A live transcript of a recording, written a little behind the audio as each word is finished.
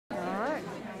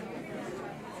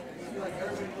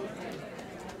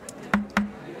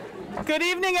Good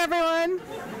evening, everyone.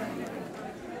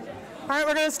 All right,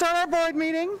 we're going to start our board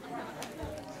meeting.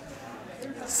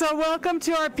 So welcome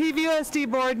to our PVUSD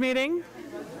board meeting.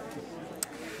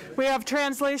 We have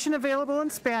translation available in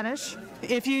Spanish.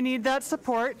 If you need that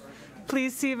support,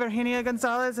 please see Virginia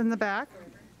Gonzalez in the back.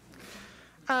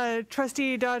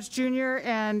 Trustee Dodge Jr.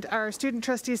 and our student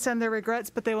trustees send their regrets,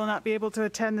 but they will not be able to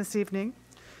attend this evening.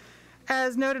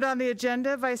 As noted on the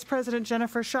agenda, Vice President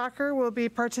Jennifer Shocker will be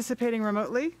participating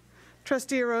remotely.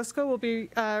 Trustee Orozco will be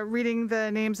reading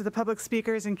the names of the public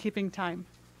speakers and keeping time.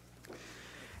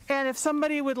 And if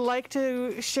somebody would like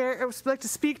to share, or would like to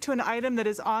speak to an item that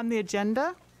is on the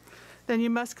agenda, then you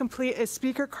must complete a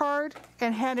speaker card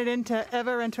and hand it in to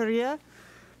Eva Renteria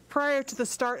prior to the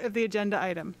start of the agenda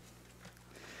item.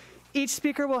 Each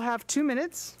speaker will have 2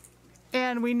 minutes,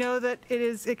 and we know that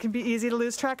it can be easy to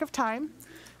lose track of time.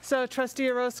 So Trustee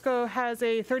Orozco has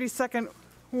a 30-second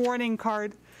warning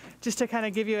card just to kind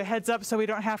of give you a heads up so we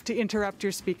don't have to interrupt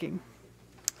your speaking.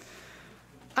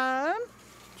 All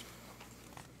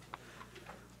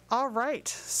right,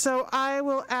 so I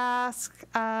will ask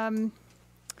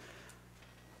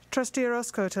Trustee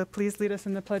Orozco to please lead us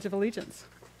in the Pledge of Allegiance.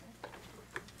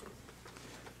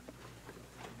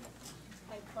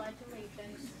 I pledge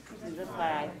allegiance to the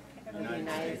flag of the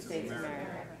United States of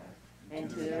America and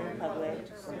to the republic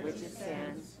for which it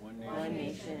stands, one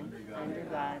nation, under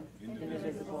God,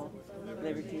 indivisible, with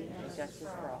liberty and justice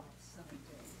for all.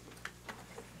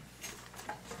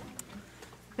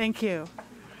 Thank you.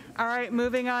 All right,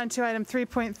 moving on to item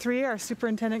 3.3, our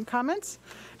superintendent comments.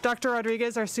 Dr.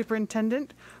 Rodriguez, our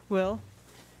superintendent, will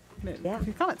make a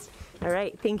few comments. All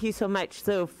right, thank you so much.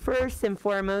 So first and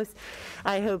foremost,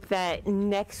 I hope that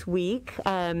next week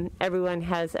everyone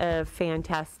has a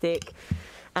fantastic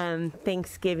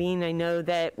Thanksgiving. I know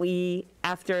that we,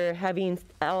 after having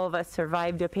all of us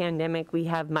survived a pandemic, we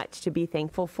have much to be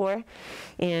thankful for.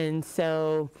 And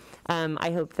so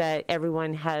I hope that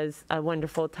everyone has a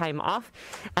wonderful time off.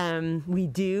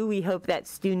 We hope that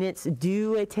students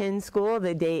do attend school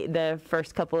the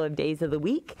first couple of days of the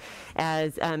week,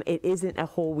 as it isn't a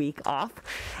whole week off.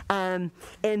 And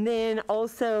then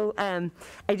also, I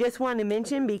just want to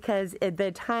mention, because at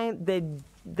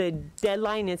the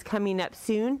deadline is coming up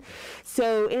soon.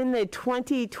 So in the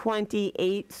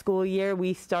 2028 school year,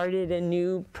 we started a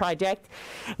new project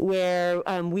where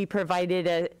we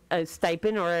provided a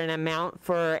stipend or an amount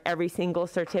for every single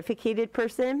certificated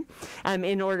person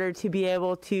in order to be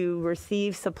able to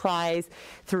receive supplies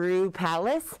through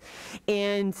Palace.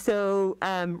 And so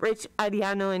Rich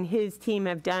Ariano and his team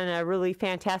have done a really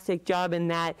fantastic job in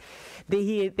that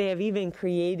they have even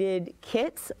created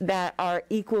kits that are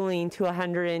equaling to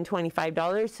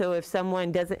 $125. So if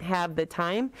someone doesn't have the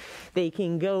time, they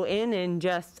can go in and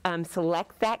just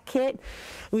select that kit.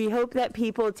 We hope that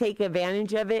people take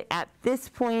advantage of it. At this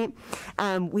point,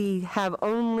 we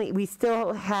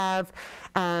still have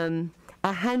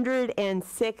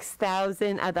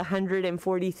 106,000 of the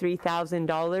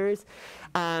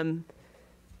 $143,000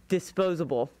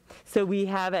 disposable. So we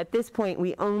have, at this point,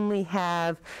 we only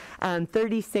have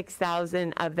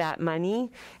 36,000 of that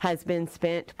money has been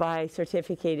spent by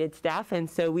certificated staff, and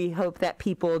so we hope that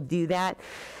people do that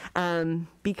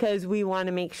because we want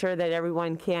to make sure that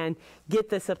everyone can get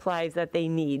the supplies that they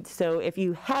need. So if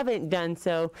you haven't done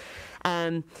so,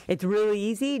 it's really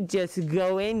easy. Just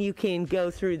go in. You can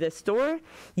go through the store,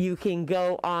 you can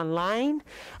go online,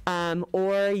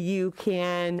 or you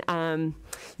can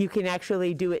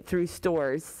actually do it through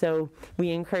stores. So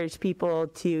we encourage people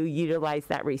to utilize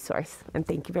that resource. And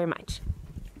thank you very much.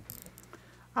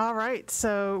 All right,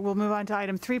 so we'll move on to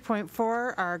item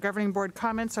 3.4, our governing board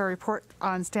comments, our report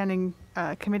on standing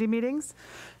committee meetings.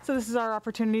 So this is our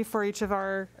opportunity for each of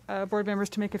our board members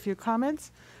to make a few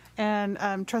comments. And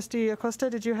Trustee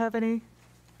Acosta, did you have any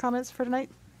comments for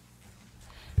tonight?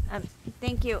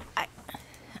 Thank you.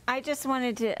 I just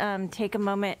wanted to take a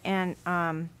moment and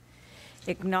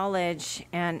acknowledge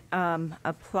and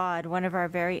applaud one of our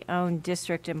very own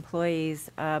district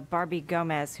employees, Barbie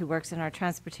Gomez, who works in our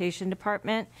transportation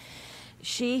department.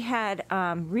 She had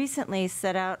recently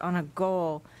set out on a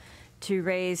goal to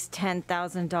raise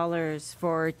 $10,000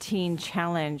 for Teen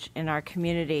Challenge in our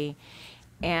community,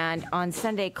 and on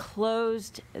Sunday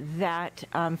closed that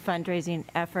fundraising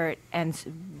effort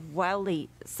and wildly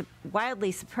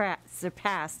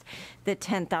surpassed the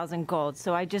 10,000 goal.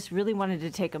 So I just really wanted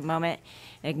to take a moment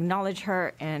and acknowledge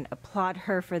her and applaud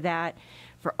her for that,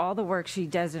 for all the work she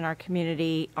does in our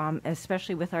community,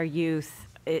 especially with our youth.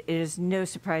 It is no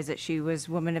surprise that she was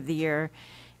Woman of the Year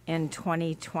in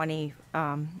 2020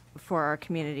 for our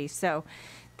community. So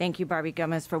thank you, Barbie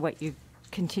Gomez, for what you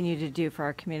continue to do for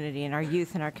our community and our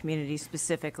youth in our community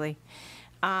specifically.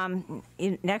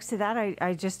 Next to that,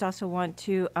 I just also want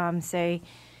to say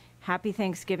happy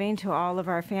Thanksgiving to all of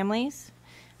our families,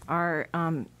 our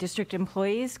district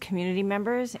employees, community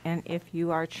members, and if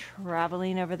you are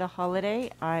traveling over the holiday,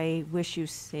 I wish you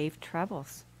safe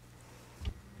travels.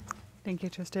 Thank you,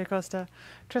 Trustee Acosta.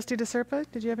 Trustee DeSerpa,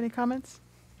 did you have any comments?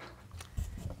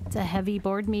 It's a heavy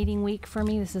board meeting week for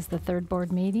me. This is the third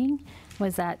board meeting.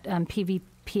 Was at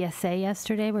PVPSA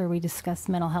yesterday where we discussed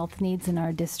mental health needs in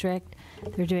our district.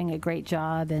 They're doing a great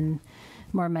job and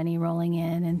more money rolling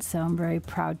in, and so I'm very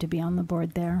proud to be on the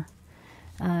board there.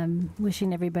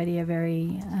 Wishing everybody a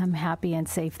very happy and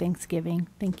safe Thanksgiving.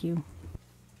 Thank you.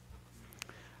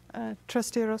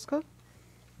 Trustee Orozco?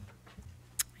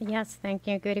 Yes, thank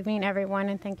you. Good evening, everyone,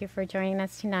 and thank you for joining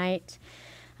us tonight.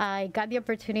 I got the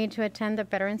opportunity to attend the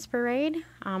Veterans Parade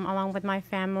along with my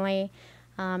family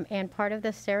and part of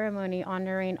the ceremony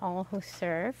honoring all who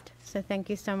served. So thank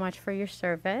you so much for your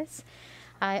service.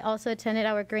 I also attended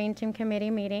our Green Team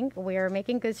Committee meeting. We are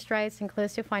making good strides and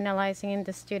close to finalizing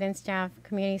the student staff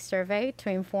community survey to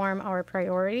inform our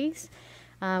priorities.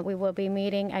 We will be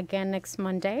meeting again next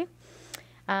Monday.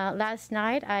 Last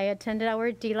night, I attended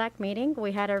our DLAC meeting.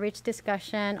 We had a rich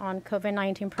discussion on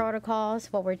COVID-19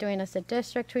 protocols, what we're doing as a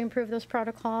district to improve those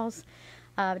protocols,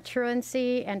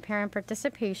 truancy, and parent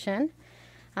participation.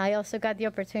 I also got the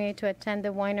opportunity to attend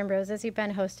the Wine and Roses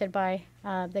event hosted by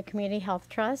the Community Health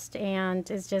Trust, and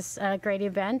it's just a great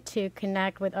event to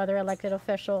connect with other elected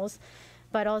officials,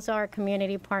 but also our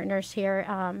community partners here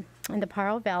in the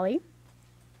Pajaro Valley.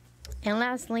 And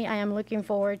lastly, I am looking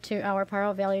forward to our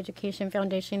Pajaro Valley Education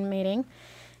Foundation meeting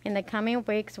in the coming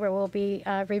weeks, where we'll be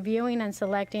reviewing and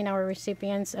selecting our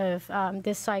recipients of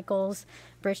this cycle's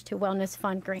Bridge to Wellness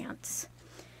Fund grants.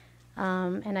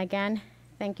 And again,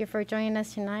 thank you for joining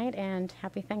us tonight, and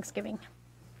happy Thanksgiving.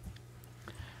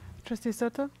 Trustee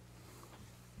Soto?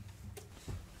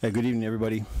 Hey, good evening,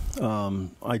 everybody.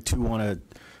 I too want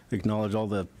to acknowledge all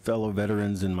the fellow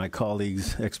veterans and my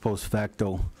colleagues ex post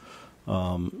facto,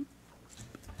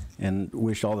 and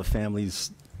wish all the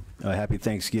families a happy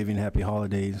Thanksgiving, happy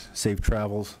holidays, safe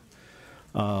travels.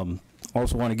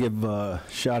 Also want to give a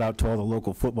shout out to all the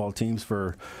local football teams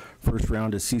for first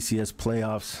round of CCS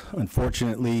playoffs.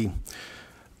 Unfortunately,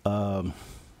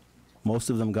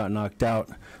 most of them got knocked out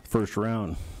first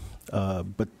round.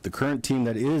 But the current team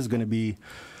that is going to be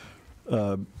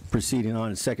proceeding on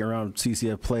in second round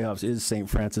CCF playoffs is St.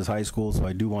 Francis High School, so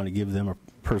I do want to give them a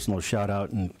personal shout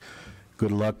out and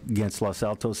good luck against Los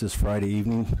Altos this Friday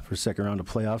evening for second round of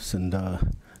playoffs, and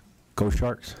go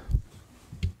Sharks.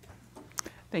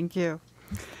 Thank you.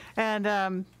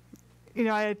 And, you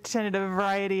know, I attended a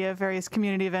variety of various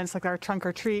community events, like our Trunk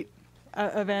or Treat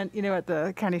event, you know, at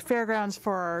the county fairgrounds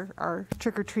for our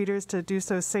trick-or-treaters to do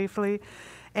so safely,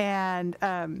 and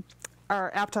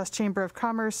our Aptos Chamber of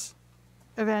Commerce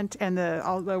event, and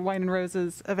all the Wine and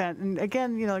Roses event. And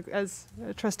again, you know, like as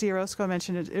Trustee Orozco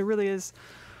mentioned, it really is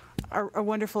a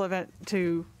wonderful event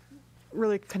to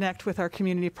really connect with our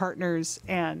community partners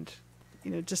and,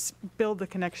 you know, just build the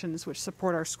connections which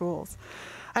support our schools.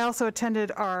 I also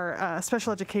attended our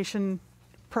special education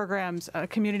programs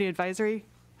community advisory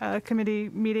committee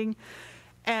meeting,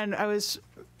 and I was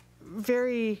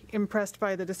very impressed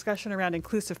by the discussion around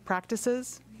inclusive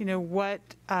practices. You know, what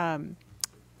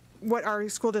our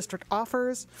school district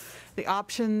offers, the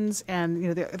options, and,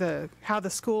 you know, how the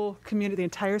school community, the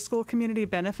entire school community,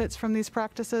 benefits from these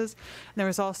practices. And there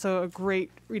was also a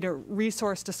great, you know,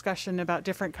 resource discussion about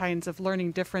different kinds of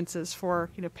learning differences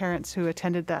for, you know, parents who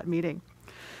attended that meeting.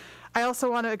 I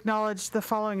also want to acknowledge the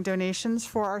following donations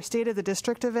for our State of the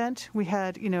District event. We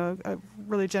had, you know, a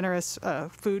really generous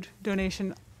food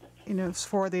donation, you know,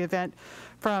 for the event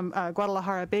from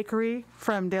Guadalajara Bakery,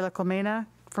 from De La Colmena,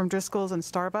 from Driscoll's and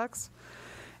Starbucks.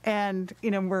 And,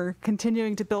 you know, we're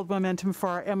continuing to build momentum for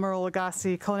our Emerald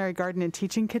Lagasse Culinary Garden and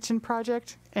Teaching Kitchen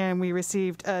project. And we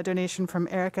received a donation from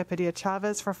Erica Padilla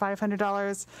Chavez for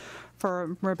 $500,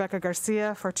 from Rebecca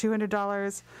Garcia for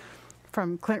 $200,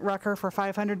 from Clint Rucker for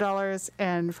 $500,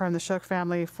 and from the Shook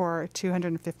family for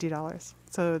 $250.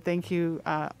 So thank you,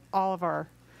 all of our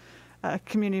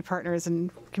community partners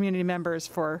and community members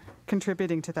for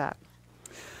contributing to that.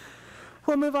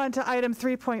 We'll move on to item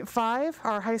 3.5,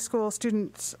 our high school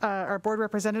students, our board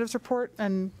representatives report,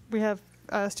 and we have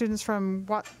students from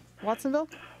Watsonville.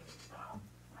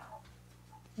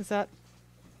 Is that?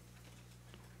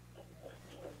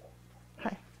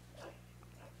 Hi.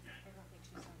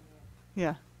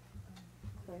 Yeah.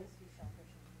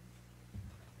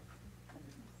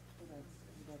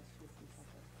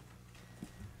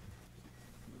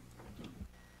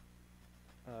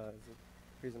 Is it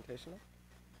presentation up.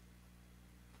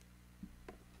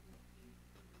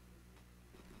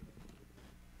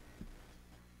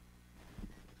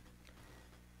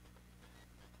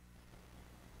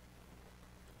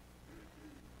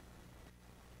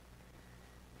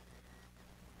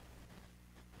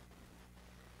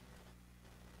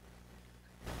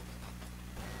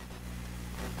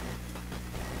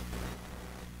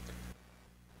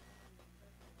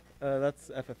 That's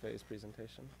FFA's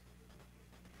presentation.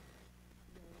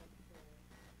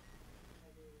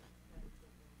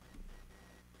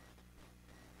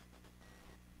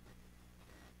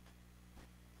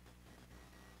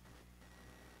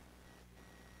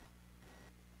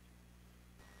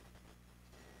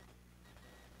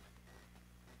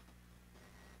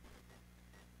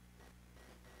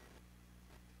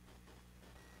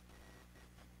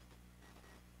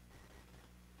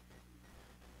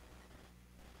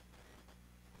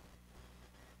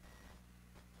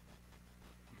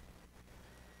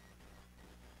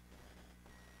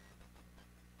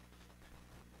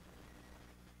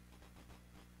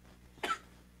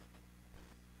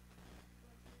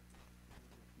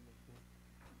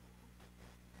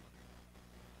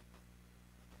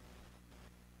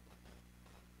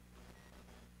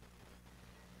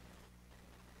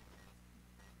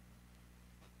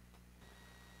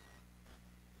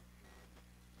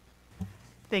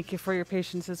 Thank you for your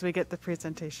patience as we get the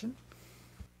presentation.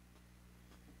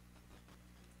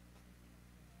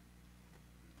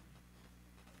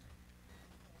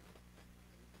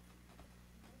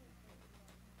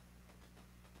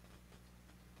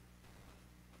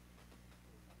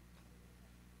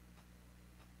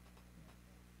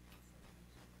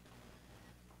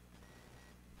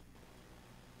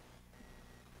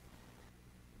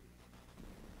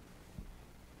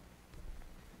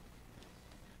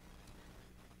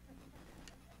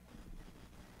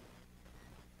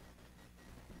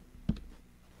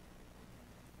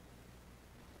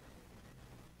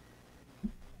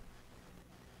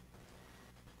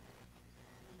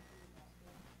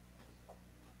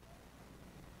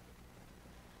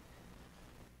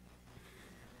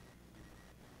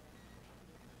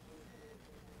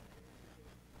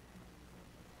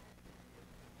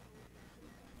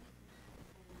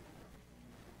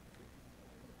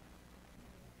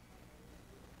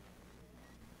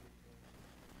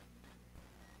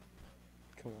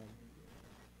 Come on.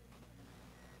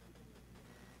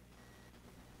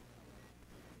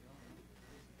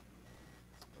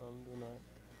 Do not.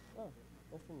 Oh,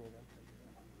 nice seeing you again.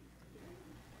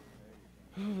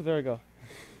 Oh, there we go.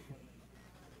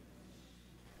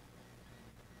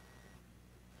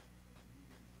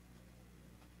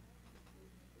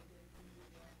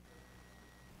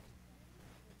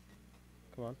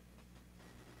 Come on.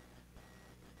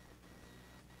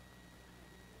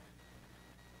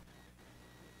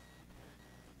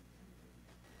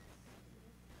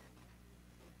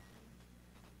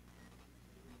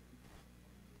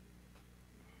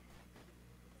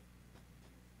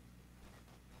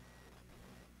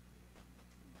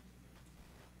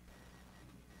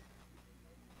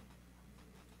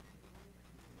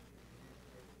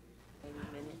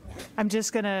 I'm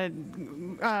just going to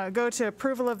go to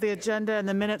approval of the agenda and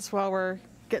the minutes while we're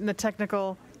getting the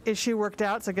technical issue worked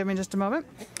out, so give me just a moment.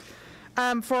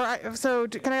 Can I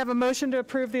have a motion to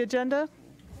approve the agenda?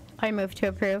 I move to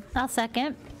approve. I'll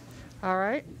second. All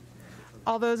right.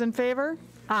 All those in favor?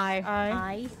 Aye.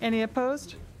 Aye. Any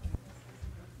opposed?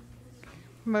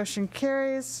 Motion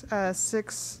carries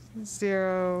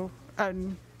 6-0-1.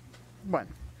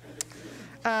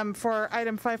 For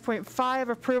item 5.5,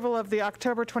 approval of the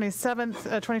October 27th,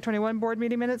 2021 board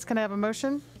meeting minutes, can I have a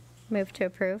motion? Move to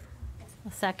approve.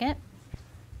 I'll second.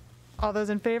 All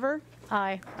those in favor?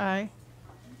 Aye.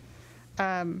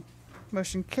 Aye.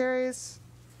 Motion carries.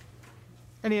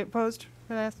 Any opposed?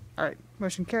 Can I ask? All right,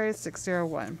 motion carries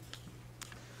 6-0-1.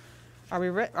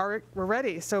 We're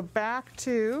ready. So back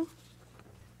to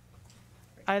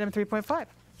item 3.5.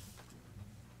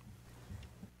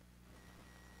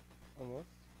 Almost.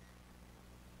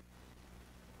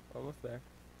 Almost there.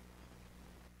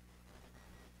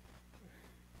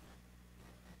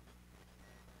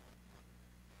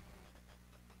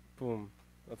 Boom.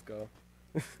 Let's go.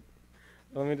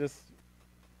 Let me just...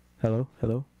 Hello?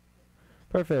 Hello?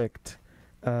 Perfect.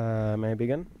 May I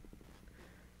begin?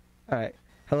 All right.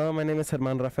 Hello, my name is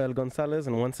Herman Rafael Gonzalez,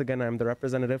 and once again, I'm the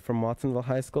representative from Watsonville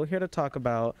High School, here to talk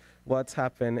about what's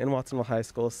happened in Watsonville High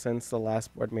School since the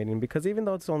last board meeting, because even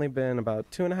though it's only been about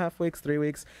 2.5 weeks, 3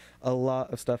 weeks, a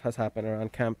lot of stuff has happened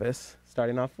around campus,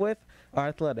 starting off with our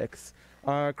athletics.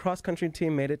 Our cross-country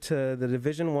team made it to the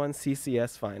Division I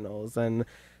CCS finals, and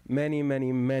many,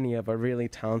 many, many of our really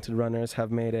talented runners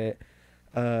have made it,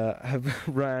 have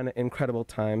ran incredible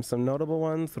times. Some notable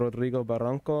ones, Rodrigo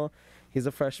Barranco, he's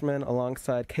a freshman,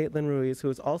 alongside Caitlin Ruiz, who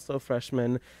is also a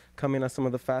freshman, coming as some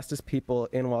of the fastest people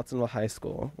in Watsonville High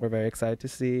School. We're very excited to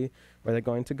see where they're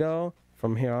going to go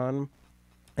from here on.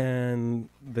 And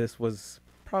this was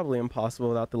probably impossible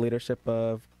without the leadership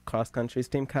of cross country's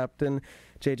team captain,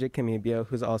 JJ Camibio,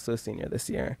 who's also a senior this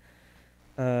year.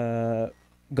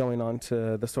 Going on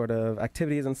to the sort of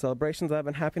activities and celebrations that have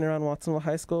been happening around Watsonville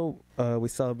High School, we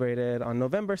celebrated on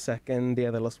November 2nd,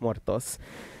 Dia de los Muertos.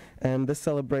 And this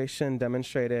celebration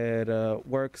demonstrated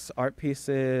works, art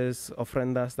pieces,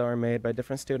 ofrendas that were made by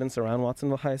different students around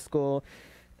Watsonville High School.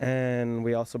 And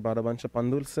we also brought a bunch of pan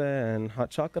dulce and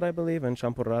hot chocolate, I believe, and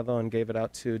champurrado, and gave it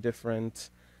out to different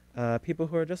people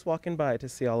who were just walking by to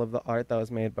see all of the art that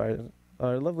was made by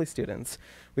our lovely students.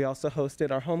 We also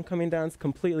hosted our homecoming dance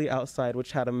completely outside,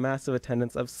 which had a massive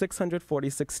attendance of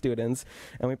 646 students,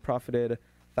 and we profited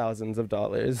thousands of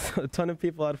dollars. A ton of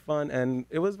people had fun, and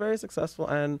it was very successful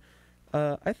and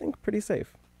I think pretty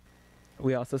safe.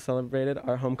 We also celebrated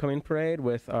our homecoming parade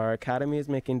with our academies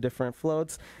making different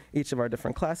floats, each of our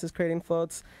different classes creating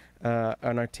floats,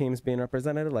 and our teams being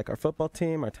represented, like our football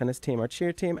team, our tennis team, our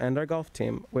cheer team, and our golf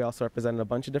team. We also represented a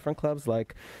bunch of different clubs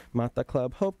like Mata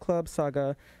Club, Hope Club,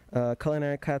 Saga,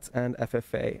 Culinary Cats, and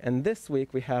FFA. And this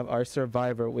week we have our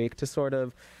Survivor Week to sort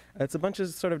of, it's a bunch of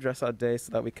sort of dress out days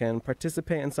so that we can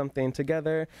participate in something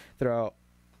together throughout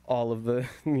all of the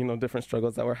different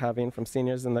struggles that we're having, from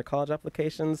seniors in their college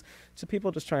applications to people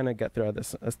just trying to get through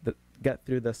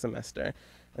the semester.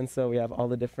 And so we have all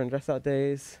the different dress out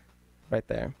days right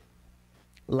there.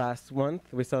 Last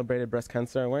month we celebrated Breast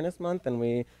Cancer Awareness Month, and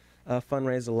we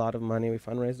fundraised a lot of money. We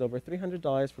fundraised over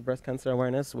 $300 for breast cancer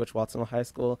awareness, which Watsonville High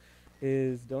School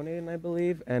is donating, I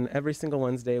believe. And every single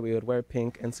Wednesday we would wear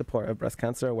pink in support of breast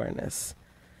cancer awareness.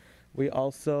 We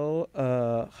also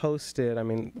hosted,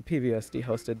 PVSD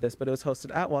hosted this, but it was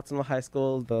hosted at Watsonville High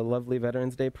School, the lovely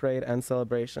Veterans Day Parade and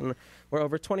celebration, where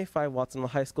over 25 Watsonville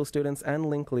High School students and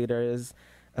link leaders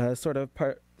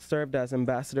served as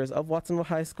ambassadors of Watsonville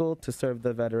High School to serve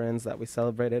the veterans that we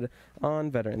celebrated on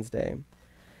Veterans Day.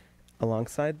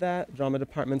 Alongside that, Drama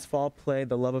Department's fall play,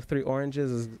 The Love of Three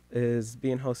Oranges, is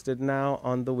being hosted now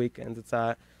on the weekends. It's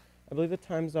at, I believe the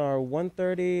times are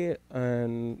 1:30,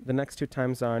 and the next two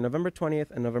times are November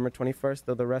 20th and November 21st,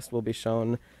 though the rest will be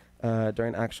shown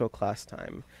during actual class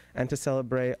time. And to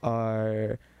celebrate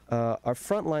our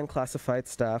frontline classified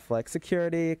staff like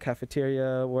security,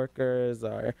 cafeteria workers,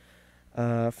 our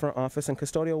front office and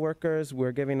custodial workers,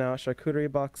 we're giving out charcuterie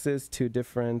boxes to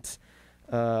different,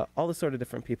 all the sort of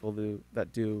different people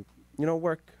that do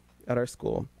work at our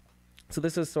school. So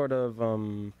this is sort of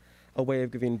a way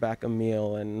of giving back a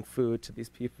meal and food to these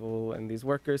people and these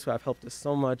workers who have helped us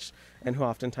so much and who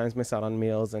oftentimes miss out on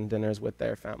meals and dinners with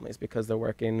their families because they're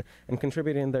working and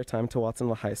contributing their time to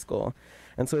Watsonville High School.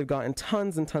 And so we've gotten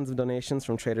tons and tons of donations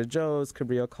from Trader Joe's,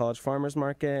 Cabrillo College Farmers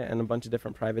Market, and a bunch of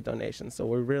different private donations. So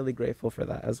we're really grateful for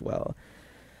that as well.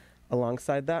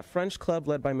 Alongside that, French Club,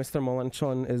 led by Mr.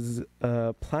 Molanchon, is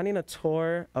planning a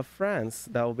tour of France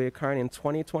that will be occurring in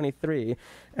 2023.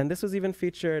 And this was even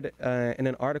featured in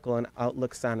an article in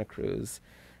Outlook Santa Cruz.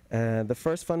 The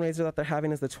first fundraiser that they're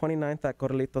having is the 29th at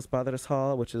Corralitos Padres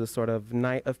Hall, which is a sort of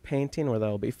night of painting where there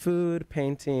will be food,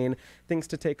 painting, things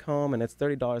to take home, and it's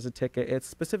 $30 a ticket. It's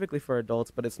specifically for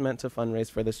adults, but it's meant to fundraise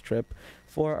for this trip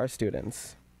for our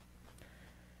students.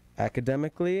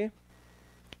 Academically,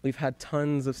 we've had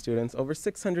tons of students, over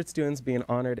 600 students being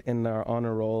honored in our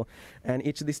honor roll, and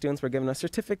each of these students were given a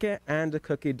certificate and a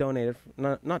cookie donated,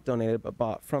 not donated, but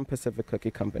bought from Pacific Cookie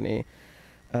Company.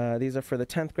 These are for the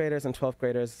 10th graders and 12th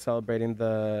graders, celebrating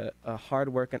the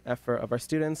hard work and effort of our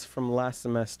students from last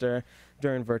semester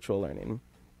during virtual learning.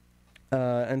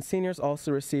 And seniors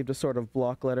also received a sort of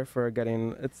block letter for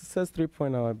getting, it says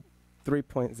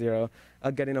 3.0,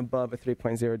 getting above a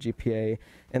 3.0 GPA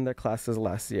in their classes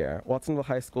last year. Watsonville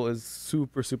High School is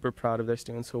super, super proud of their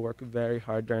students who work very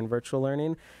hard during virtual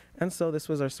learning, and so this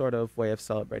was our sort of way of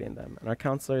celebrating them, and our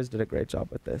counselors did a great job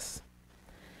with this.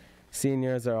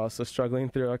 Seniors are also struggling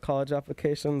through our college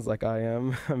applications like I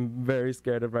am. I'm very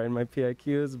scared of writing my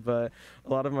PIQs, but a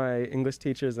lot of my English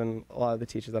teachers and a lot of the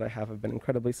teachers that I have been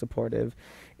incredibly supportive.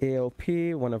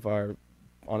 AOP, one of our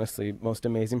honestly most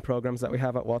amazing programs that we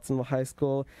have at Watsonville High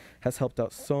School, has helped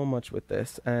out so much with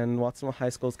this, and Watsonville High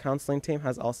School's counseling team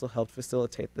has also helped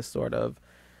facilitate this sort of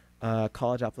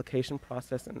college application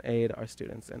process and aid our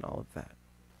students in all of that.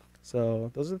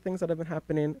 So those are the things that have been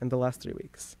happening in the last 3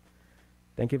 weeks.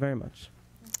 Thank you very much.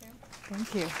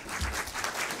 Thank you.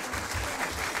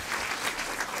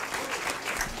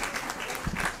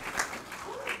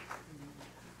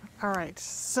 All right,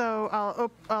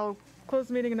 so I'll close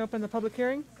the meeting and open the public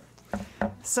hearing.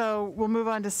 So we'll move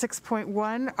on to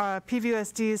 6.1,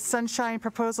 PVUSD's Sunshine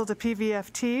Proposal to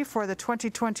PVFT for the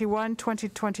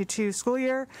 2021-2022 school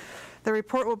year. The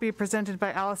report will be presented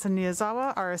by Allison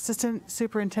Niyazawa, our Assistant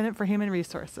Superintendent for Human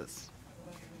Resources.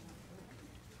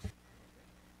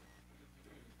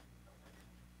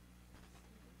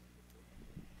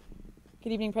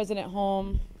 Good evening, President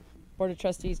Holm, Board of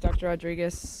Trustees, Dr.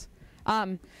 Rodriguez.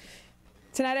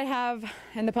 Tonight I have,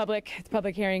 in the public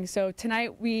hearing, so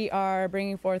tonight we are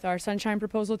bringing forth our Sunshine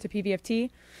Proposal to PVFT.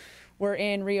 We're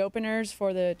in reopeners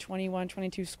for the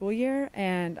 21-22 school year,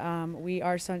 and we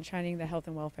are sunshining the health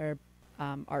and welfare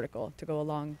article to go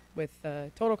along with the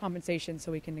total compensation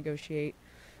so we can negotiate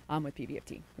with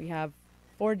PVFT. We have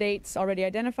 4 dates already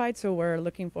identified, so we're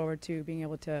looking forward to being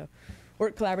able to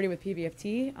work collaboratively with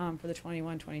PVFT for the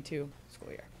 21-22 school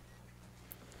year.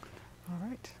 All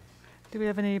right. Do we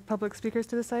have any public speakers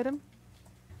to this item?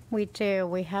 We do.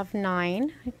 We have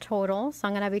 9 total, so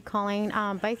I'm going to be calling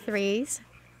by threes.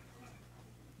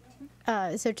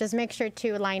 So just make sure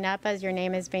to line up as your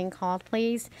name is being called,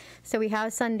 please. So we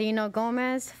have Sandino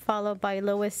Gomez, followed by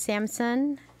Louis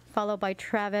Sampson, followed by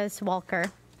Travis Walker.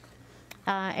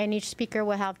 And each speaker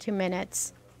will have 2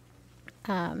 minutes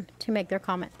to make their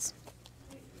comments.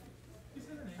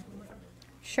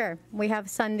 Sure. We have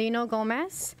Sandino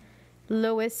Gomez,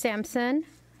 Louis Sampson,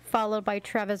 followed by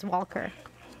Travis Walker.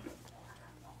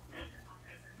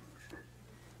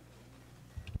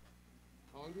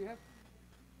 How long do you have?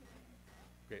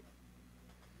 Great.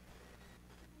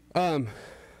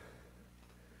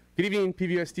 Good evening,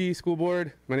 PVUSD School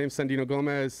Board. My name is Sandino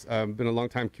Gomez. I've been a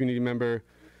longtime community member.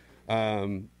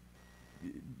 And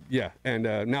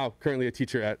now currently a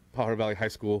teacher at Pajaro Valley High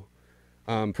School.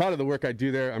 Proud of the work I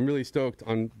do there. I'm really stoked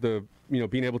on the,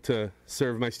 being able to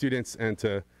serve my students and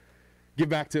to give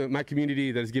back to my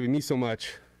community that has given me so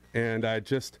much. And I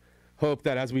just hope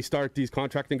that as we start these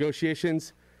contract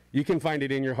negotiations, you can find it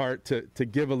in your heart to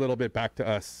give a little bit back to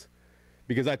us.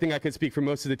 Because I think I could speak for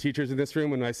most of the teachers in this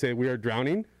room when I say we are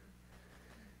drowning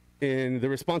in the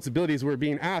responsibilities we're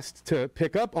being asked to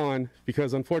pick up on,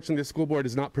 because unfortunately the school board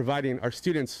is not providing our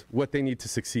students what they need to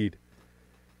succeed.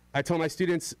 I tell my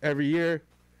students every year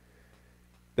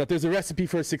that there's a recipe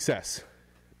for success,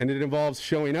 and it involves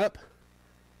showing up,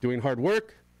 doing hard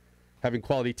work, having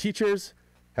quality teachers,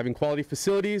 having quality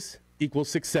facilities equals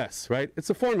success, right? It's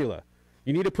a formula.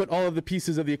 You need to put all of the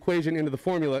pieces of the equation into the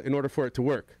formula in order for it to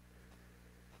work.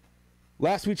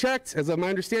 Last we checked, as of my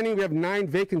understanding, we have 9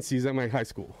 vacancies at my high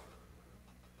school.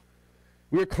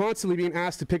 We are constantly being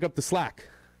asked to pick up the slack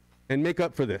and make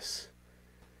up for this.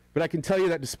 But I can tell you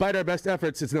that despite our best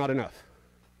efforts, it's not enough.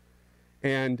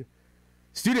 And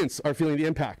students are feeling the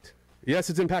impact. Yes,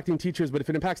 it's impacting teachers, but if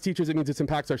it impacts teachers, it means it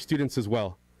impacts our students as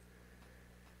well.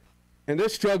 And they're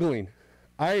struggling.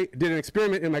 I did an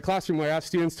experiment in my classroom where I asked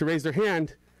students to raise their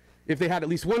hand if they had at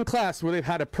least one class where they've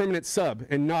had a permanent sub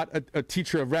and not a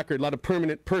teacher of record, not a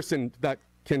permanent person that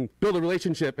can build a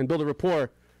relationship and build a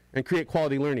rapport and create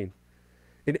quality learning.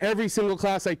 In every single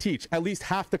class I teach, at least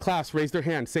half the class raised their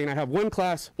hand saying I have one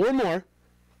class or more.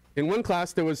 In one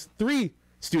class, there was 3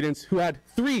 students who had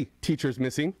 3 teachers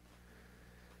missing.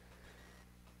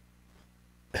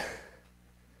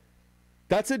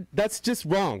 That's just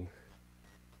wrong.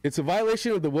 It's a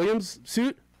violation of the Williams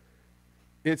suit.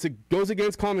 It goes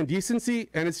against common decency,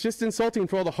 and it's just insulting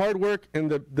for all the hard work and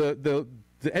the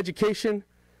education,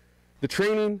 the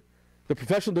training, the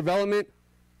professional development,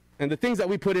 and the things that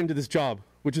we put into this job,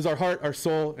 which is our heart, our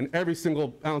soul, and every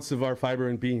single ounce of our fiber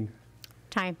and being.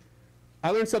 Time.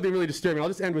 I learned something really disturbing. I'll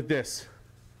just end with this.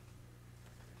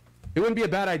 It wouldn't be a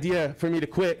bad idea for me to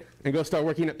quit and go start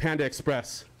working at Panda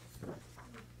Express,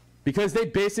 because they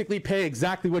basically pay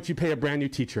exactly what you pay a brand new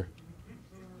teacher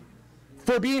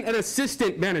for being an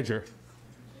assistant manager.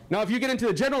 Now, if you get into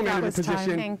the general manager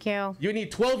position, Thank you. you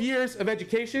need 12 years of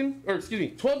education, or excuse me,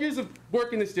 12 years of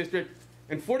work in this district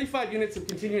and 45 units of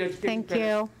continuing education Thank credits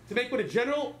you. to make what a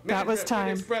general manager at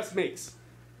Panda Express makes.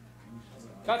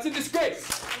 That's a disgrace.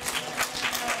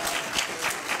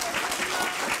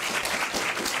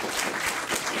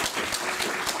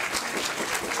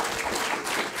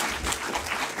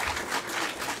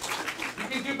 You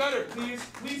can do better, please.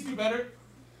 Please do better.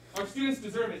 Our students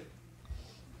deserve it.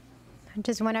 I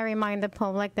just want to remind the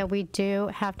public that we do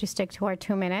have to stick to our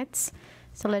 2 minutes.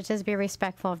 So let's just be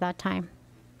respectful of that time.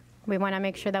 We want to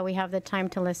make sure that we have the time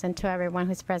to listen to everyone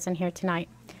who's present here tonight.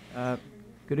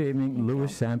 Good evening,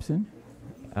 Louis Sampson.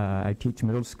 I teach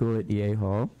middle school at EA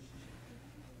Hall.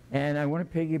 And I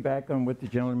want to piggyback on what the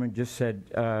gentleman just said.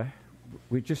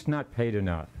 We're just not paid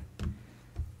enough.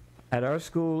 At our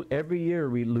school, every year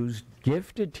we lose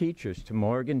gifted teachers to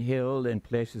Morgan Hill and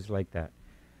places like that.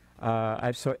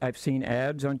 I've seen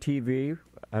ads on TV.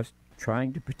 I was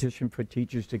trying to petition for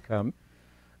teachers to come,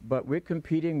 but we're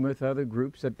competing with other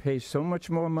groups that pay so much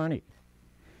more money.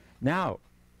 Now,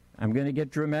 I'm going to get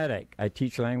dramatic. I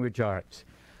teach language arts.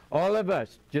 All of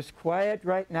us, just quiet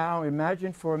right now.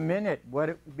 Imagine for a minute what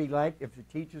it would be like if the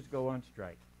teachers go on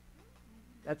strike.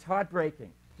 That's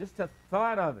heartbreaking. Just the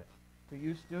thought of it. For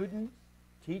you students,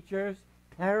 teachers,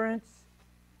 parents,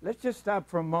 let's just stop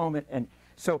for a moment. And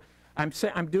so I'm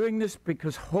doing this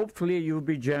because hopefully you'll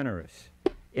be generous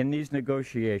in these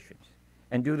negotiations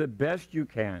and do the best you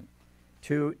can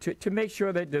to make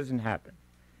sure that doesn't happen.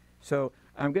 So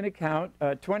I'm going to count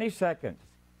 20 seconds.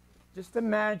 Just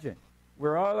imagine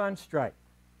we're all on strike.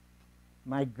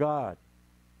 My God.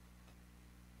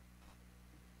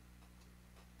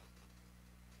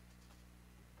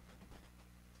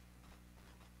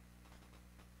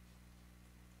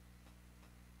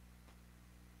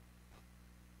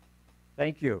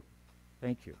 Thank you.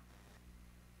 Thank you.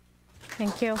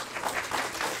 Thank you.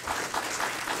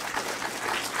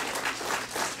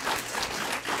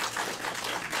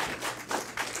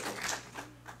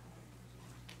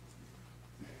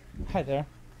 Hi there.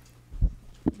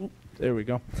 There we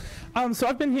go. So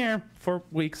I've been here for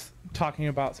weeks talking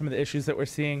about some of the issues that we're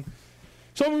seeing.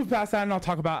 So I'll move past that and I'll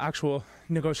talk about actual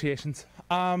negotiations.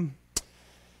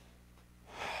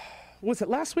 Was it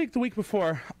last week, the week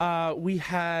before, we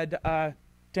had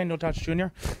Daniel Dodge Jr.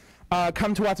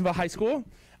 Come to Watsonville High School,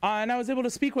 and I was able to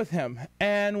speak with him.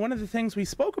 And one of the things we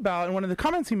spoke about, and one of the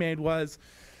comments he made was,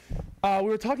 we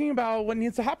were talking about what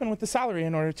needs to happen with the salary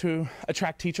in order to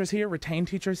attract teachers here, retain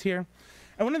teachers here.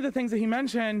 And one of the things that he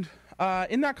mentioned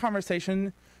in that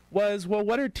conversation was, well,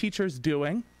 what are teachers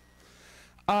doing?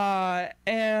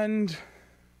 And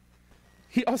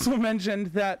he also mentioned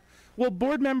that, well,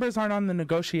 board members aren't on the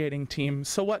negotiating team,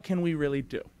 so what can we really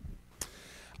do?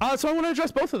 So I want to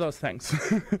address both of those things.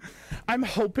 I'm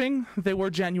hoping they were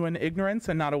genuine ignorance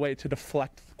and not a way to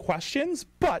deflect questions,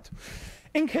 but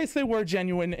in case they were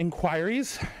genuine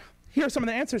inquiries, here are some of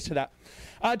the answers to that.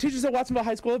 Teachers at Watsonville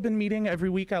High School have been meeting every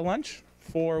week at lunch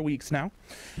for weeks now.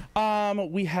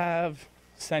 We have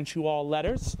sent you all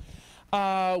letters.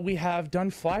 We have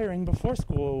done flyering before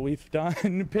school. We've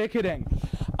done picketing.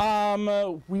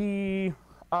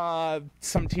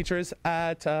 Some teachers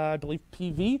at, I believe,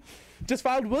 PV just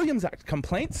filed Williams Act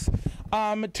complaints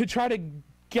to try to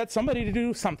get somebody to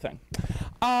do something.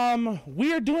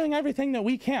 We are doing everything that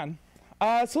we can.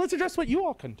 So let's address what you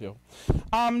all can do.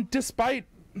 Despite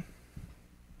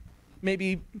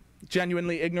maybe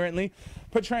genuinely ignorantly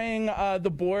portraying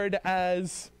the board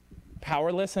as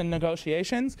powerless in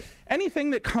negotiations, anything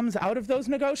that comes out of those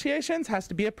negotiations has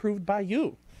to be approved by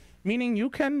you, meaning you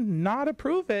can not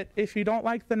approve it if you don't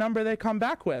like the number they come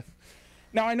back with.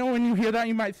 Now, I know when you hear that,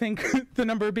 you might think the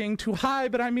number being too high,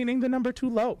 but I'm meaning the number too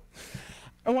low.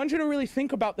 I want you to really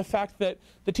think about the fact that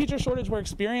the teacher shortage we're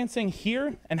experiencing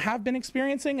here and have been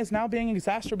experiencing is now being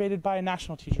exacerbated by a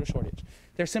national teacher shortage.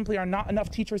 There simply are not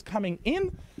enough teachers coming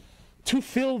in to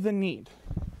fill the need.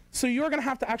 So you're going to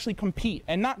have to actually compete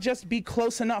and not just be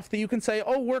close enough that you can say,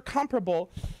 oh, we're comparable,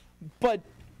 but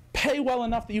pay well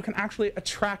enough that you can actually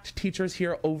attract teachers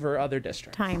here over other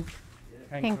districts. Time.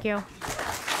 Thank you.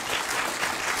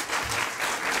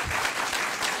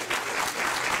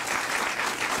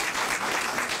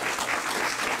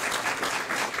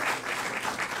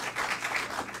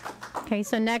 Okay,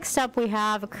 so next up we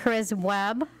have Chris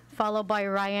Webb, followed by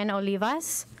Ryan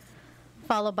Olivas,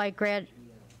 followed by Greg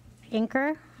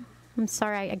Inker. I'm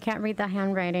sorry, I can't read the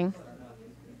handwriting.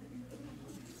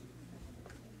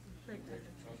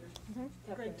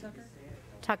 Greg Tucker.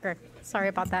 Tucker, sorry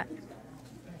about that.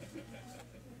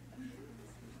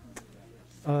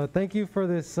 Thank you for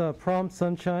this prompt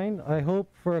sunshine. I hope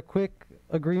for a quick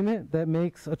agreement that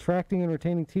makes attracting and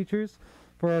retaining teachers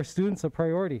for our students a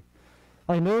priority.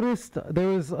 I noticed there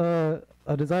was a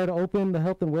desire to open the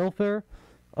health and welfare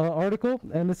article,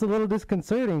 and it's a little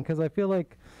disconcerting because I feel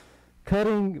like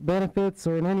cutting benefits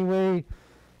or in any way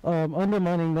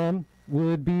undermining them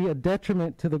would be a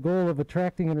detriment to the goal of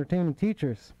attracting and retaining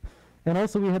teachers. And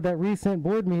also we had that recent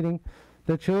board meeting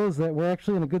that shows that we're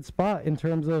actually in a good spot in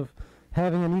terms of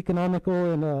having an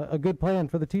economical and a good plan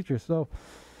for the teachers. So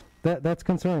that's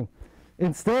concerning.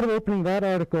 Instead of opening that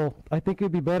article, I think it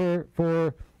would be better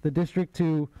for the district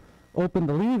to open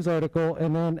the leaves article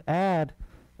and then add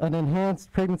an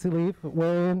enhanced pregnancy leave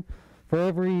wherein for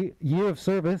every year of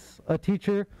service, a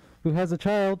teacher who has a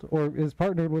child or is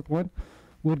partnered with one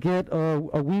would get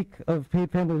a week of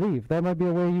paid family leave. That might be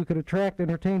a way you could attract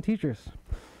and retain teachers.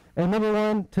 And number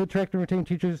one, to attract and retain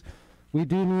teachers, we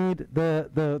do need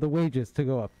the wages to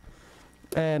go up.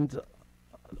 And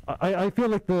I feel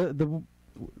like the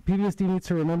PVSD needs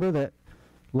to remember that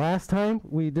last time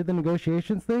we did the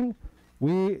negotiations thing,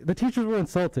 the teachers were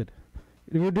insulted.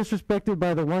 They were disrespected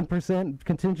by the 1%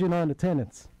 contingent on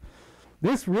attendance.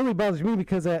 This really bothers me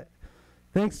because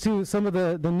thanks to some of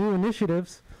the new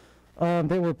initiatives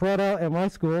that were brought out at my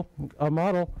school, a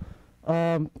model,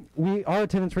 our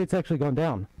attendance rate's actually gone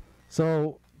down.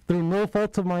 So through no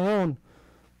fault of my own,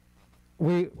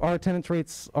 our attendance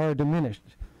rates are diminished.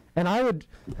 And the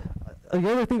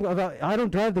other thing about, I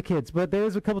don't drive the kids, but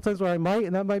there's a couple times where I might,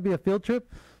 and that might be a field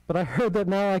trip, but I heard that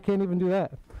now I can't even do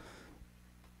that.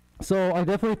 So I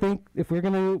definitely think if we're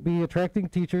going to be attracting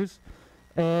teachers,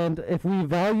 and if we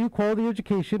value quality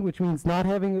education, which means not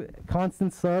having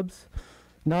constant subs,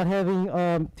 not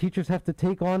having teachers have to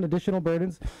take on additional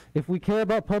burdens, if we care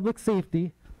about public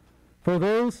safety, for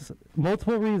those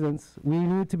multiple reasons, we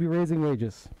need to be raising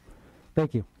wages.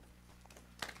 Thank you.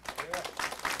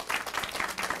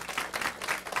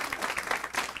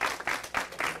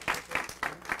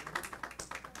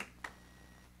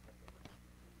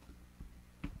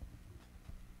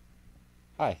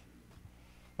 Hi,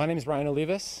 my name is Brian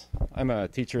Olivas. I'm a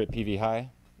teacher at PV High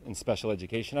in special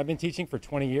education. I've been teaching for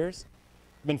 20 years.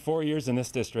 I've been 4 years in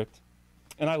this district,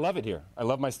 and I love it here. I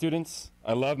love my students.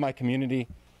 I love my community.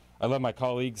 I love my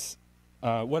colleagues.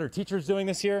 What are teachers doing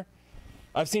this year?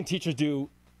 I've seen teachers do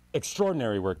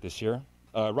extraordinary work this year,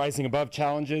 rising above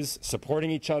challenges, supporting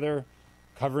each other,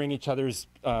 covering each other's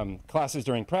classes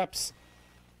during preps,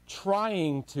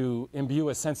 trying to imbue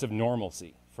a sense of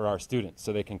normalcy for our students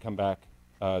so they can come back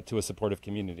to a supportive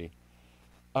community.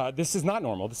 This is not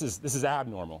normal. This is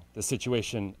abnormal, the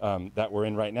situation that we're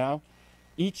in right now.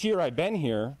 Each year I've been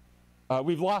here,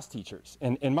 we've lost teachers.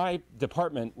 In my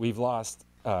department, we've lost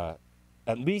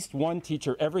at least one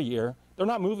teacher every year. They're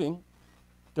not moving.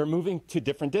 They're moving to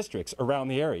different districts around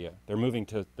the area. They're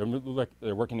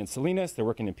working in Salinas, they're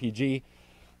working in PG,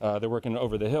 they're working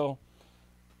over the hill.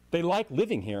 They like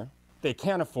living here. They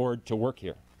can't afford to work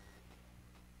here.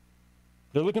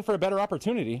 They're looking for a better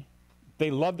opportunity.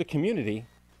 They love the community.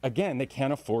 Again, they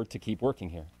can't afford to keep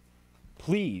working here.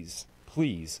 Please,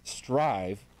 please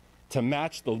strive to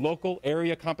match the local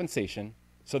area compensation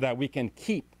so that we can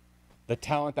keep the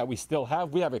talent that we still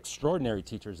have. We have extraordinary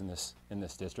teachers in this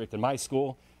district. In my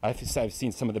school, I've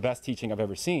seen some of the best teaching I've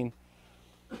ever seen,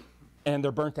 and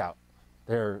they're burnt out.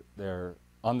 They're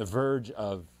on the verge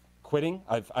of quitting.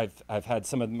 I've had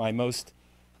some of my most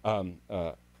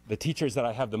the teachers that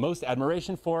I have the most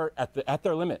admiration for at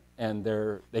their limit, and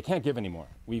they can't give anymore.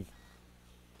 We've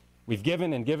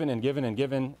given and given and given and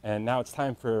given, and now it's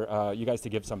time for you guys to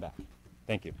give some back.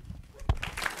 Thank you.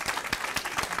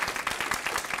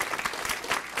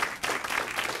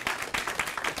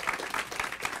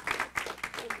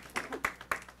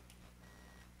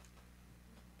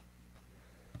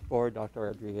 Board, Dr.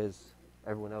 Rodriguez,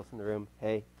 everyone else in the room,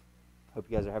 hey, hope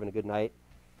you guys are having a good night.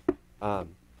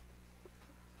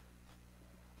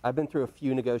 I've been through a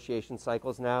few negotiation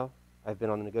cycles now. I've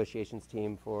been on the negotiations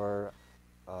team for,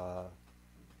 I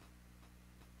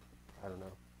don't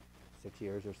know, 6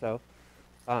 years or so.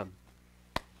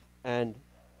 And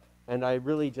I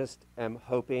really just am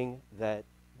hoping that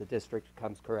the district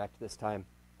comes correct this time,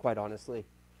 quite honestly.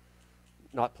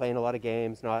 Not playing a lot of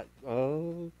games,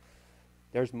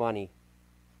 there's money.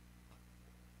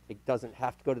 It doesn't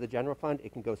have to go to the general fund.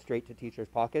 It can go straight to teachers'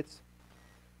 pockets.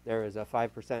 There is a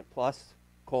 5% plus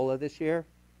COLA this year.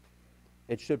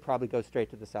 It should probably go straight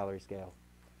to the salary scale.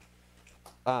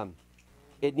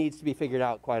 It needs to be figured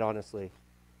out, quite honestly.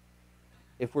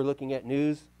 If we're looking at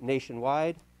news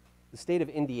nationwide, the state of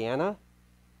Indiana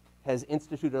has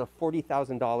instituted a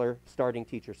 $40,000 starting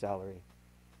teacher salary.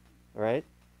 All right?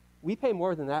 We pay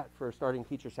more than that for a starting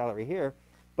teacher salary here,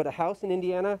 but a house in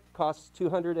Indiana costs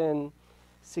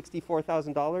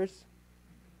 $264,000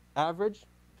 average,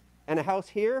 and a house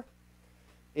here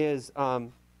is,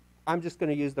 I'm just going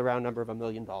to use the round number of $1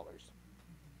 million.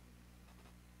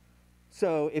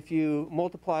 So if you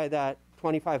multiply that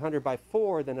 2,500 by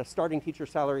 4, then a starting teacher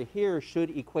salary here should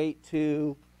equate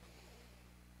to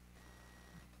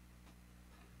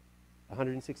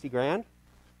 160 grand.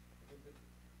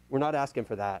 We're not asking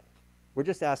for that. We're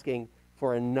just asking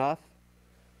for enough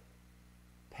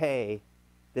pay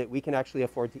that we can actually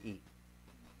afford to eat.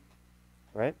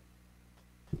 Right?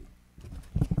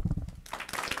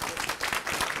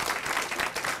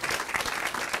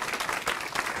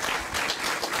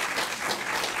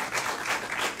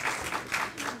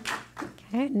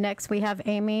 Okay, next we have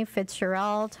Amy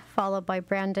Fitzgerald, followed by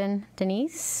Brandon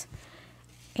Denise,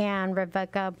 and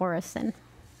Rebecca Morrison.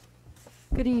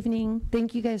 Good evening.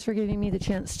 Thank you guys for giving me the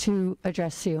chance to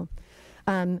address you.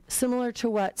 Similar to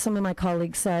what some of my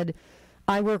colleagues said,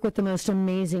 I work with the most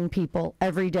amazing people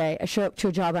every day. I show up to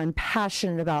a job I'm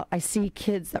passionate about. I see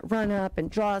kids that run up and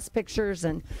draw us pictures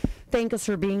and thank us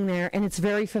for being there, and it's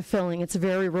very fulfilling. It's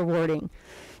very rewarding.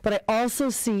 But I also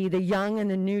see the young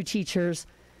and the new teachers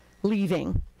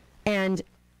leaving, and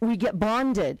we get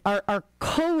bonded. Our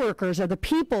coworkers are the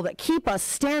people that keep us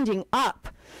standing up.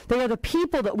 They are the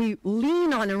people that we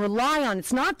lean on and rely on.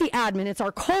 It's not the admin, it's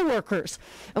our coworkers.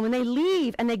 And when they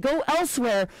leave and they go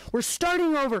elsewhere, we're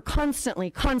starting over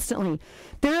constantly.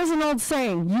 There is an old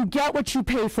saying, you get what you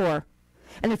pay for.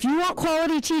 And if you want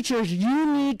quality teachers, you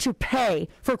need to pay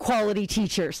for quality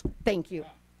teachers. Thank you.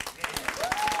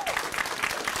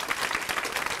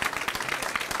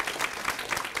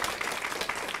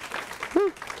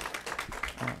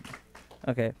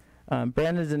 Okay.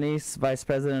 Brandon Denise, Vice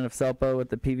President of SELPA with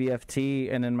the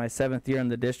PVFT, and in my 7th year in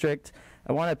the district.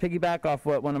 I want to piggyback off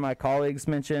what one of my colleagues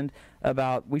mentioned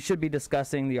about we should be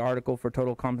discussing the article for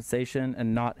total compensation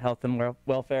and not health and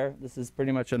welfare. This is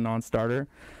pretty much a non-starter.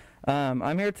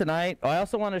 I'm here tonight. I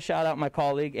also want to shout out my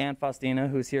colleague, Ann Faustina,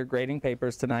 who's here grading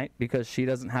papers tonight because she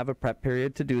doesn't have a prep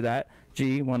period to do that.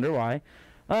 Gee, wonder why.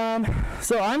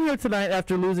 So I'm here tonight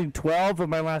after losing 12 of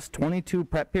my last 22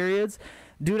 prep periods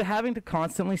due to having to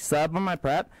constantly sub on my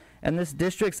prep and this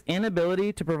district's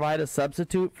inability to provide a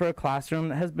substitute for a classroom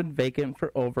that has been vacant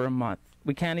for over a month.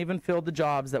 We can't even fill the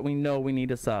jobs that we know we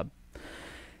need a sub.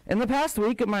 In the past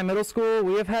week at my middle school,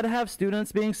 we have had to have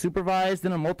students being supervised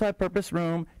in a multi-purpose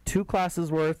room, 2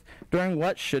 classes worth, during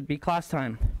what should be class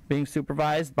time, being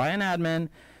supervised by an admin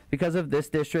because of this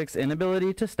district's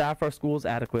inability to staff our schools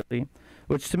adequately,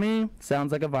 which to me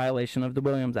sounds like a violation of the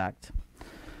Williams Act.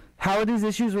 How are these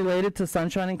issues related to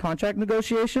sunshine and contract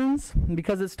negotiations?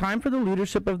 Because it's time for the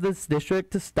leadership of this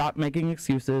district to stop making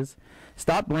excuses,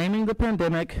 stop blaming the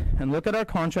pandemic, and look at our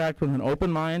contract with an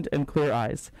open mind and clear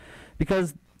eyes.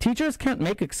 Because teachers can't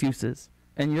make excuses,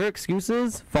 and your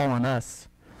excuses fall on us.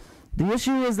 The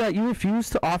issue is that you refuse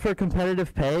to offer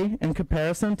competitive pay in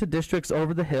comparison to districts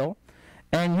over the hill,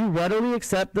 and you readily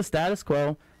accept the status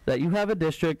quo that you have a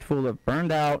district full of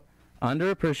burned out,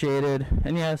 underappreciated,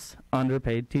 and yes,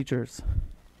 underpaid teachers.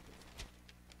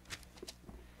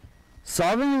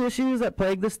 Solving the issues that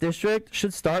plague this district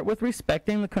should start with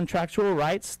respecting the contractual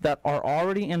rights that are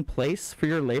already in place for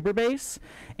your labor base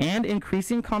and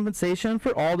increasing compensation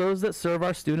for all those that serve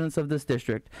our students of this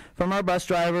district, from our bus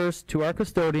drivers to our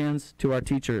custodians to our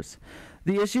teachers.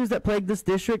 The issues that plague this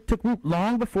district took root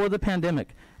long before the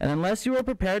pandemic, and unless you are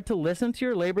prepared to listen to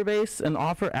your labor base and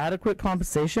offer adequate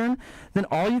compensation, then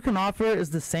all you can offer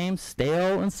is the same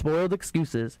stale and spoiled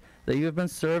excuses that you have been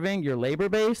serving your labor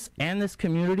base and this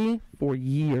community for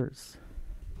years.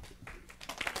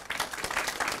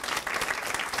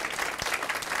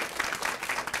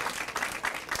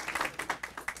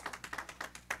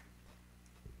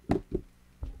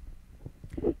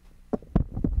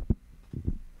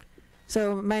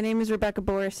 So my name is Rebecca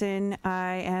Borison.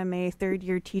 I am a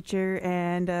 3rd-year teacher,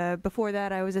 and before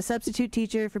that I was a substitute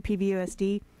teacher for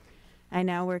PVUSD. I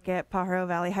now work at Pajaro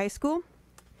Valley High School,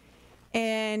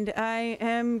 and I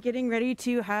am getting ready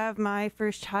to have my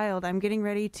first child. I'm getting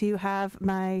ready to have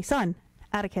my son,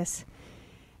 Atticus.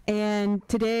 And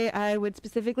today I would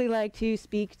specifically like to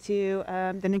speak to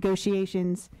the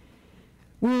negotiations.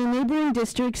 When neighboring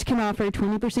districts can offer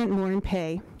 20% more in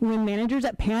pay, when managers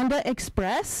at Panda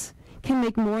Express can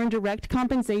make more in direct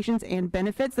compensations and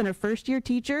benefits than a first-year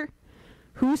teacher,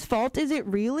 whose fault is it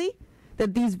really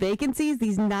that these vacancies,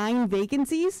 these 9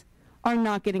 vacancies, are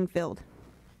not getting filled?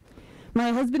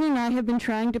 My husband and I have been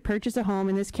trying to purchase a home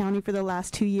in this county for the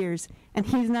last 2 years, and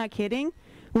he's not kidding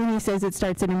when he says it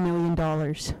starts at $1 million.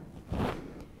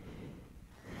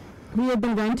 We have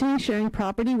been renting and sharing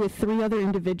property with 3 other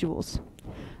individuals.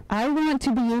 I want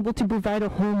to be able to provide a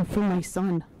home for my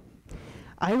son.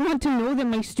 I want to know that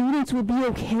my students will be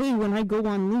okay when I go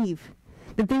on leave,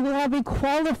 that they will have a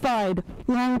qualified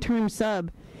long-term sub,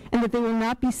 and that they will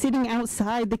not be sitting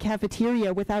outside the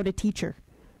cafeteria without a teacher,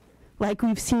 like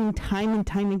we've seen time and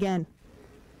time again.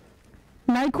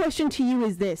 My question to you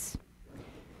is this.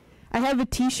 I have a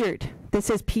t-shirt that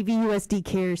says PVUSD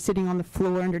Cares sitting on the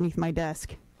floor underneath my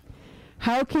desk.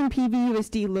 How can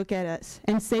PVUSD look at us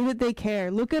and say that they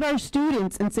care, look at our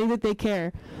students and say that they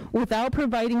care, without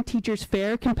providing teachers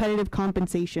fair, competitive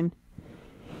compensation?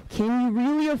 Can you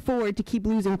really afford to keep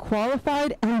losing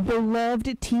qualified and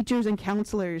beloved teachers and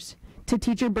counselors to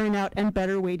teacher burnout and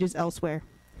better wages elsewhere?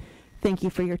 Thank you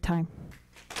for your time.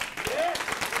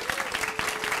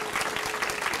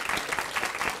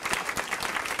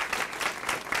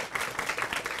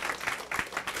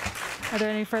 Are there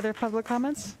any further public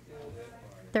comments?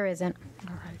 There isn't.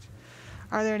 All right.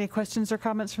 Are there any questions or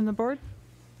comments from the board?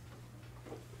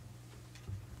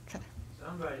 Okay.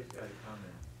 Somebody's got a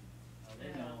comment.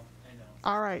 They know.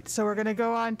 All right, so we're going to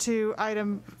go on to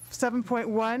item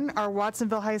 7.1, our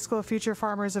Watsonville High School Future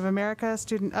Farmers of America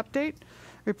student update.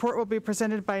 Report will be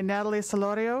presented by Natalie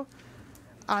Solorio,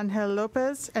 Angel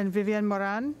Lopez, and Vivian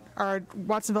Moran, our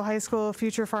Watsonville High School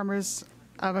Future Farmers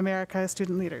of America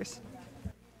student leaders.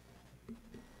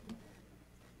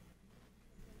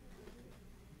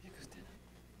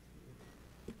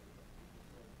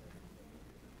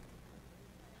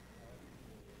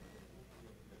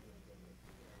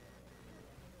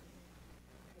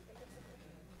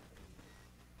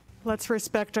 Let's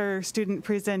respect our student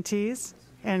presentees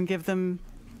and give them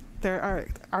our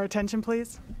attention,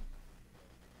 please.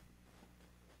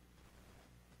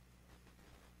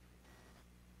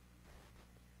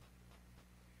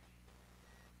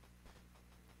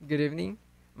 Good evening.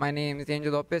 My name is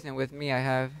Angel Lopez, and with me I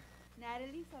have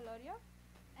Natalie Solorio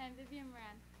and Vivian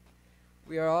Moran.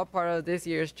 We are all part of this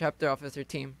year's chapter officer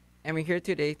team, and we're here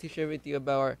today to share with you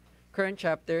about our current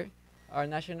chapter, our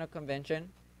national convention,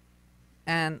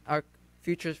 and our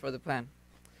futures for the plan.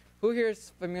 Who here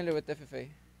is familiar with FFA?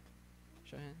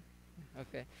 Show hand.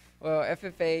 Okay. Well,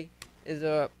 FFA is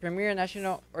a premier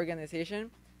national organization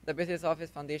that bases off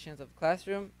its foundations of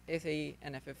classroom, SAE,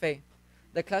 and FFA.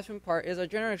 The classroom part is a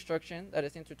general instruction that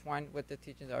is intertwined with the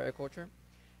teachings of agriculture.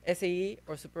 SAE,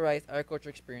 or supervised agriculture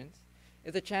experience,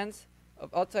 is a chance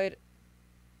of outside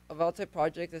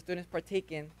projects that students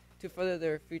partake in to further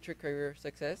their future career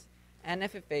success, and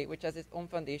FFA, which has its own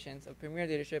foundations of premier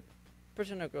leadership,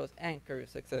 personal growth, and career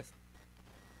success.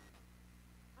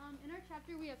 In our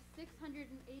chapter, we have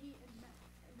 680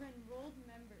 enrolled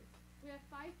members. We have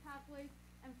 5 pathways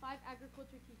and 5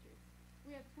 agriculture teachers.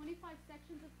 We have 25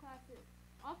 sections of classes.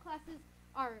 All classes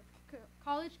are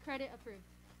college credit approved.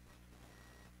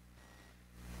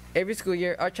 Every school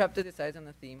year, our chapter decides on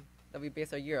a theme that we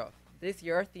base our year off. This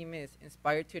year, our theme is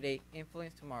Inspire Today,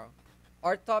 Influence Tomorrow.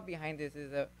 Our thought behind this is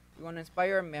that we want to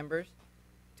inspire our members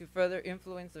to further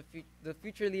influence the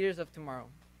future leaders of tomorrow.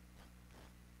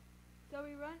 So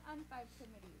we run on 5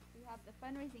 committees. We have the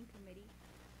fundraising committee,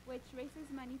 which raises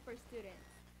money for students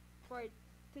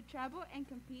to travel and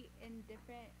compete in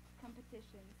different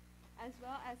competitions, as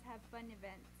well as have fun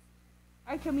events.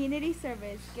 Our community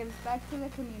service gives back to the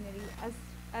community,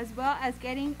 as well as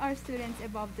getting our students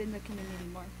involved in the community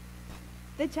more.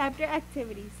 The chapter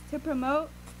activities to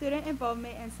promote student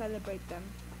involvement and celebrate them.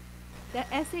 The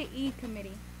SAE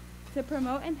committee to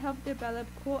promote and help develop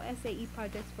cool SAE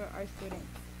projects for our students.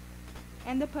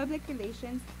 And the public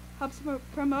relations helps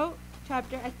promote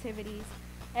chapter activities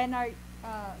and our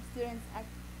students'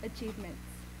 achievements.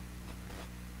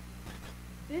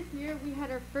 This year we had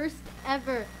our first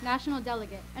ever national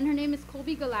delegate, and her name is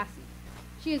Colby Galassi.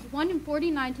 She is 1 in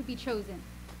 49 to be chosen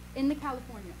in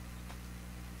California.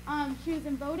 She was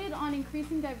voted on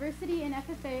increasing diversity in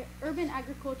FFA, urban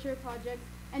agriculture projects,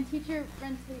 and teacher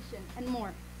rentation, and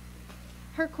more.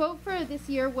 Her quote for this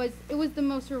year was, "It was the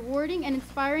most rewarding and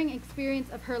inspiring experience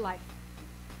of her life."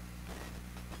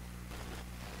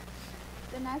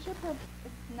 The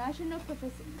national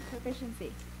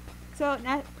proficiency. So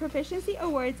proficiency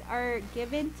awards are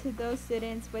given to those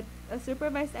students with a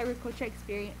supervised agriculture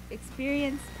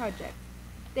experience project.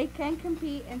 They can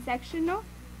compete in sectional,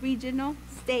 regional,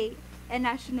 state, and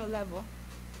national level.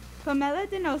 Pamela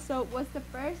Denoso was the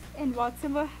first in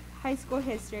Watsonville High School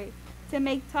history to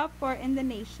make top 4 in the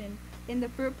nation in the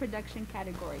fruit production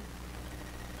category.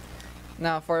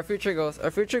 Now, for our future goals. Our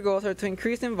future goals are to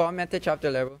increase involvement at the chapter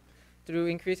level through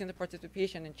increasing the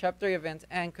participation in chapter events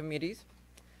and committees.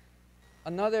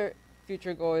 Another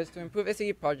future goal is to improve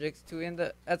SAE projects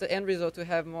as the end result to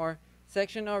have more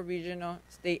sectional, regional,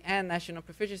 state, and national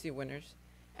proficiency winners.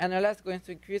 And our last goal is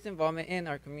to increase involvement in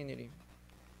our community.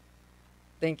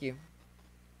 Thank you.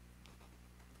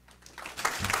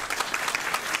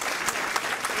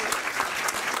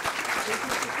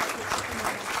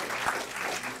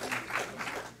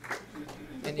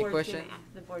 Any questions?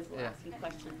 The board will ask you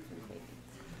questions.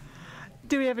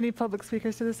 Do we have any public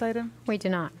speakers to this item? We do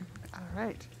not. All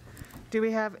right. Do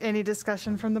we have any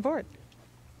discussion from the board?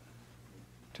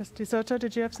 Trustee Soto,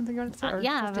 did you have something you wanted to say? Or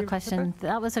Yeah, I have a Trustee question. Pippa?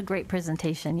 That was a great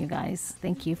presentation, you guys.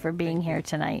 Thank you for being here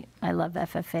tonight. I love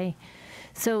FFA.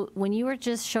 So when you were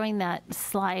just showing that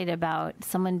slide about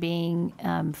someone being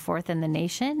 4th in the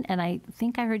nation, and I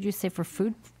think I heard you say for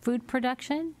food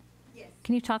production? Yes.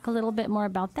 Can you talk a little bit more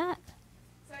about that?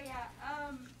 So yeah,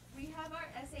 we have our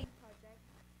SAE project,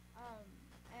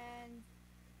 and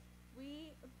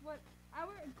what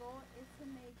our goal is to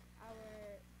make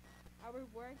our our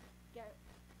work get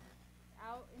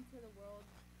out into the world.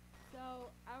 So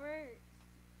our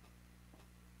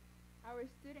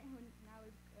student who now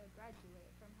is a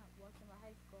graduate from Walsenville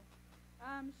High School,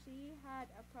 she had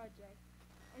a project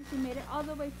and she made it all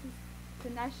the way to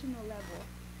national level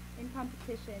in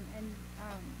competition, and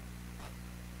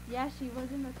yeah, she was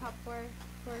in the top 4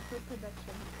 for food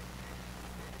production.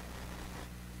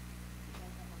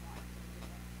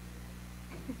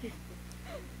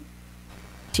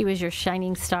 She was your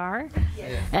shining star.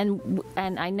 Yes.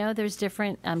 And I know there's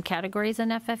different categories in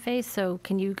FFA, so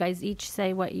can you guys each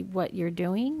say what you're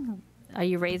doing? Are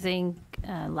you raising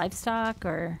livestock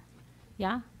or,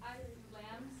 yeah?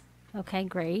 Lambs. Okay,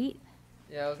 great.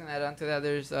 Yeah, I was gonna add on to that.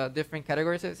 There's different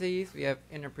categories of SAEs. We have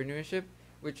entrepreneurship,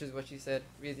 which is what she said,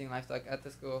 raising livestock at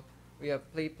the school. We have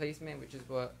plate placement, which is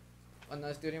what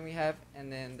another student we have,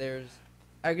 and then there's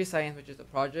agri-science, which is a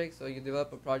project. So you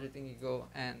develop a project and you go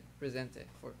and present it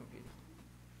for computing.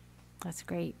 That's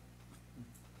great.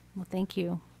 Well, thank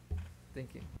you.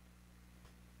 Thank you.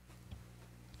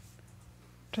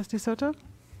 Trustee Soto?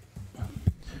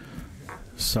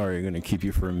 Sorry, I'm going to keep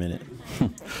you for a minute.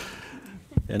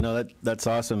 Yeah, no, that's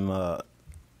awesome.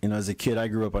 You know, as a kid, I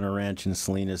grew up on a ranch in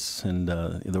Salinas, and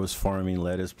there was farming,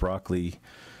 lettuce, broccoli.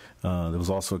 There was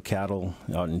also cattle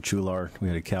out in Chular. We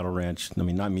had a cattle ranch. I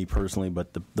mean, not me personally,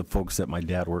 but the folks that my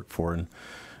dad worked for, and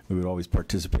we would always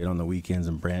participate on the weekends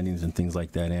and brandings and things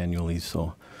like that annually.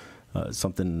 So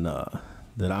something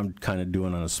that I'm kind of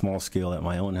doing on a small scale at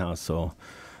my own house. So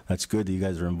that's good that you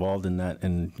guys are involved in that.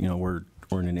 And you know, we're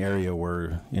in an area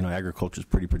where, you know, agriculture is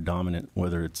pretty predominant,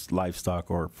 whether it's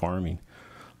livestock or farming.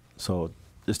 So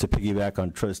just to piggyback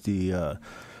on Trustee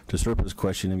DeSerpa's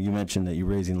question, you mentioned that you're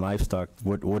raising livestock.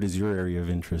 What is your area of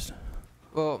interest?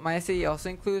 Well, my SAE also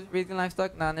includes raising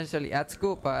livestock, not necessarily at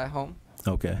school, but at home.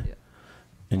 Okay. Yeah.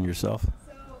 And yourself?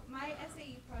 So my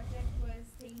SAE project was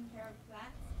taking care of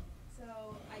plants,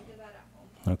 so I did that at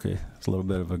home. Okay, it's a little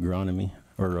bit of agronomy,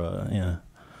 or yeah.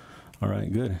 All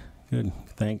right, good.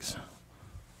 Thanks.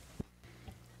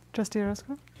 Trustee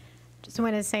Orozco? Just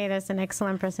want to say that's an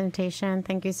excellent presentation.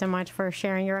 Thank you so much for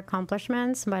sharing your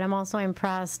accomplishments. But I'm also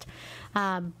impressed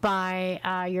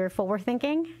by your forward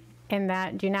thinking, in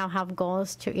that you now have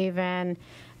goals to even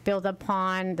build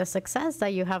upon the success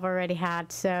that you have already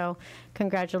had. So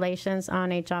congratulations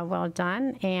on a job well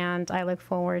done. And I look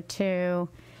forward to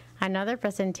another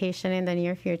presentation in the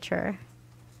near future.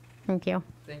 Thank you.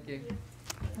 Thank you.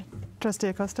 Trustee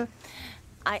Acosta?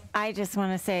 I just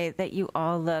want to say that you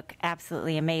all look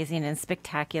absolutely amazing and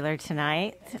spectacular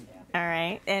tonight. All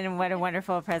right. And what a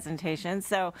wonderful presentation.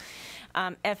 So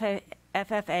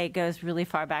FFA goes really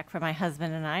far back for my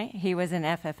husband and I. He was in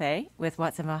FFA with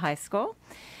Watsonville High School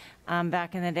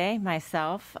back in the day,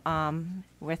 myself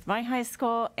with my high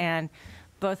school, and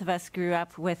both of us grew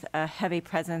up with a heavy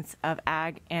presence of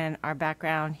ag in our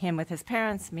background, him with his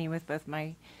parents, me with both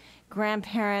my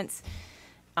grandparents,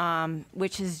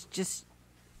 which is just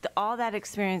all that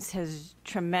experience has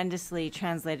tremendously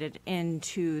translated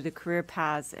into the career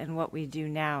paths and what we do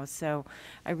now. So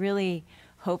I really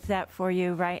hope that for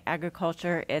you, right?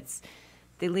 Agriculture, it's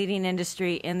the leading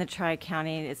industry in the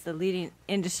Tri-County. It's the leading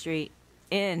industry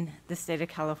in the state of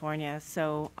California.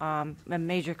 So a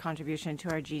major contribution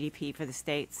to our GDP for the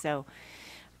state. So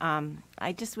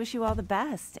I just wish you all the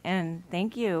best. And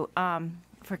thank you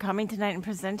for coming tonight and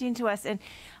presenting to us. And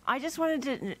I just wanted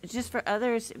to, just for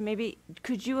others, maybe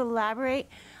could you elaborate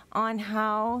on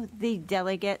how the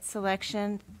delegate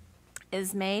selection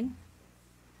is made?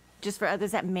 Just for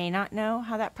others that may not know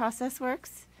how that process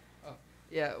works? Oh,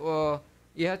 yeah, well,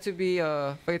 you have to be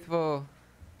a faithful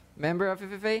member of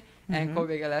FFA, and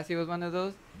Kobe Galassi was one of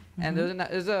those. And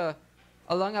there's a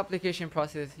long application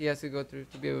process he has to go through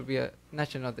to be able to be a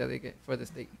national delegate for the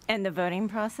state. And the voting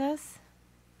process?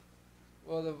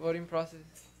 Well, the voting process.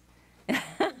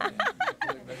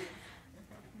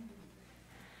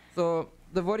 So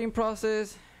the voting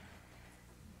process.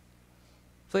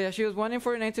 So yeah, she was 1 in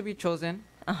 49 to be chosen.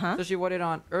 So she voted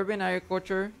on urban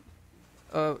agriculture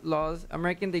laws,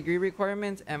 American degree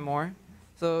requirements, and more.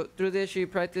 So through this, she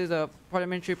practiced a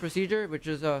parliamentary procedure, which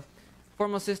is a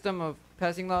formal system of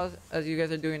passing laws, as you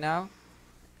guys are doing now.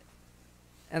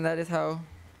 And that is how.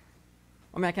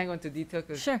 I mean, I can't go into detail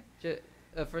because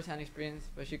first-hand experience,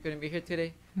 but she couldn't be here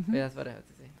today. But that's what I have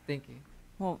to say. Thank you.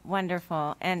 Well,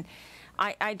 wonderful. And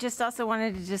I just also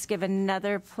wanted to just give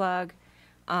another plug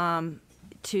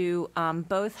to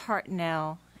both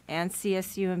Hartnell and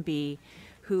CSUMB,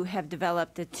 who have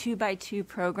developed a 2x2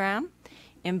 program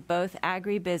in both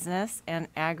agribusiness and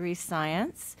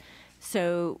agri-science.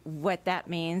 So what that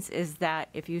means is that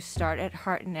if you start at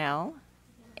Hartnell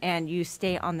and you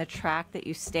stay on the track that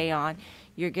you stay on,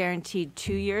 you're guaranteed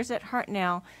 2 years at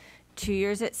Hartnell, 2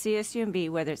 years at CSUMB,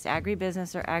 whether it's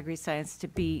agribusiness or agri-science, to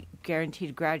be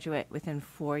guaranteed graduate within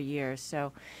 4 years.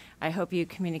 So I hope you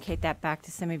communicate that back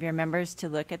to some of your members to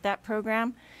look at that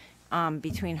program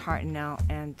between Hartnell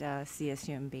and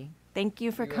CSUMB. Thank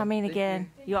you for coming again.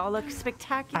 You all look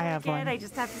spectacular again. I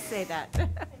just have to say that.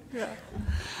 Yeah.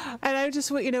 And I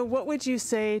just, what would you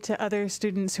say to other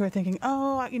students who are thinking,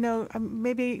 oh,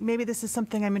 maybe this is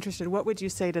something I'm interested in? What would you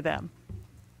say to them?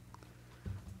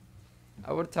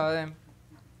 I would tell them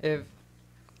if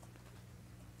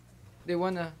they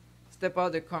want to step out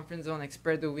of their comfort zone, like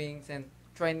spread the wings and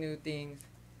try new things.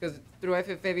 Because through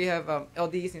FFA we have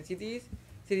LDs and CDs.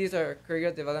 CDs are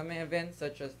career development events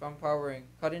such as farm power and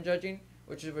cotton judging,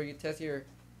 which is where you test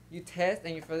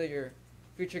and you further your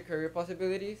future career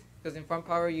possibilities. Because in farm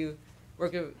power you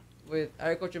work with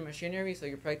agriculture machinery, so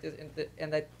you practice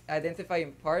and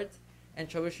identifying parts and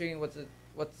troubleshooting what's the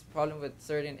problem with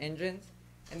certain engines.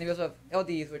 And then we also have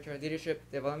LDs, which are leadership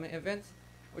development events,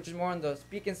 which is more on the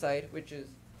speaking side, which is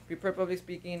prepared public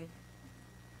speaking,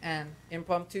 and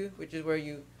impromptu, which is where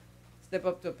you step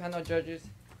up to a panel of judges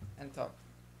and talk.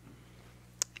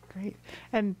 Great.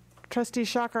 And Trustee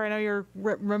Shocker, I know you're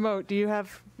remote. Do you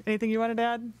have anything you wanted to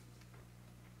add?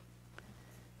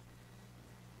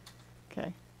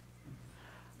 Okay.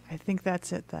 I think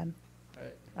that's it then. All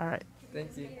right. All right.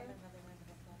 Thank you.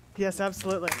 Yes,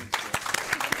 absolutely.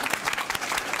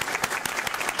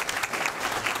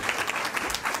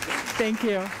 Thank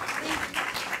you.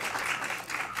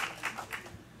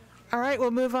 All right,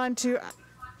 we'll move on to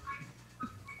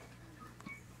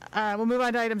item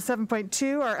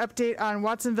 7.2, our update on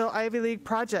Watsonville Ivy League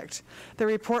project. The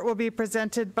report will be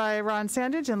presented by Ron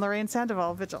Sandage and Lorraine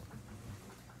Sandoval, Vigil.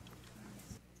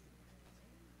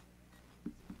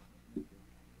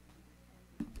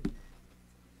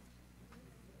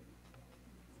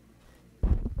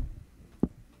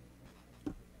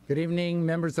 Good evening,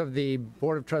 members of the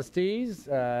Board of Trustees,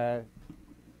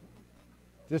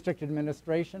 District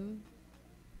Administration,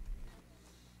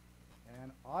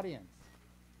 and audience.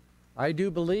 I do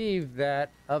believe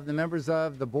that of the members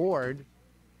of the board,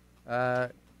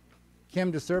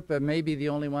 Kim DeSerpa may be the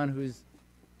only one who's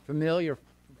familiar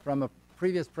from a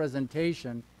previous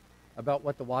presentation about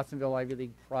what the Watsonville Ivy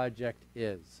League project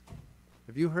is.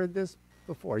 Have you heard this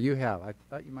before? You have. I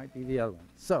thought you might be the other one.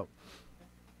 So,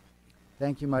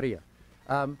 thank you, Maria.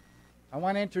 I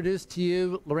want to introduce to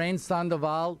you Lorraine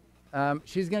Sandoval.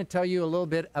 She's going to tell you a little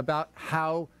bit about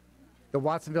how the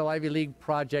Watsonville Ivy League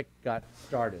project got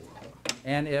started.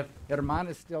 And if Herman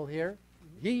is still here,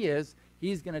 he is.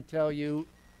 He's going to tell you,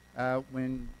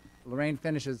 when Lorraine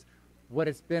finishes, what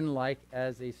it's been like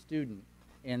as a student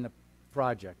in the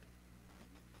project.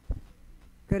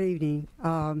 Good evening.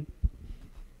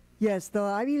 Yes, the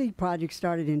Ivy League project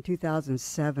started in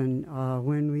 2007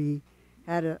 when we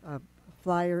had a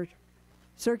flyer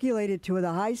circulated to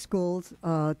the high schools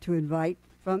to invite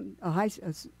from a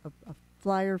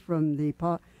flyer from the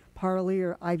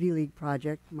Parlier Ivy League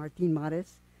project, Martin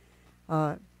Mares,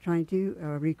 trying to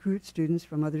recruit students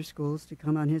from other schools to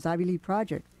come on his Ivy League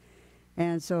project.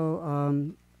 And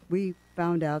so we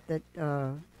found out that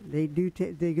they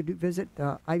could visit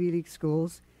the Ivy League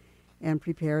schools and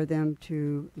prepare them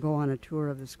to go on a tour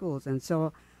of the schools. And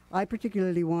so I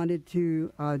particularly wanted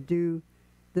to do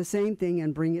the same thing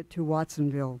and bring it to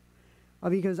Watsonville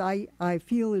because I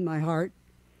feel in my heart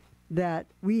that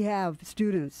we have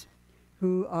students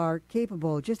who are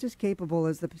capable, just as capable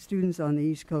as the students on the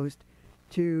East Coast,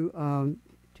 to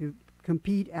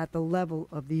compete at the level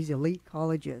of these elite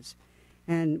colleges.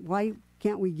 And why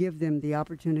can't we give them the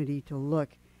opportunity to look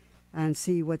and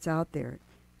see what's out there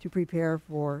to prepare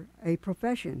for a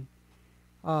profession?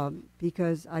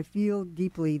 Because I feel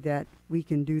deeply that we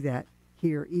can do that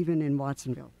here, even in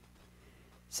Watsonville.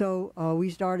 So we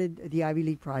started the Ivy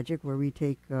League project where we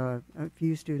take a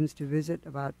few students to visit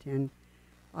about 10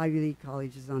 Ivy League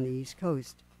colleges on the East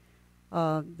Coast.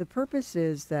 The purpose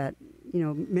is that,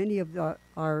 many of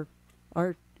our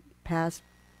past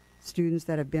students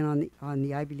that have been on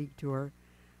the Ivy League tour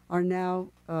are now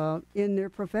in their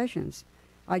professions.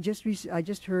 I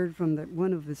just heard from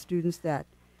one of the students that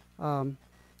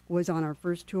was on our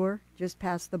first tour, just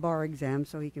passed the bar exam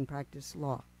so he can practice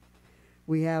law.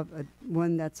 We have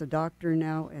one that's a doctor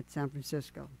now at San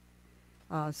Francisco.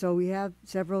 So we have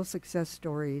several success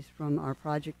stories from our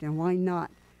project, and why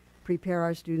not prepare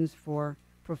our students for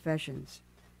professions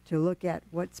to look at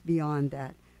what's beyond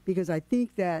that? Because I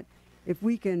think that if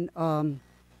we can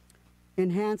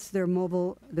enhance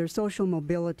their social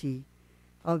mobility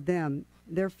of them,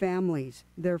 their families,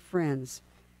 their friends,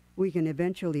 we can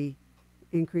eventually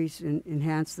increase and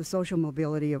enhance the social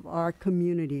mobility of our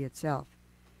community itself.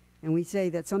 And we say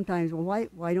that sometimes, well,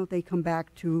 why don't they come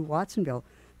back to Watsonville?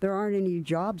 There aren't any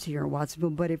jobs here in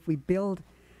Watsonville, but if we build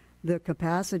the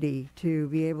capacity to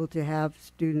be able to have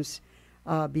students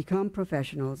become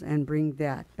professionals and bring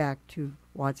that back to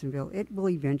Watsonville, it will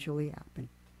eventually happen.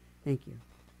 Thank you.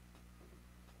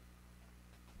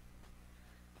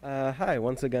 Hi,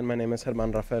 once again, my name is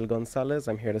Herman Rafael Gonzalez.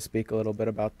 I'm here to speak a little bit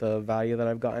about the value that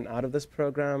I've gotten out of this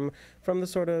program from the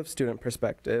sort of student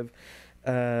perspective.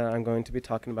 I'm going to be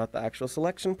talking about the actual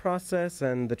selection process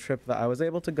and the trip that I was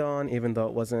able to go on, even though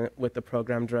it wasn't with the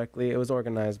program directly. It was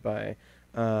organized by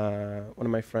one of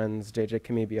my friends, JJ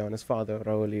Camibio, and his father,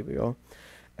 Raul Livio.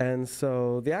 And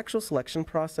so the actual selection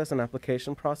process and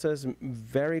application process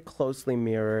very closely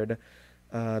mirrored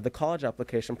the college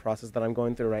application process that I'm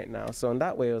going through right now. So in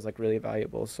that way, it was like really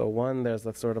valuable. So one, there's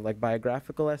that sort of like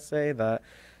biographical essay that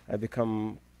I've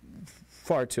become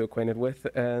far too acquainted with,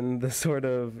 and the sort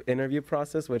of interview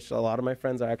process, which a lot of my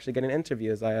friends are actually getting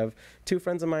interviews. I have 2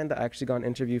 friends of mine that actually got an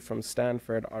interview from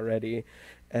Stanford already,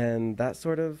 and that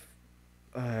sort of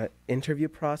interview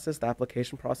process, the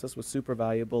application process, was super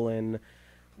valuable in,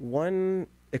 one,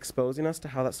 exposing us to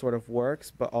how that sort of works,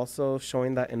 but also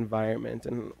showing that environment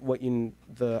and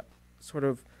the sort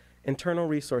of internal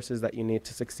resources that you need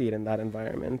to succeed in that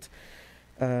environment.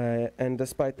 And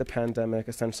despite the pandemic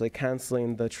essentially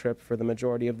canceling the trip for the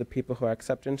majority of the people who are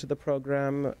accepted into the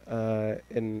program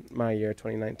in my year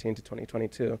 2019 to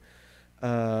 2022,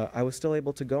 I was still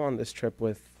able to go on this trip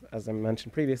with, as I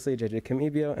mentioned previously, JJ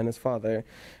Camibio and his father.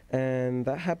 And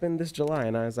that happened this July,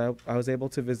 and I was able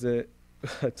to visit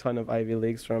a ton of Ivy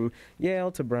Leagues, from Yale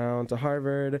to Brown to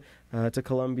Harvard to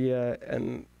Columbia,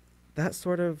 and that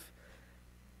sort of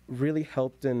really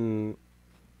helped in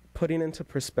putting into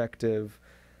perspective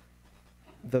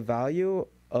the value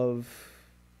of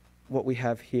what we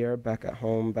have here back at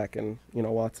home, back in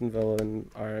Watsonville, and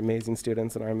our amazing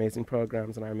students and our amazing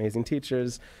programs and our amazing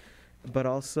teachers, but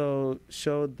also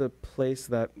showed the place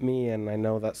that me, and I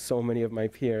know that so many of my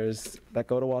peers that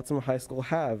go to Watsonville High School,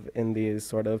 have in these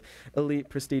sort of elite,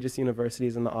 prestigious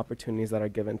universities and the opportunities that are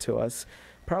given to us.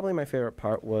 Probably my favorite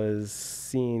part was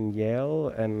seeing Yale,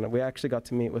 and we actually got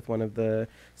to meet with one of the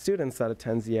students that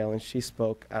attends Yale, and she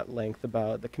spoke at length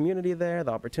about the community there,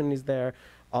 the opportunities there,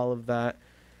 all of that.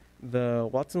 The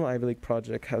Watsonville Ivy League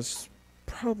project has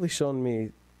probably shown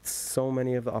me so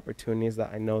many of the opportunities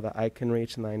that I know that I can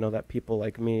reach, and I know that people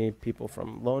like me, people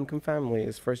from low-income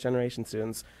families, first-generation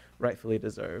students, rightfully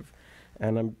deserve.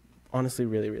 And I'm honestly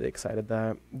really, really excited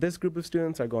that this group of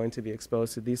students are going to be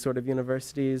exposed to these sort of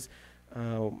universities,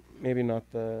 maybe not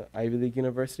the Ivy League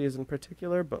universities in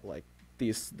particular, but like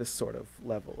this sort of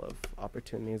level of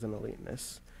opportunities and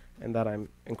eliteness, and that I'm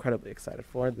incredibly excited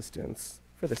for the students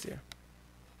for this year.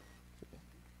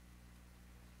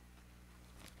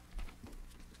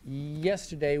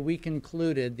 Yesterday, we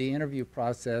concluded the interview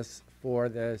process for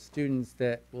the students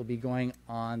that will be going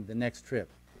on the next trip,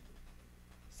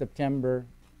 September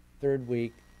 3rd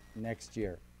week next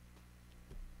year.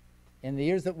 In the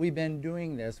years that we've been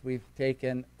doing this, we've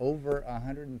taken over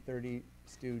 130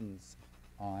 students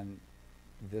on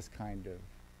this kind of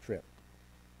trip.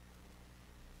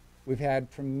 We've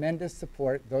had tremendous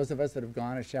support. Those of us that have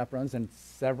gone as chaperones, and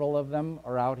several of them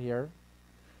are out here,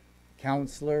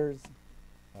 counselors.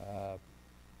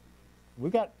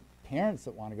 We've got parents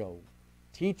that want to go.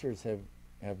 Teachers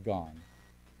have gone.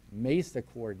 MESA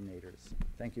coordinators.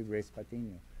 Thank you, Grace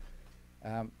Patino.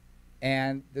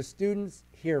 And the students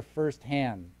hear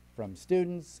firsthand from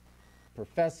students,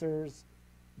 professors,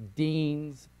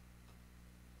 deans,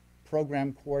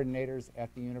 program coordinators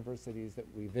at the universities that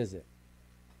we visit.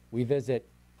 We visit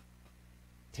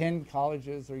 10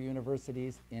 colleges or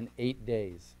universities in 8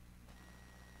 days.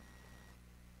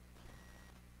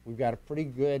 We've got a pretty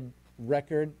good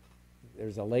record.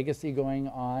 There's a legacy going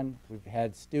on. We've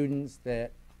had students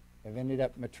that have ended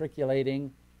up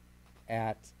matriculating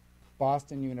at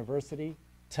Boston University,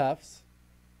 Tufts,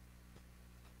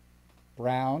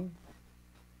 Brown,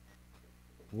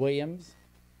 Williams,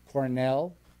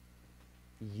 Cornell,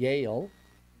 Yale,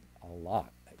 a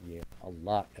lot at Yale, a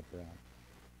lot at Brown,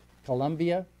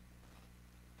 Columbia,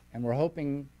 and we're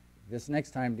hoping this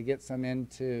next time to get some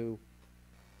into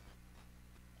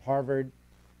Harvard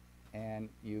and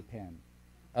UPenn,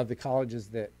 of the colleges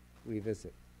that we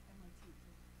visit.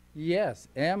 Yes,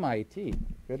 MIT,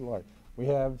 good Lord. We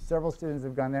have several students who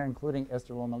have gone there, including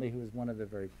Esther Lomeli, who is one of the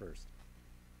very first.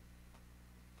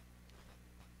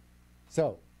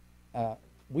 So,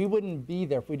 we wouldn't be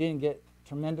there if we didn't get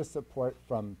tremendous support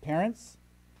from parents,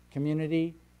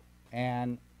 community,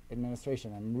 and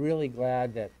administration. I'm really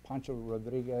glad that Pancho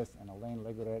Rodriguez and Elaine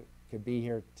Leguret could be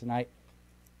here tonight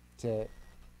to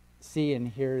see and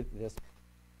hear this.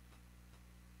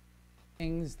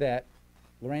 Things that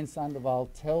Lorraine Sandoval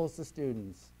tells the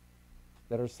students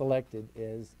that are selected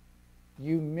is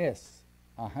you miss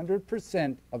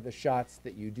 100% of the shots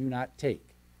that you do not take.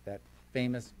 That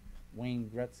famous Wayne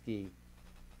Gretzky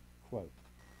quote.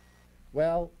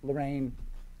 Well, Lorraine,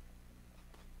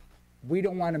 we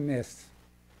don't want to miss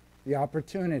the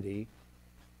opportunity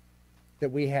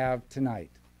that we have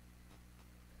tonight.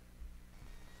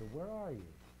 So where are you?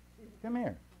 Come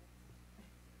here.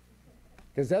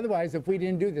 Because otherwise, if we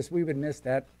didn't do this, we would miss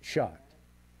that shot.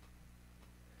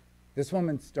 This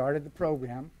woman started the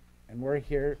program, and we're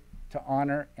here to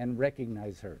honor and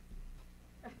recognize her.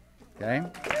 Okay?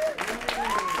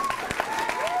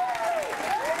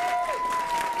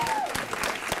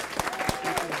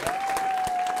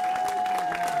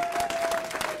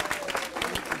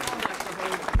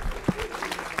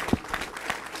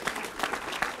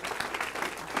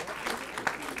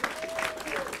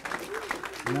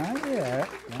 Not yet.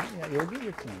 You'll get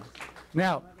your chance.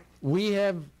 Now, we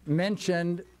have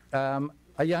mentioned a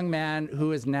young man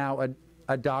who is now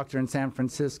a doctor in San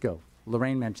Francisco.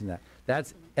 Lorraine mentioned that.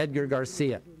 That's Edgar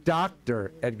Garcia,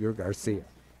 Dr. Edgar Garcia.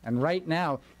 And right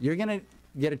now, you're going to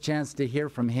get a chance to hear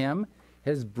from him,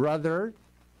 his brother,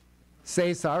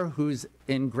 Cesar, who's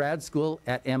in grad school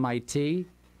at MIT,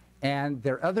 and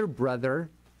their other brother,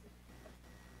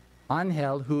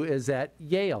 Angel, who is at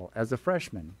Yale as a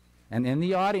freshman. And in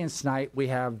the audience tonight, we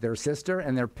have their sister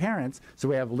and their parents. So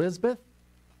we have Lisbeth,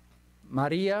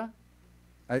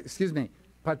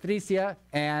 Patricia,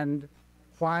 and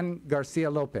Juan Garcia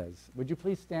Lopez. Would you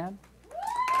please stand?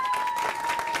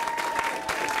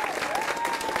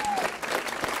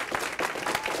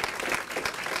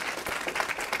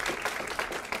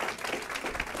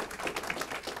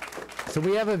 So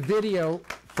we have a video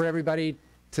for everybody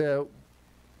to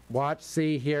watch,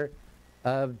 see here,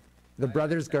 of the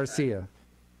brothers Garcia.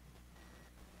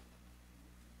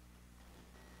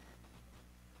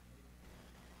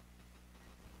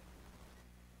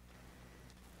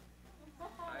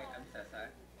 Hi, I'm Cesar.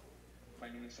 My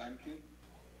name is Sanki.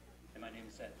 And my name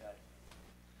is Edgar.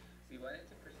 We wanted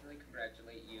to personally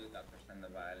congratulate you, Dr.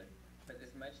 Sandoval, for this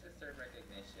much-deserved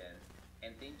recognition,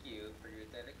 and thank you for your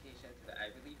dedication to the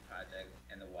Ivy League project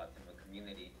and the Watsonville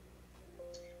community.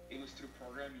 It was through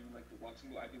programming like the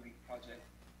Watsonville Ivy League project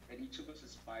that each of us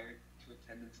aspired to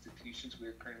attend institutions we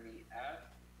are currently at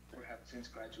or have since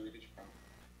graduated from.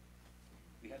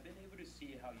 We have been able to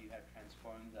see how you have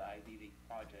transformed the Ivy League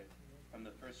project from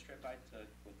the first trip I took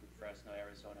with the Fresno,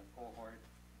 Arizona cohort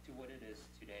to what it is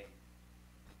today.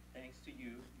 Thanks to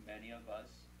you, many of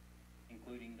us,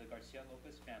 including the Garcia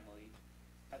Lopez family,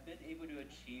 have been able to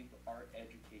achieve our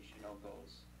educational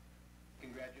goals.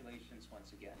 Congratulations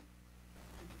once again.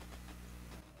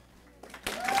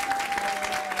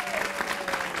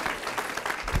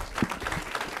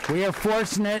 We are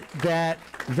fortunate that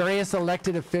various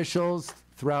elected officials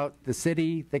throughout the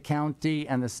city, the county,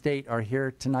 and the state are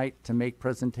here tonight to make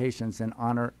presentations in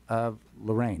honor of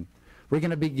Lorraine. We're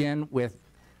going to begin with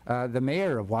the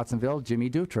mayor of Watsonville, Jimmy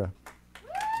Dutra.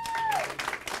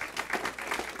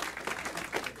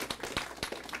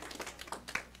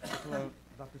 Hello,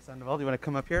 Dr. Sandoval. Do you want to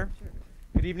come up here? Sure.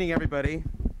 Good evening, everybody.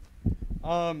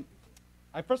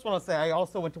 I first want to say I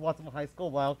also went to Watsonville High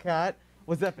School, Wildcat,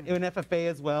 was in FFA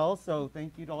as well, so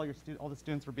thank you to all the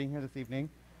students for being here this evening.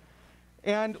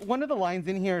 And one of the lines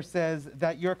in here says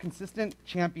that you're a consistent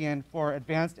champion for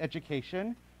advanced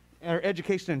education, or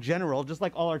education in general, just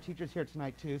like all our teachers here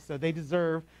tonight too, so they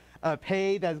deserve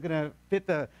pay that's going to fit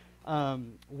the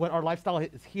what our lifestyle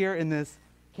is here in this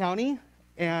county,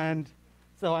 and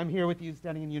so I'm here with you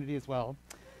standing in unity as well.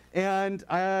 And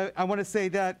I want to say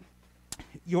that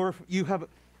you have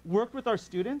worked with our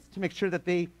students to make sure that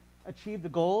they achieve the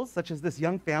goals, such as this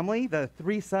young family, the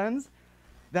 3 sons.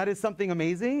 That is something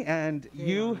amazing, and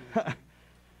you,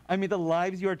 I mean, the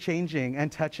lives you are changing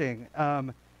and touching.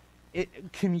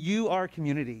 You are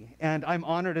community, and I'm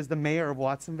honored as the mayor of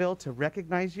Watsonville to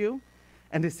recognize you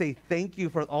and to say thank you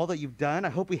for all that you've done. I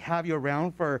hope we have you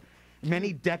around for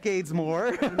many decades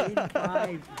more.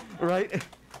 85. Right?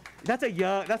 That's a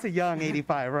young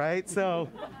 85, right? So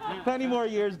plenty more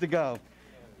years to go.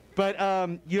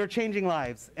 But you're changing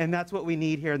lives, and that's what we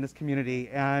need here in this community.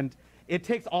 And it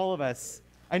takes all of us.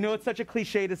 I know it's such a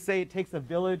cliche to say it takes a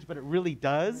village, but it really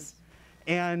does.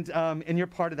 And you're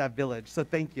part of that village. So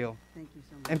thank you. Thank you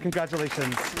so much. And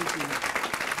congratulations. Thank you.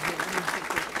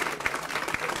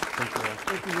 Thank you.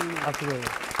 Thank you very much. Absolutely.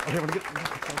 Okay, want to get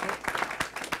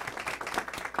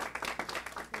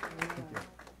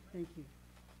Thank you.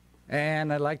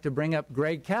 And I'd like to bring up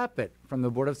Greg Caput from the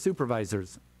Board of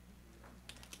Supervisors.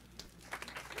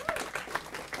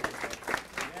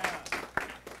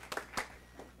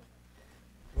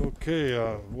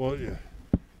 Okay, well,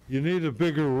 you need a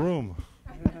bigger room.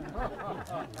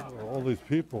 All these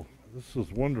people. This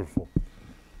is wonderful.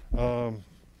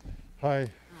 Hi.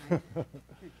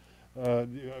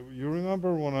 You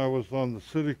remember when I was on the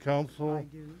city council? I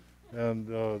do. And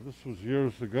this was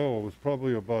years ago. It was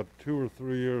probably about 2 or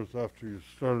 3 years after you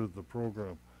started the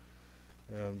program.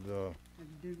 And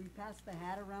did we pass the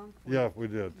hat around? yeah, we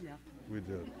did. Yeah. We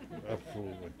did.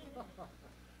 Absolutely.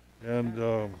 And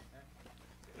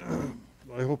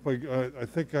I hope I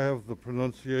think I have the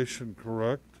pronunciation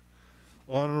correct.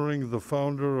 Honoring the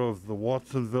founder of the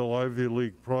Watsonville Ivy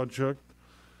League project,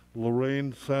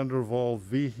 Lorraine Sandoval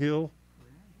Vigil.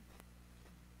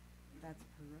 That's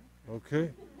correct.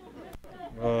 Okay.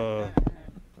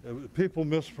 People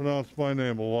mispronounce my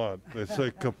name a lot. They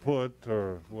say kaput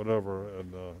or whatever,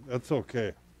 and that's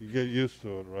okay. You get used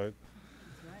to it, right?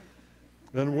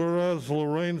 And whereas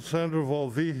Lorraine Sandoval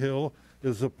Vigil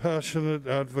is a passionate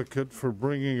advocate for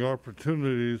bringing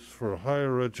opportunities for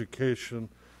higher education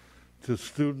to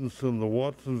students in the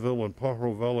Watsonville and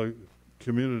Pajaro Valley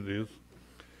communities,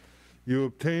 you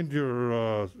obtained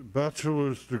your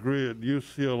bachelor's degree at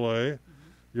UCLA,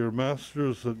 your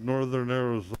master's at Northern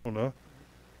Arizona,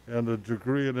 and a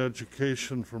degree in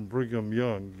education from Brigham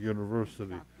Young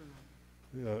University.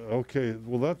 Yeah, okay,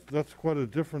 well that's quite a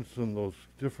difference in those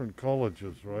different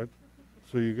colleges, right?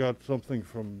 So you got something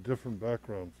from different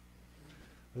backgrounds.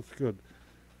 That's good.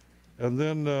 And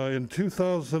then in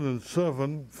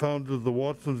 2007, founded the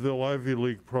Watsonville Ivy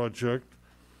League Project,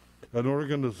 an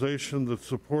organization that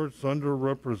supports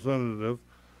underrepresented,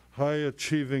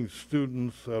 high-achieving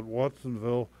students at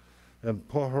Watsonville and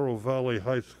Pajaro Valley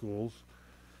high schools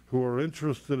who are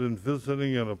interested in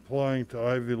visiting and applying to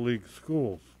Ivy League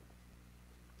schools.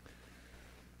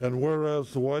 And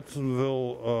whereas the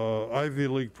Watsonville Ivy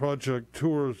League Project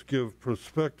tours give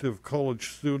prospective college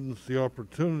students the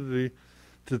opportunity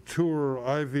to tour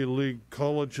Ivy League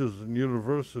colleges and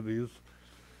universities,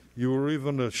 you were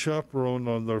even a chaperone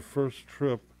on their first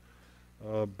trip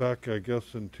back, I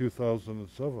guess, in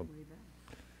 2007.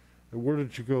 And where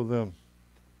did you go then?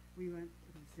 We went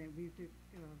to we took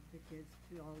the kids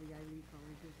to all the Ivy League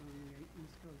colleges on the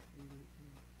East Coast. We went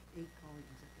to 8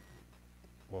 colleges at the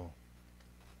time. Wow.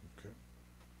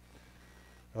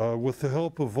 With the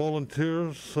help of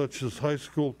volunteers such as high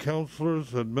school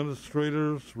counselors,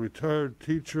 administrators, retired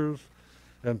teachers,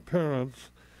 and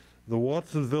parents, the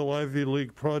Watsonville Ivy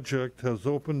League Project has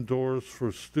opened doors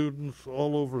for students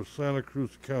all over Santa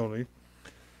Cruz County,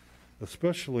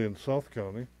 especially in South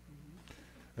County.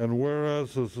 And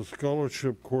whereas as a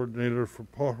scholarship coordinator for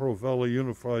Pajaro Valley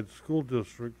Unified School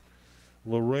District,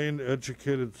 Lorraine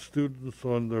educated students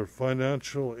on their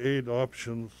financial aid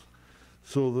options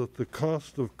so that the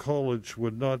cost of college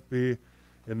would not be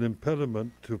an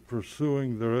impediment to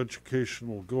pursuing their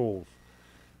educational goals.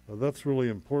 That's really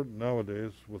important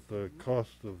nowadays with the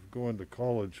cost of going to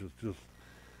college has just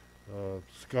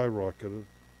skyrocketed.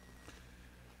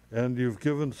 And you've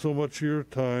given so much of your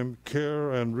time,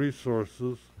 care, and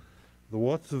resources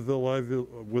with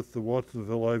the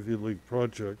Watsonville Ivy League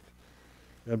Project.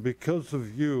 And because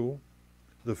of you,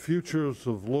 the futures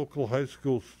of local high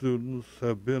school students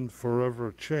have been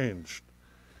forever changed.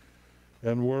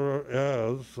 And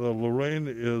whereas Lorraine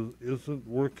isn't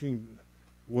working,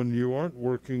 when you aren't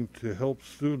working to help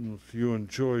students, you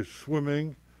enjoy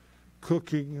swimming,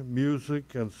 cooking,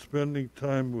 music, and spending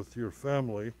time with your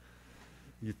family.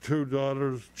 Your 2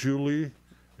 daughters, Julie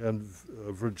and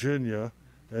Virginia,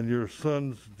 and your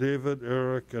sons, David,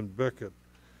 Eric, and Beckett,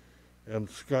 and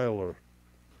Skylar.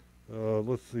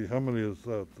 Let's see, how many is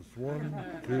that? This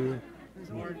 1, 2,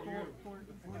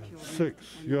 6.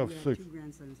 You have 6. 2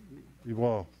 grandsons.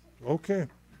 Wow. Okay.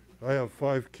 I have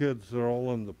 5 kids. They're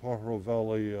all in the Pajaro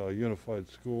Valley Unified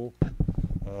School.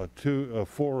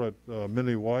 4 at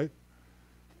Minnie White,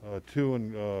 2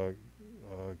 in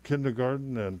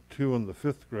kindergarten, and 2 in the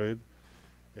 5th grade.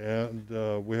 And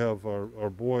we have our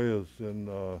boy is in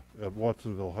at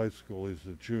Watsonville High School. He's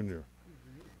a junior.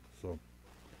 So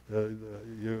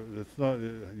you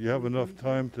have enough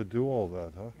time to do all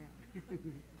that, huh?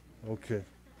 Okay.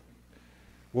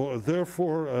 Well,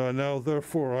 therefore,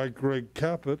 I, Greg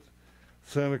Caput,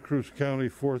 Santa Cruz County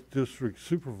 4th District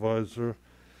Supervisor,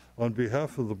 on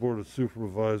behalf of the Board of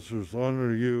Supervisors,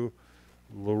 honor you,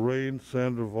 Lorraine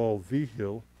Sandoval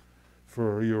Vigil,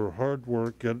 for your hard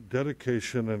work,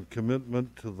 dedication, and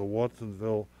commitment to the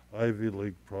Watsonville Ivy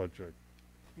League Project.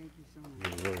 Thank you so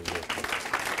much. You're very welcome.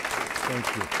 Thank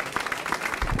you.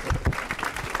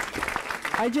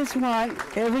 I just want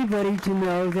everybody to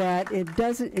know that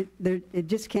it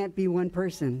just can't be one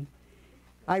person.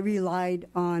 I relied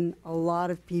on a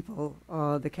lot of people,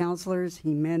 the counselors,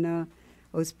 Jimena,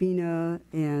 Ospina,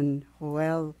 and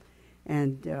Joel,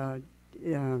 and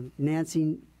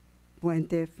Nancy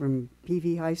Puente from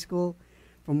PV High School,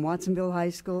 from Watsonville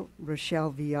High School,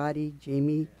 Rochelle Viotti,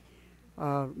 Jamie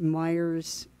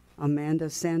Myers, Amanda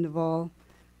Sandoval,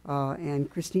 and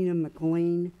Christina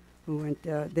McLean, who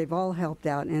went, they've all helped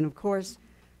out. And of course,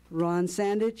 Ron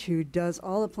Sandich, who does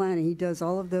all the planning. He does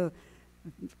all of the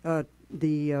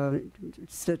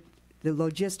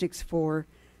logistics for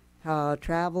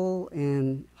travel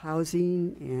and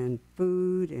housing and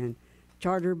food and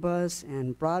charter bus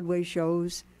and Broadway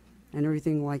shows and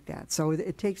everything like that. So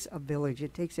it takes a village.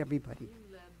 It takes everybody.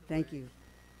 Thank you.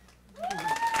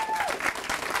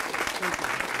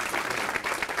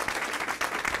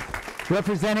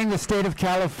 Representing the state of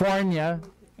California,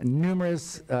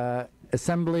 numerous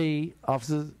assembly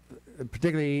offices,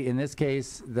 particularly in this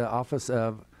case, the office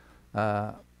of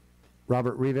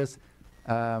Robert Rivas.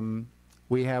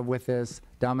 We have with us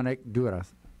Dominic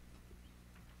Duras.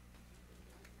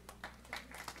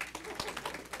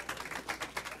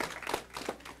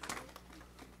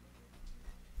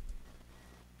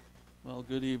 Well,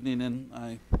 good evening, and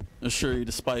I assure you,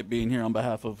 despite being here on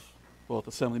behalf of both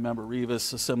Assemblymember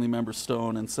Rivas, Assemblymember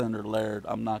Stone, and Senator Laird,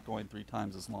 I'm not going 3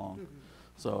 times as long,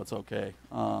 so it's okay.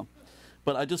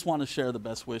 But I just want to share the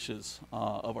best wishes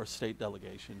of our state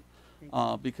delegation,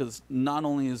 because not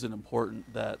only is it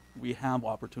important that we have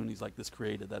opportunities like this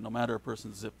created, that no matter a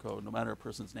person's zip code, no matter a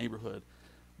person's neighborhood,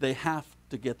 they have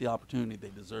to get the opportunity they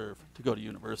deserve to go to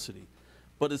university.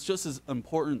 But it's just as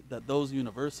important that those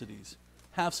universities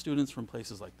have students from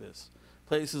places like this,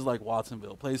 places like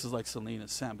Watsonville, places like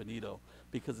Salinas, San Benito,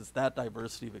 because it's that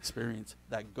diversity of experience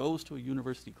that goes to a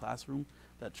university classroom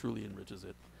that truly enriches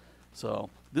it. So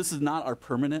this is not our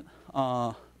permanent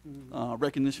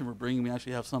recognition we're bringing. We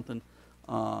actually have something,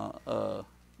 a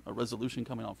resolution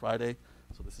coming on Friday,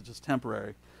 so this is just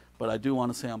temporary. But I do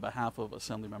want to say on behalf of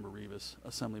Assemblymember Rivas,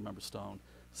 Assemblymember Stone,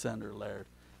 Senator Laird,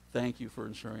 thank you for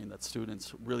ensuring that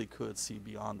students really could see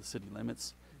beyond the city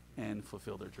limits and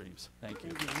fulfill their dreams. Thank you.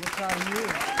 Thank you. We're proud of you.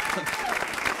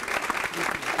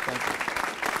 Thank you.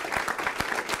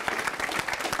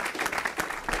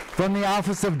 From the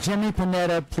office of Jimmy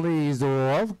Panetta, please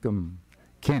welcome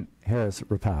Kent Harris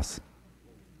Rapace.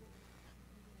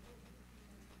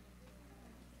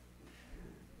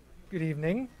 Good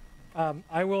evening.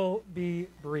 I will be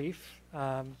brief.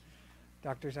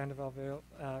 Dr. Sandoval,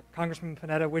 Congressman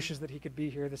Panetta wishes that he could be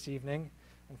here this evening.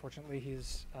 Unfortunately,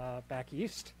 he's back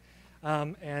east.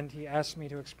 And he asked me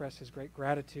to express his great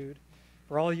gratitude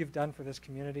for all you've done for this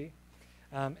community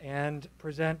and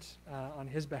present on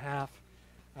his behalf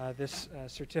this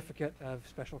certificate of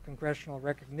special congressional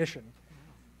recognition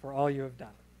for all you have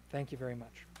done. Thank you very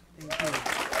much. Thank you.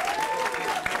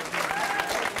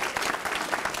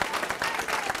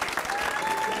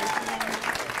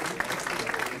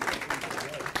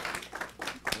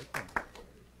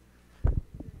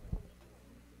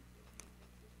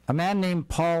 A man named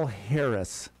Paul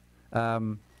Harris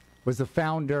was the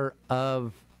founder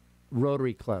of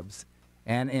Rotary Clubs.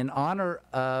 And in honor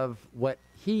of what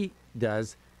he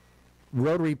does,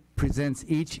 Rotary presents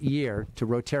each year to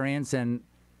Rotarians and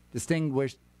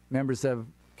distinguished members of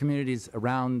communities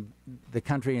around the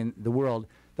country and the world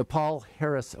the Paul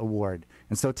Harris Award.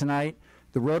 And so tonight,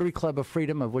 the Rotary Club of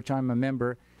Freedom, of which I'm a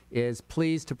member, is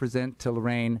pleased to present to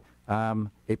Lorraine a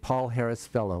Paul Harris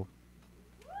Fellow.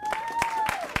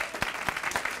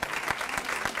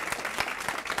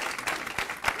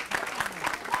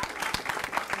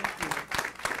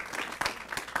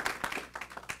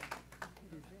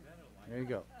 There you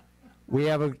go. We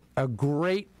have a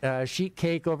great sheet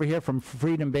cake over here from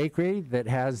Freedom Bakery that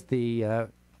has the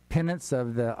pennants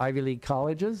of the Ivy League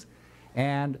colleges.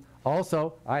 And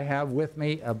also, I have with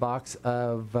me a box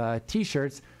of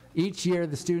T-shirts. Each year,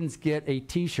 the students get a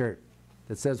T-shirt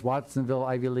that says Watsonville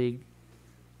Ivy League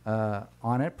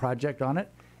on it, project on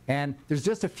it. And there's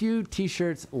just a few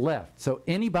T-shirts left. So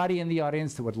anybody in the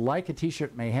audience that would like a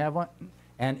T-shirt may have one.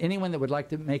 And anyone that would like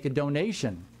to make a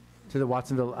donation to the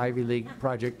Watsonville Ivy League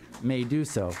project may do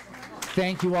so.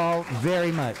 Thank you all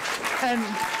very much. And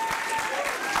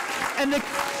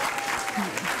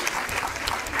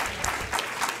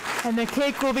the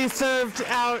cake will be served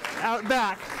out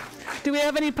back. Do we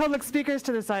have any public speakers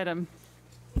to this item?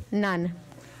 None.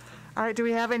 All right, do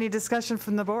we have any discussion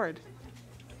from the board?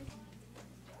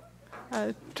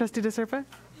 Trustee DeSerpa?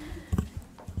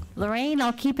 Lorraine,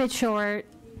 I'll keep it short.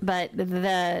 but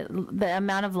the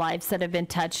amount of lives that have been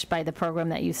touched by the program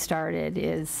that you started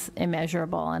is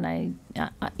immeasurable. And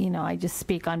I just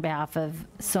speak on behalf of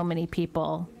so many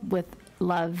people with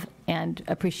love and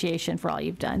appreciation for all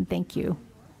you've done. Thank you.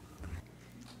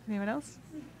 Anyone else?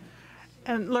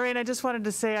 And Lorraine, I just wanted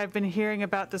to say I've been hearing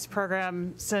about this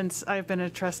program since I've been a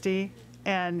trustee,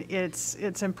 and it's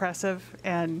impressive,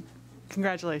 and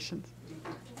congratulations.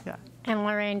 Yeah. And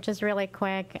Lorraine, just really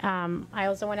quick, I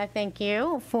also want to thank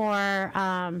you for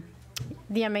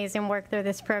the amazing work through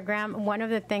this program. One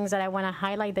of the things that I want to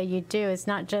highlight that you do is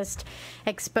not just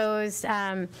expose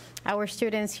our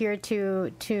students here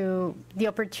to the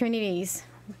opportunities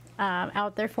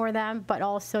out there for them, but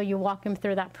also you walk them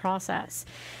through that process.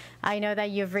 I know that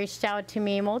you've reached out to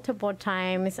me multiple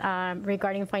times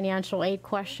regarding financial aid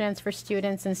questions for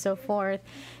students and so forth.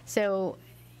 So,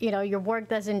 your work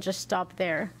doesn't just stop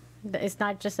there. It's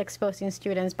not just exposing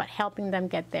students, but helping them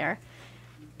get there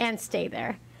and stay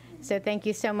there. So thank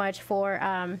you so much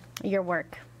for your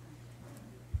work.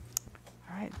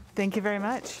 All right, thank you very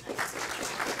much.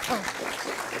 Oh.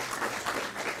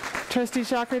 Trustee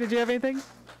Shocker, did you have anything?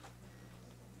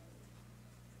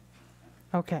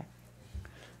 Okay.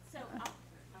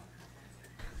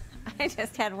 I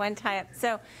just had one tie-up.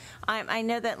 So I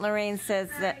know that Lorraine says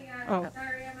that. Oh.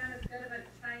 Sorry, I'm on a bit of a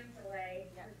time delay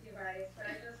with you guys, but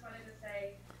I just wanted to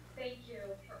say thank you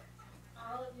for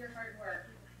all of your hard work.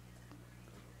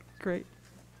 Great.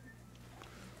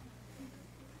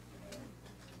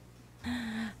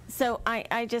 So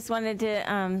I just wanted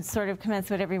to sort of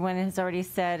commence what everyone has already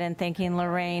said and thanking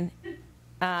Lorraine.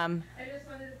 I just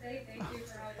wanted to say thank you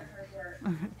for all your hard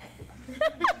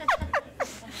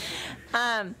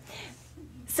work.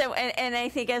 So, and I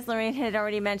think as Lorraine had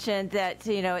already mentioned that,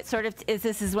 it sort of is,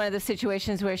 this is one of the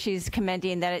situations where she's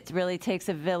commending that it really takes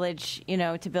a village,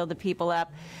 to build the people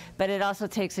up, but it also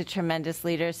takes a tremendous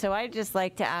leader. So I'd just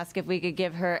like to ask if we could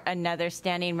give her another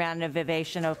standing round of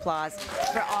ovation of applause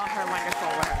for all her wonderful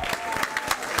work.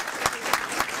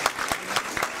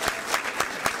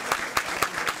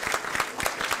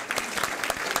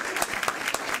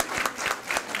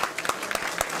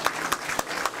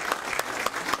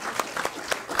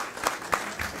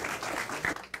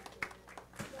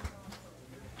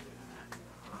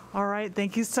 All right,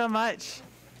 thank you so much.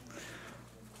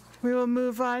 We will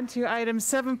move on to item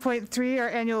 7.3, our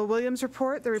annual Williams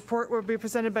report. The report will be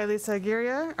presented by Lisa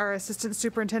Aguirre, our Assistant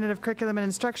Superintendent of Curriculum and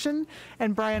Instruction,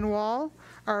 and Brian Wall,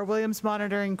 our Williams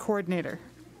Monitoring Coordinator.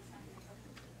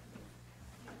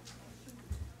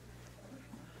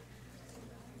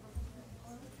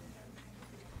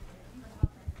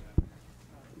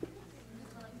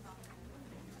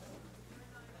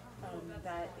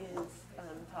 That is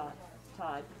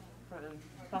Todd from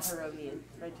Pajaro,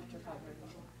 Register Pajaro.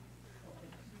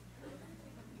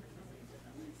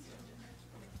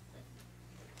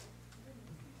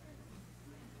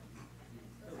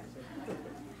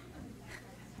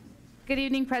 Good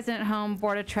evening, President Holm,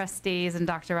 Board of Trustees, and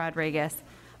Dr. Rodriguez.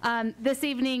 This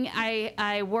evening,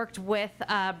 I worked with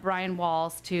Brian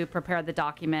Walls to prepare the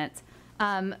document.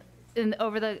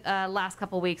 Over the last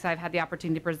couple of weeks, I've had the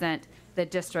opportunity to present the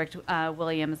district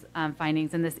Williams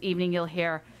findings, and this evening you'll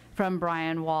hear from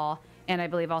Brian Wall and I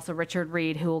believe also Richard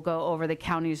Reed, who will go over the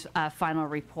county's final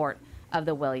report of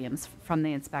the Williams from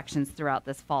the inspections throughout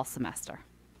this fall semester.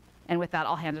 And with that,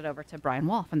 I'll hand it over to Brian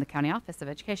Wall from the County Office of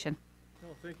Education.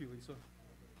 Oh, thank you, Lisa.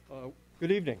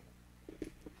 Good evening.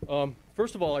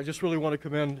 First of all, I just really want to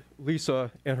commend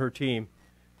Lisa and her team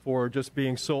for just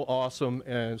being so awesome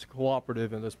and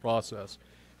cooperative in this process.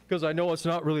 Because I know it's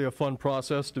not really a fun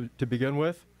process to begin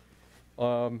with.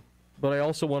 But I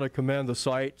also want to commend the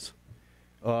sites,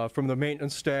 from the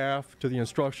maintenance staff to the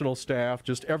instructional staff.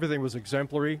 Just everything was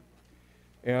exemplary.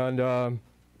 And,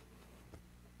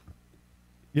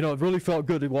 it really felt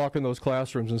good to walk in those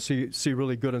classrooms and see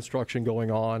really good instruction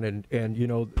going on and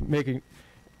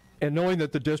knowing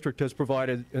that the district has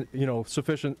provided,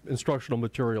 sufficient instructional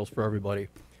materials for everybody.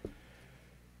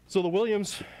 So the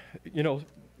Williams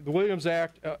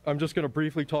Act, I'm just going to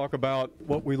briefly talk about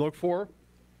what we look for.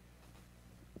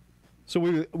 So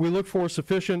we look for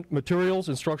sufficient materials,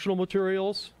 instructional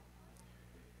materials,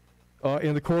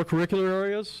 in the core curricular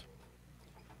areas.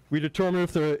 We determine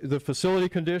if the facility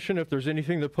condition, if there's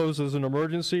anything that poses an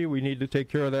emergency, we need to take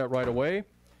care of that right away.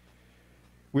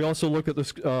 We also look at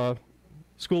the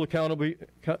school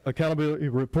accountability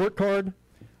report card,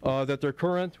 that they're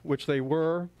current, which they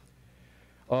were.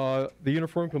 The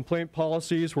uniform complaint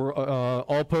policies were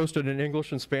all posted in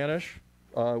English and Spanish,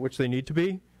 which they need to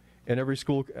be, and every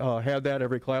school had that,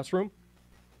 every classroom.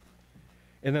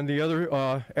 And then the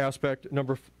other aspect,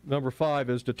 number 5,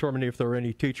 is determining if there are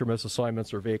any teacher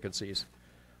misassignments or vacancies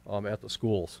at the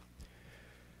schools.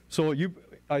 So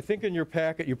I think in your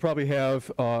packet you probably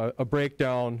have a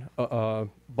breakdown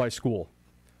by school.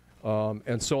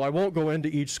 And so I won't go into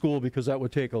each school because that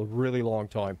would take a really long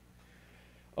time.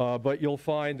 But you'll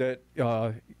find that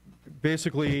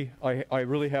basically I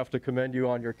really have to commend you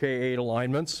on your K-8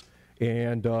 alignments,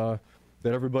 and that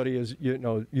everybody is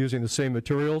using the same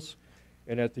materials.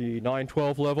 And at the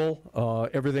 9-12 level,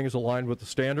 everything is aligned with the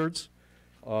standards.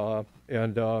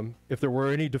 And if there were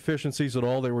any deficiencies at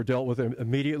all, they were dealt with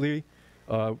immediately.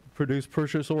 Produced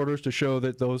purchase orders to show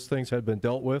that those things had been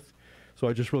dealt with. So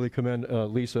I just really commend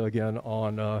Lisa again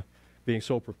on being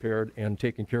so prepared and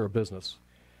taking care of business.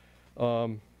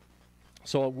 I'm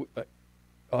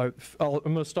going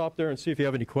to stop there and see if you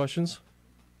have any questions.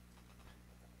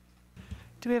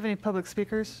 Do we have any public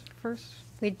speakers first?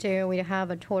 We do. We have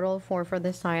a total of 4 for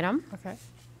this item. Okay.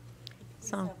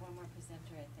 So. One more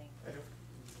presenter, I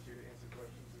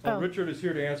think. Richard is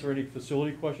here to answer any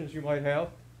facility questions you might have.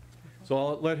 So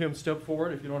I'll let him step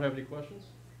forward if you don't have any questions.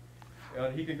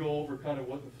 And he can go over kind of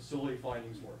what the facility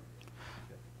findings were.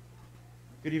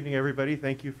 Good evening, everybody.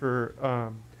 Thank you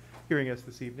for hearing us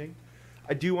this evening.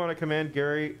 I do want to commend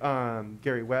Gary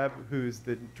Webb, who's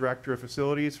the Director of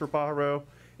Facilities for Pajaro.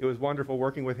 It was wonderful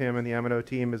working with him and the M&O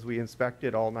team as we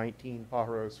inspected all 19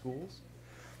 Pajaro schools.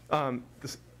 And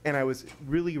I was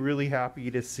really, really happy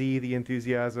to see the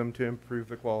enthusiasm to improve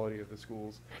the quality of the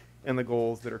schools and the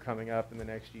goals that are coming up in the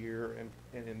next year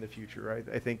and in the future.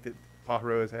 I think that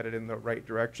Pajaro is headed in the right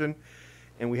direction,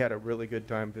 and we had a really good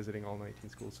time visiting all 19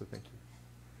 schools, so thank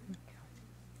you.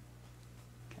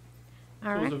 So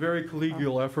it was a very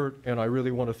collegial effort, and I really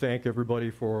want to thank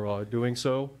everybody for doing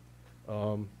so.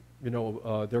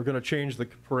 They're going to change the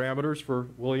parameters for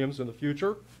Williams in the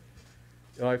future.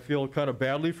 And I feel kind of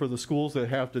badly for the schools that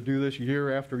have to do this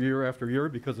year after year after year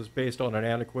because it's based on an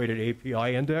antiquated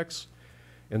API index.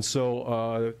 And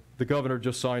so the governor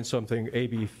just signed something,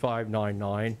 AB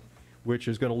 599, which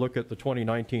is going to look at the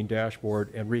 2019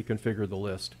 dashboard and reconfigure the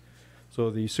list. So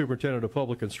the superintendent of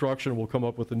public instruction will come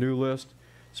up with a new list,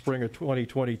 spring of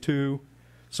 2022.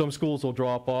 Some schools will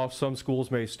drop off, some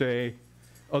schools may stay.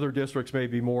 Other districts may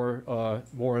be more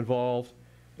involved,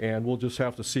 and we'll just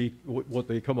have to see what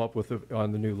they come up with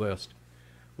on the new list.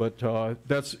 But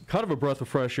that's kind of a breath of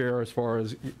fresh air as far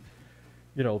as,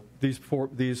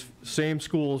 these same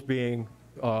schools being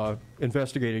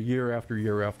investigated year after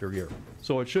year after year.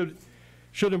 So it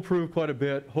should improve quite a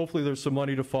bit. Hopefully there's some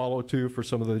money to follow too for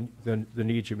some of the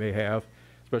needs you may have,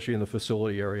 especially in the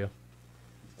facility area.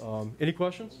 Any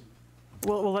questions?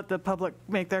 We'll let the public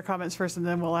make their comments first, and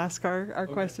then we'll ask our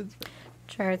questions.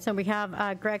 Sure. So we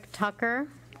have Greg Tucker,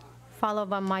 followed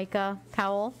by Micah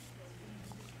Powell,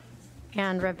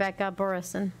 and Rebecca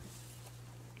Borison.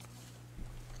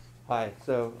 Hi.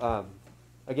 So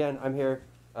again, I'm here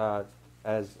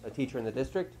as a teacher in the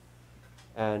district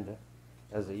and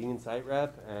as a union site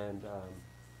rep, and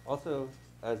also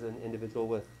as an individual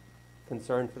with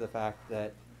concern for the fact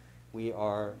that we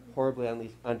are horribly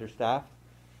understaffed.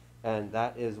 And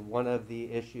that is one of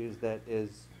the issues that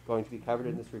is going to be covered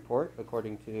in this report,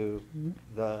 according to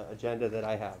the agenda that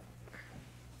I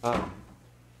have.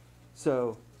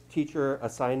 So teacher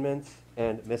assignments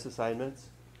and misassignments.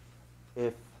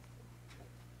 If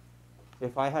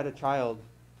I had a child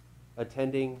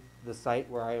attending the site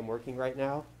where I am working right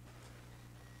now,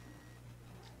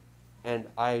 and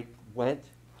I went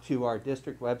to our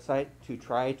district website to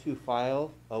try to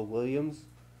file a Williams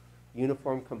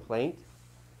uniform complaint,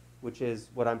 which is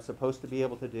what I'm supposed to be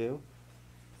able to do,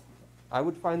 I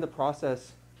would find the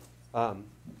process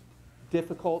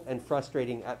difficult and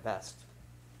frustrating at best.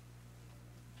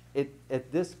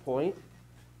 At this point,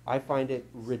 I find it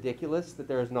ridiculous that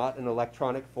there is not an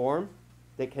electronic form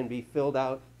that can be filled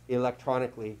out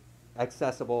electronically,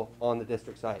 accessible on the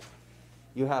district site.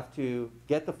 You have to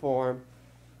get the form,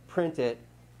 print it,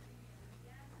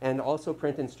 and also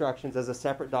print instructions as a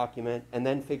separate document, and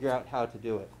then figure out how to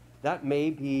do it. That may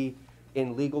be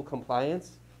in legal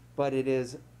compliance, but it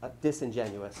is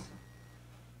disingenuous.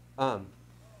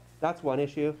 That's one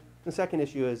issue. The second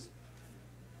issue is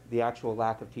the actual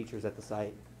lack of teachers at the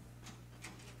site,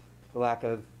 the lack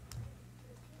of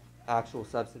actual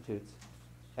substitutes.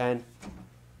 And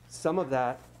some of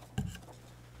that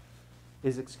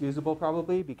is excusable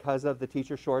probably because of the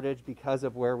teacher shortage, because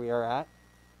of where we are at.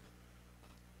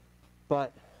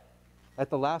 But at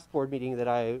the last board meeting that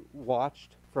I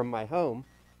watched from my home,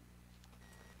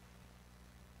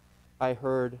 I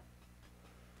heard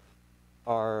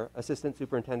our assistant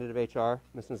superintendent of HR,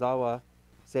 Ms. Nazawa,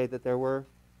 say that there were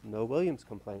no Williams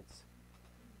complaints.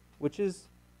 which is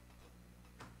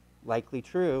likely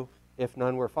true if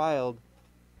none were filed,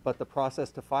 but the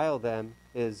process to file them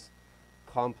is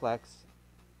complex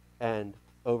and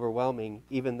overwhelming,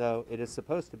 even though it is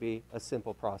supposed to be a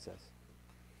simple process.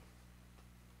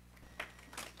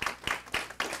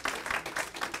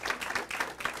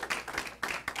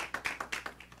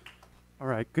 All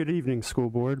right, good evening, school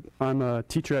board. I'm a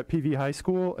teacher at PV High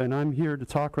School, and I'm here to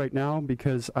talk right now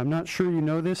because I'm not sure you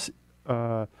know this.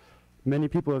 Many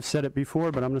people have said it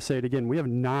before, but I'm going to say it again. We have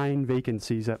 9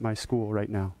 vacancies at my school right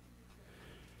now.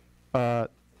 I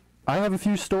have a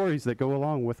few stories that go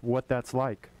along with what that's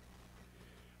like.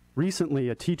 Recently,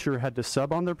 a teacher had to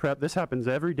sub on their prep. This happens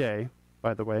every day,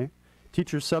 by the way.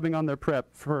 Teachers subbing on their prep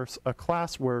for a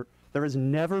class where there has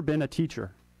never been a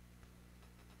teacher.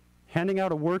 Handing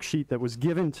out a worksheet that was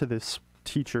given to this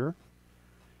teacher.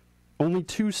 Only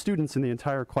 2 students in the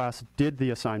entire class did the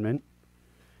assignment.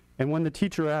 And when the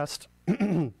teacher asked,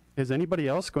 is anybody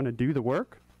else going to do the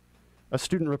work? A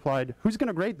student replied, who's going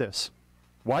to grade this?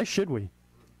 Why should we?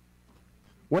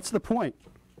 What's the point?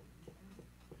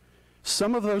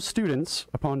 Some of those students,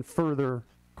 upon further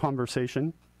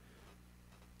conversation,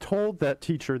 told that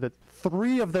teacher that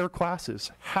 3 of their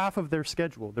classes, half of their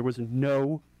schedule, there was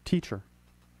no teacher.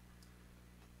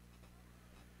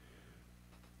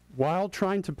 While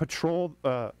trying to patrol,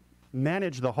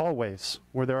 manage the hallways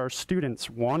where there are students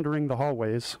wandering the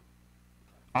hallways,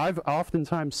 I've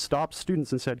oftentimes stopped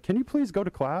students and said, can you please go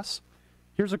to class?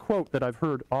 Here's a quote that I've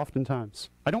heard oftentimes.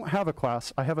 I don't have a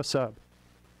class, I have a sub.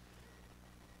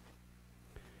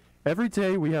 Every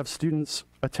day we have students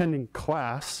attending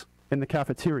class in the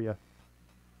cafeteria.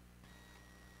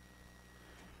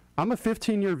 I'm a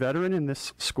 15-year veteran in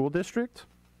this school district,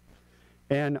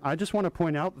 and I just want to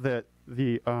point out that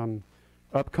the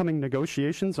upcoming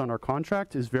negotiations on our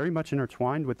contract is very much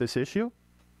intertwined with this issue.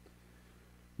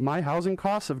 My housing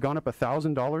costs have gone up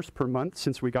 $1,000 per month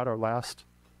since we got our last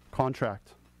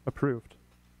contract approved.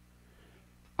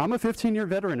 I'm a 15-year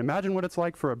veteran. Imagine what it's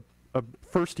like for a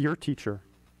first-year teacher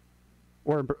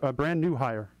or a brand new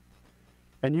hire.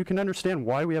 And you can understand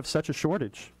why we have such a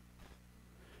shortage.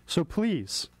 So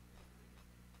please,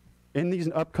 in these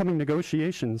upcoming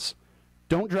negotiations,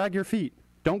 don't drag your feet.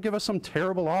 Don't give us some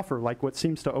terrible offer like what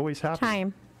seems to always happen.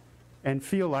 Time. And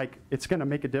feel like it's going to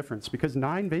make a difference, because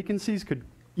 9 vacancies could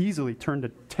easily turn to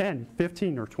 10,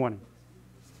 15, or 20.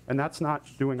 And that's not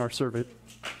doing our service.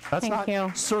 That's Thank you.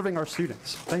 not serving our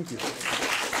students. Thank you.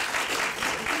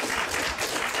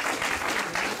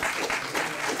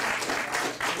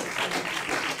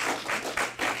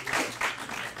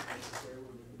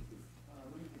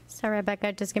 So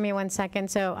Rebecca, just give me 1 second.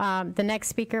 So the next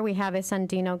speaker we have is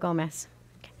Sandino Gomez.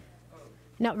 Okay.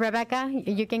 No, Rebecca,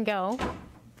 you can go.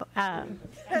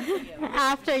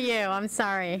 After you, I'm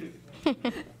sorry.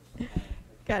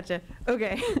 Gotcha.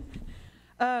 Okay.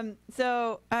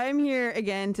 So I'm here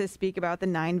again to speak about the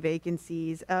 9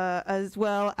 vacancies, as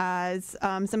well as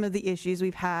some of the issues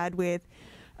we've had with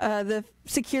the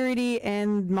security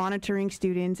and monitoring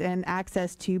students and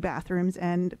access to bathrooms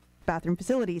and bathroom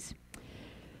facilities.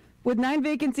 With 9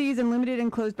 vacancies and limited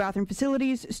enclosed bathroom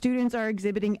facilities, students are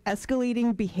exhibiting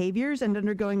escalating behaviors and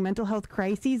undergoing mental health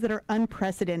crises that are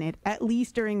unprecedented, at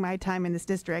least during my time in this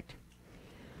district.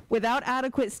 Without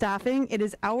adequate staffing, it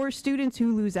is our students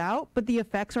who lose out, but the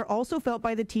effects are also felt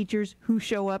by the teachers who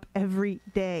show up every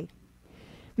day.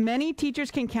 Many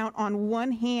teachers can count on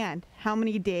one hand how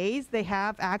many days they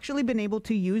have actually been able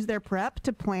to use their prep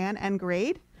to plan and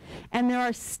grade, and there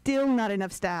are still not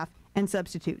enough staff and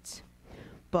substitutes.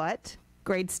 But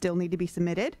grades still need to be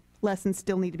submitted, lessons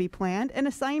still need to be planned, and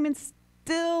assignments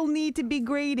still need to be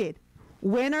graded.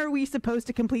 When are we supposed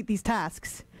to complete these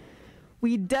tasks?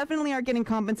 We definitely aren't getting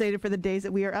compensated for the days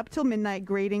that we are up till midnight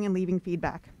grading and leaving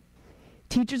feedback.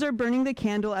 Teachers are burning the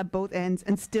candle at both ends,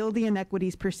 and still the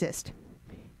inequities persist.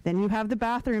 Then you have the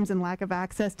bathrooms and lack of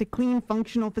access to clean,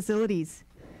 functional facilities.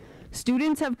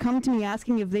 Students have come to me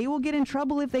asking if they will get in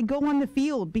trouble if they go on the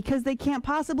field because they can't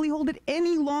possibly hold it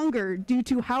any longer due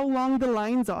to how long the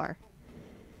lines are.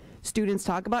 Students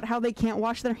talk about how they can't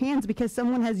wash their hands because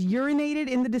someone has urinated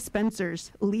in the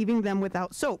dispensers, leaving them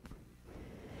without soap.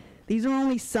 These are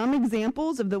only some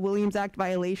examples of the Williams Act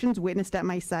violations witnessed at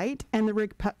my site, and the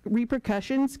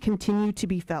repercussions continue to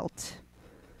be felt.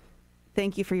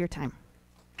 Thank you for your time.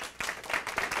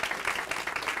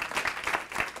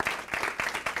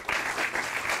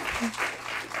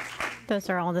 Those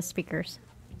are all the speakers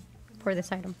for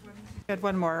this item. You had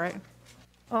one more, right?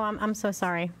 Oh, I'm so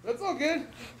sorry. That's all good.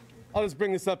 I'll just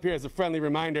bring this up here as a friendly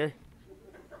reminder.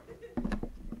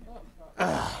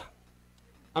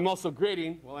 I'm also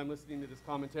grading while I'm listening to this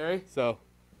commentary, so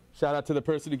Shout out to the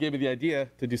person who gave me the idea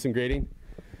to do some grading.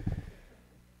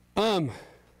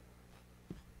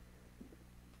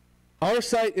 Our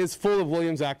site is full of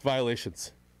Williams Act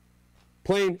violations.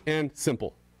 Plain and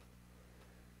simple.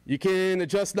 You can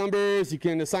adjust numbers, you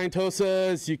can assign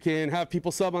TOSAs, you can have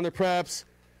people sub on their preps,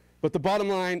 but the bottom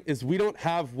line is we don't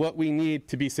have what we need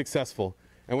to be successful,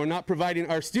 and we're not providing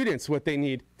our students what they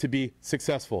need to be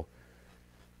successful.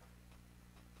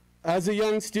 As a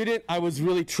young student, I was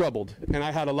really troubled, and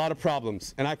I had a lot of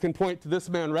problems, and I can point to this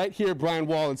man right here, Brian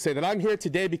Wall, and say that I'm here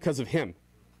today because of him.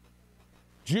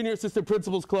 Junior Assistant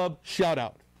Principals Club, shout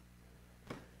out.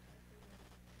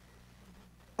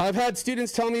 I've had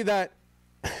students tell me that,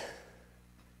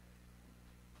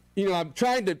 you know, I'm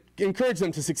trying to encourage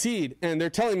them to succeed, and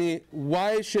they're telling me,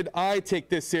 why should I take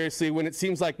this seriously when it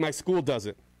seems like my school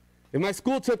doesn't? If my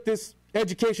school took this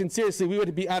education seriously, we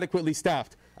would be adequately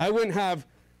staffed. I wouldn't have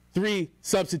 3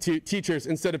 substitute teachers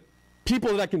instead of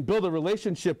people that I can build a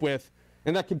relationship with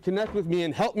and that can connect with me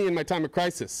and help me in my time of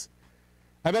crisis.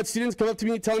 I've had students come up to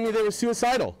me telling me they were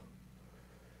suicidal,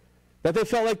 that they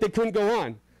felt like they couldn't go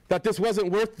on, that this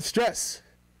wasn't worth the stress,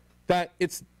 that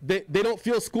they don't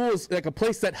feel school is like a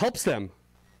place that helps them.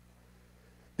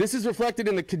 This is reflected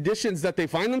in the conditions that they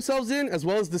find themselves in, as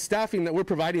well as the staffing that we're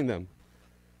providing them.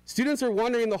 Students are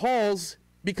wandering the halls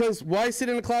because why sit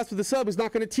in a class with a sub who's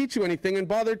not going to teach you anything and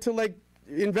bother to like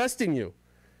invest in you?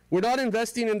 We're not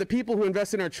investing in the people who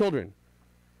invest in our children.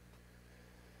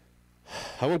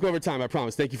 I won't go over time, I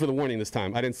promise. Thank you for the warning this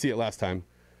time. I didn't see it last time.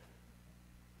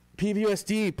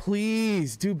 PVUSD,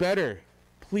 please do better.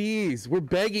 Please, we're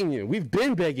begging you. We've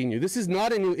been begging you. This is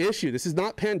not a new issue. This is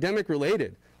not pandemic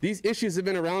related. These issues have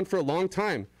been around for a long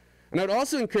time. And I'd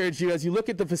also encourage you, as you look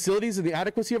at the facilities and the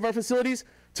adequacy of our facilities,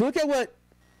 to look at what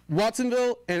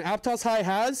Watsonville and Aptos High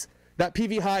has that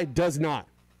PV High does not.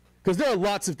 Because there are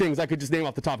lots of things I could just name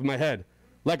off the top of my head.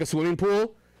 Like a swimming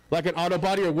pool, like an auto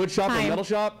body or wood shop or metal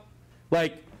shop,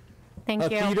 like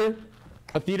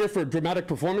a theater for dramatic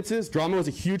performances. Drama was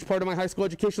a huge part of my high school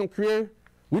educational career.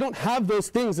 We don't have those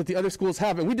things that the other schools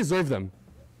have, and we deserve them.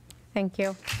 Thank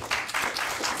you.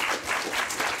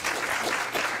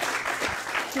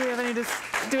 Do we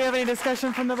have any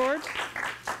discussion from the board?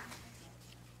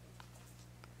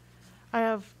 I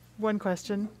have one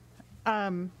question.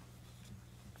 No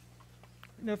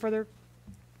further?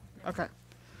 Okay.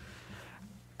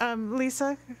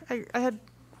 Lisa, I had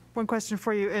one question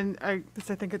for you, and I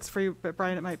think it's for you, but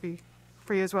Brian, it might be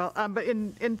for you as well. But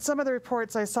in some of the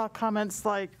reports, I saw comments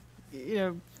like, you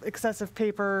know, excessive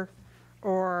paper,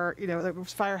 or, you know, that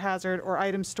was fire hazard, or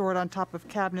items stored on top of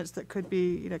cabinets that could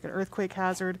be, you know, like an earthquake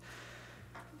hazard.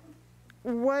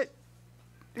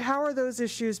 How are those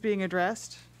issues being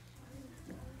addressed?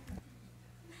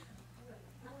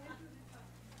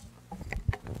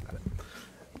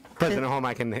 President Holm,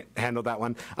 I can handle that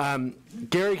one.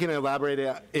 Gary can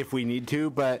elaborate if we need to,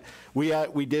 but we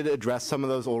did address some of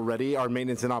those already. Our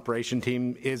maintenance and operation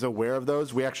team is aware of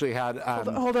those. We actually had...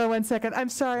 Hold on 1 second. I'm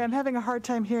sorry. I'm having a hard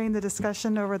time hearing the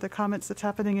discussion over the comments that's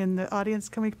happening in the audience.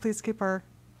 Can we please keep our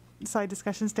side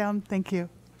discussions down? Thank you.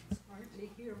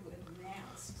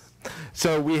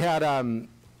 So we had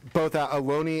both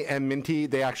Aloni and Minty,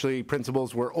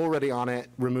 principals were already on it,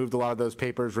 removed a lot of those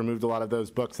papers, removed a lot of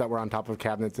those books that were on top of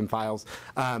cabinets and files.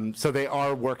 So they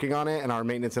are working on it, and our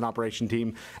maintenance and operation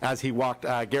team, as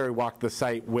Gary walked the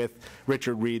site with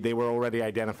Richard Reed, they were already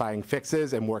identifying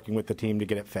fixes and working with the team to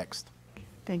get it fixed.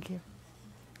 Thank you.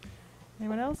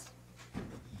 Anyone else?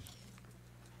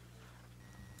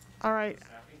 All right.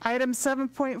 Item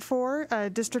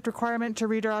 7.4, district requirement to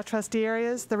redraw trustee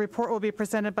areas. The report will be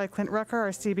presented by Clint Rucker, our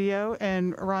CBO,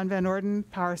 and Ron Van Orden,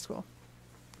 Power School.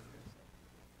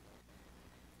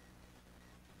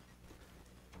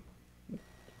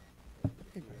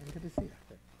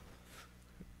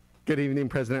 Good evening,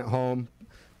 President Holm,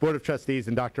 Board of Trustees,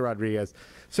 and Dr. Rodriguez.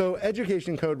 So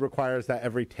Education Code requires that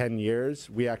every 10 years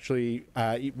we actually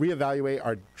reevaluate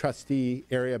our trustee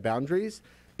area boundaries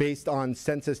based on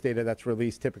census data that's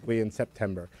released typically in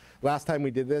September. Last time we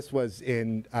did this was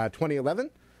in 2011,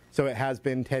 so it has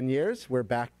been 10 years. We're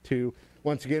back to,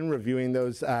 once again, reviewing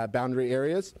those boundary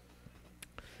areas.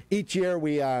 Each year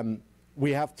we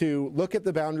have to look at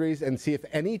the boundaries and see if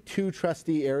any 2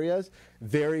 trustee areas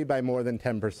vary by more than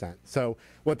 10%. So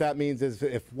what that means is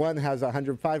if one has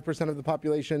 105% of the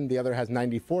population, the other has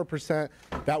 94%,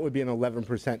 that would be an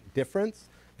 11% difference.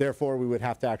 Therefore, we would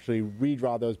have to actually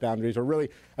redraw those boundaries or really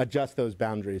adjust those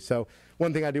boundaries. So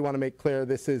one thing I do want to make clear,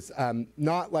 this is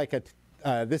not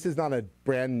a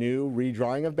brand new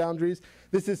redrawing of boundaries.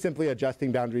 This is simply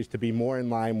adjusting boundaries to be more in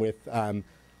line with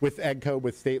with Ed Code,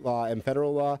 with state law and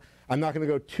federal law. I'm not going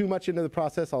to go too much into the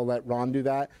process. I'll let Ron do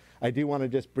that. I do want to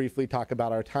just briefly talk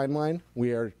about our timeline.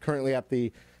 We are currently at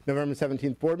the November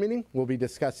 17th board meeting. We'll be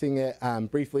discussing it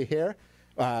briefly here.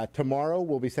 Tomorrow,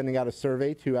 we'll be sending out a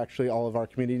survey to actually all of our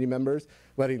community members,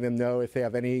 letting them know if they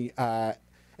have any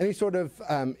sort of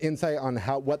insight on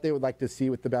what they would like to see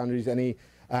with the boundaries, any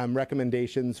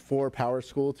recommendations for Power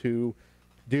School to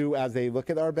do as they look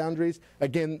at our boundaries.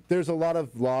 Again, there's a lot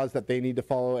of laws that they need to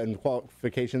follow and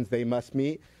qualifications they must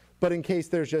meet. But in case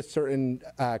there's just certain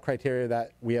criteria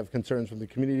that we have concerns from the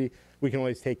community, we can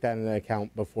always take that into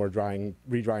account before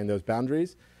redrawing those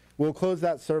boundaries. We'll close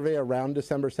that survey around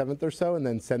December 7th or so and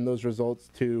then send those results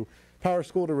to Power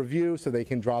School to review so they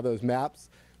can draw those maps.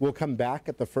 We'll come back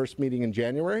at the first meeting in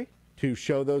January to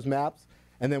show those maps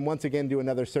and then once again do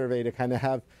another survey to kind of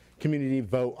have community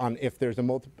vote on if there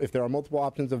are multiple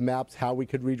options of maps, how we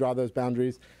could redraw those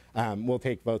boundaries. We'll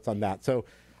take votes on that. So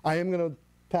I am going to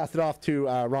pass it off to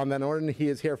Ron Van Orden. He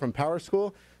is here from Power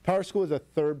School. Power School is a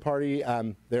third party,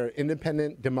 they're an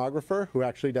independent demographer who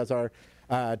actually does our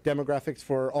demographics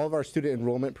for all of our student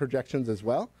enrollment projections as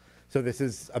well. So this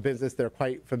is a business they're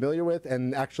quite familiar with,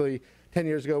 and actually 10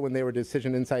 years ago when they were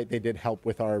Decision Insight, they did help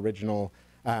with our original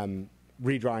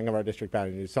redrawing of our district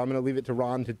boundaries. So I'm going to leave it to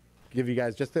Ron to give you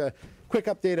guys just a quick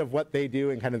update of what they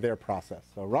do and kind of their process.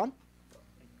 So Ron?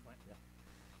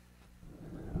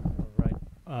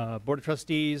 Board of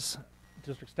Trustees,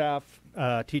 district staff,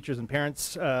 teachers, and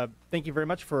parents, thank you very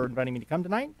much for inviting me to come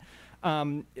tonight.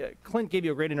 Clint gave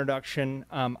you a great introduction.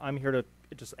 I'm here to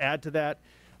just add to that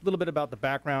a little bit about the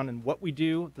background and what we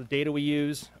do, the data we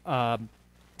use. And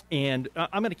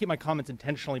I'm going to keep my comments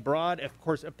intentionally broad. Of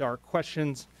course, if there are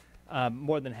questions,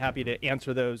 more than happy to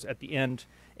answer those at the end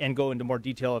and go into more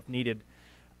detail if needed.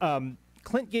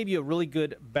 Clint gave you a really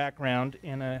good background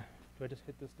in a, do I just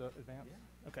hit this to advance?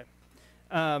 Yeah. Okay.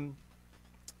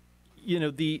 You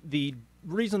know, the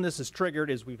reason this is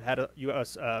triggered is we've had a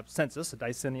U.S. census, a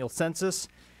decennial census,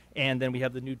 and then we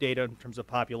have the new data in terms of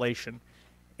population.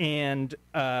 And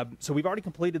so we've already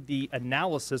completed the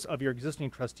analysis of your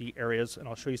existing trustee areas, and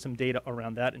I'll show you some data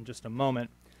around that in just a moment.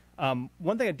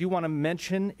 One thing I do want to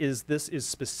mention is this is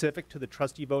specific to the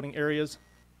trustee voting areas.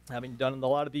 Having done a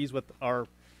lot of these with our,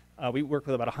 we work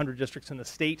with about 100 districts in the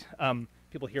state.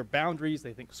 People hear boundaries,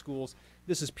 they think schools.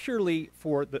 This is purely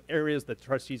for the areas that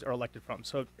trustees are elected from,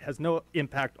 so it has no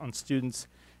impact on students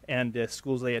and the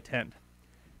schools they attend.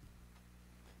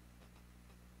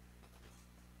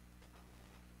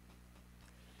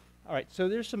 All right, so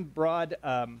there's some broad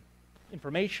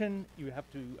information. You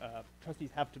have to,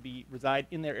 trustees have to reside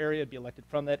in their area, be elected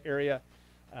from that area.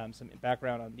 Some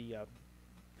background on the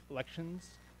elections.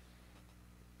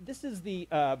 This is the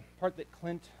part that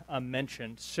Clint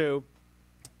mentioned. So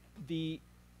the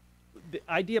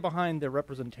idea behind the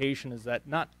representation is that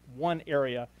not one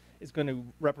area is going to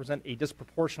represent a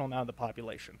disproportional amount of the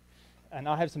population. And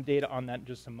I'll have some data on that in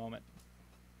just a moment.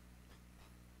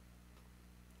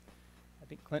 I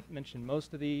think Clint mentioned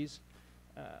most of these.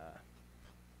 So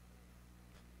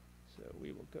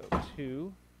we will go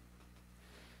to,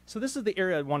 so this is the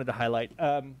area I wanted to highlight.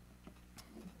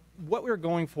 What we're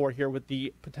going for here with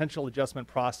the potential adjustment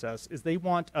process is they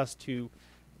want us to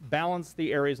balance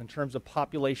the areas in terms of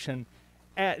population,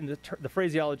 and the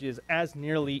phraseology is as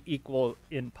nearly equal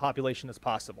in population as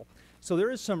possible. So there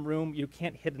is some room. You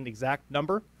can't hit an exact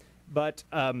number, but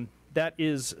that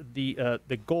is the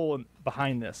goal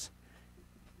behind this.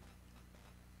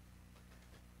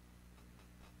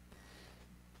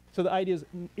 So the idea is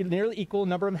nearly equal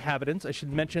number of inhabitants. I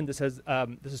should mention this has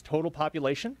this is total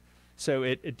population, so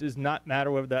it does not matter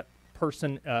whether that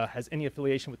person has any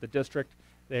affiliation with the district.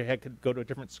 They could go to a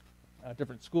different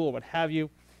school or what have you.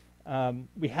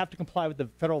 We have to comply with the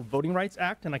Federal Voting Rights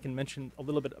Act, and I can mention a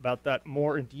little bit about that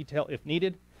more in detail if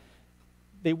needed.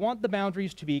 They want the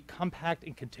boundaries to be compact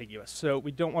and contiguous, so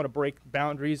we don't want to break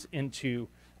boundaries into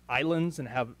islands and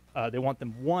have, they want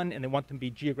them one, and they want them to be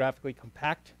geographically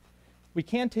compact. We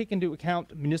can take into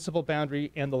account municipal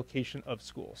boundary and the location of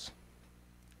schools.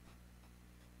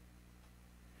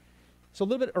 So a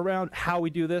little bit around how we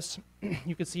do this.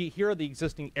 You can see here are the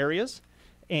existing areas,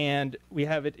 and we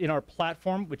have it in our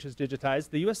platform, which is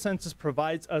digitized. The U.S. Census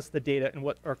provides us the data in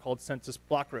what are called census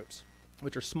block groups,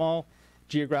 which are small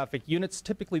geographic units,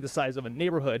 typically the size of a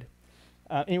neighborhood,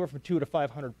 anywhere from 200 to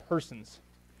 500 persons.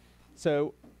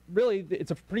 So really,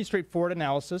 it's a pretty straightforward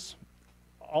analysis.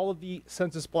 All of the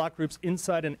census block groups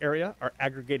inside an area are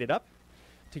aggregated up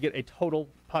to get a total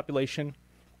population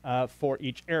for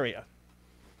each area.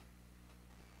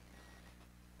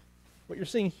 What you're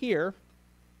seeing here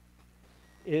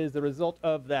is the result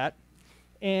of that.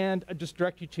 And I just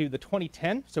direct you to the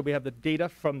 2010. So we have the data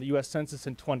from the US Census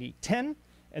in 2010,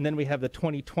 and then we have the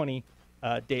 2020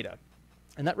 data.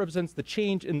 And that represents the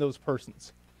change in those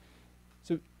persons.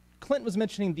 So Clint was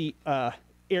mentioning the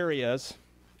areas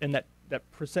and that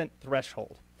percent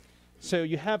threshold. So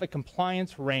you have a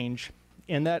compliance range,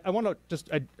 and that I want to just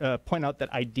point out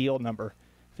that ideal number,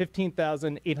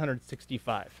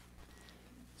 15,865.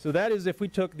 So that is if we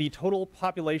took the total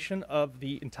population of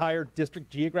the entire district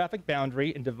geographic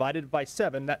boundary and divided it by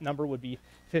 7, that number would be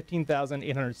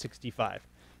 15,865.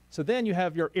 So then you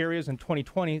have your areas in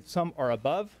 2020, some are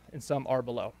above and some are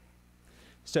below.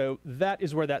 So that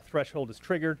is where that threshold is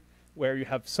triggered, where you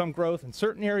have some growth in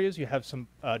certain areas, you have some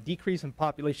decrease in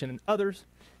population in others,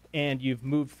 and you've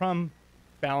moved from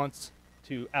balance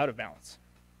to out of balance.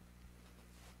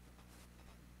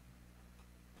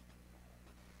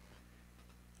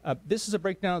 This is a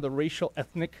breakdown of the racial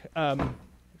ethnic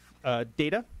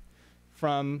data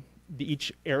from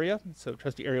each area. So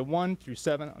trustee area 1 through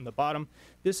 7 on the bottom.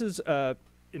 This is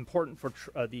important for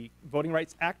the Voting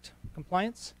Rights Act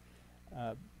compliance.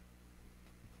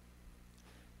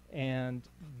 And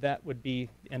that would be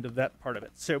the end of that part of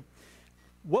it. So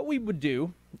what we would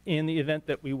do in the event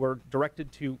that we were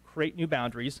directed to create new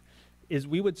boundaries is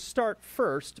we would start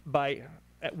first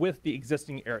with the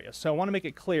existing area. So I want to make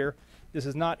it clear, this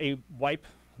is not a wipe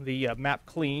the map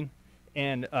clean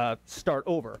and start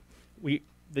over.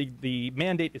 The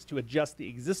mandate is to adjust the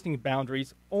existing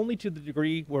boundaries only to the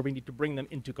degree where we need to bring them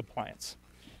into compliance.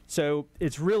 So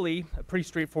it's really a pretty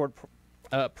straightforward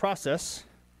process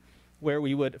where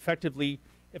we would effectively,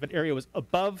 if an area was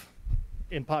above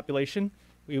in population,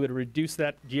 we would reduce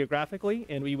that geographically,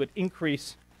 and we would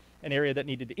increase an area that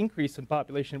needed to increase in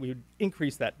population, we would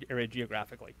increase that area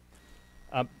geographically.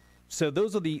 So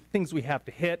those are the things we have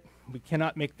to hit. We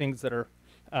cannot make things that are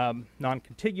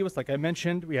non-contiguous. Like I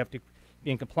mentioned, we have to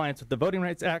be in compliance with the Voting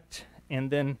Rights Act, and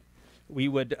then we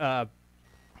would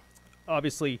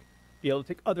obviously be able to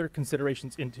take other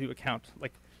considerations into account,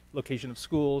 like location of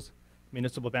schools,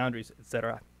 municipal boundaries,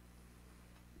 etc.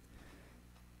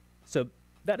 So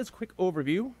that is a quick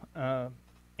overview.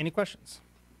 Any questions?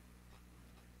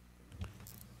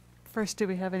 First, do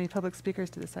we have any public speakers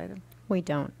to this item? We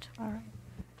don't. All right.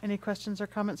 Any questions or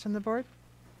comments from the board?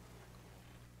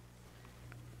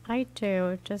 I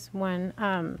do, just one.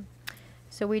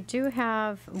 So we do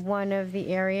have one of the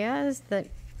areas that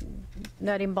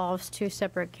involves 2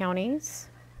 separate counties.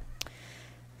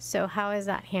 So how is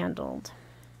that handled?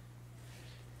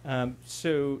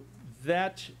 So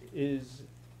that is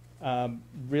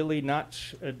really not,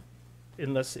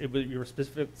 unless you were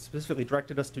specifically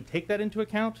directed us to take that into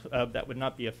account, that would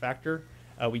not be a factor.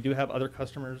 We do have other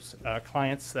customers,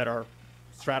 clients that are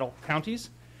straddle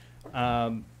counties.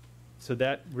 So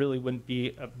that really wouldn't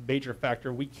be a major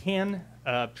factor. We can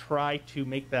try to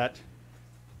make that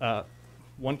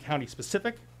one county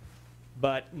specific,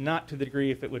 but not to the degree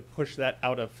if it would push that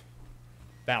out of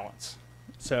balance.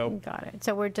 So got it.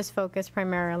 So we're just focused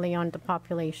primarily on the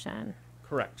population.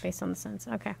 Correct. Based on the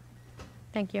census. Okay.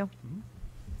 Thank you. Mm-hmm.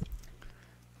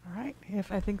 All right.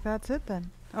 If I think that's it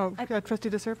then. Oh, Trustee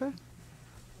DeSerpa?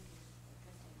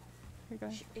 Go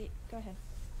ahead. Go ahead.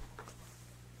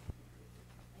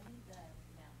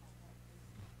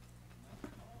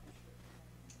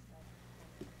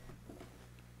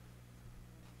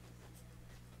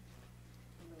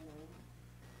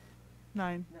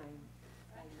 Nine.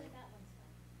 Actually, that one's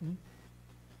fine. Mhm.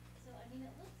 So, I mean,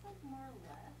 it looks like more or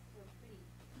less we're pretty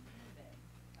even.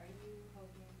 Are you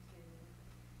hoping to?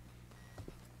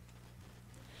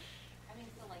 I mean,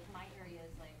 so like my area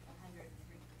is like 103%.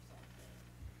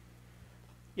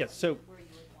 Yes. So. Where you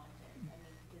would want it. I mean,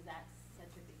 is that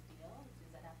such a big deal?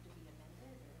 Does that have to be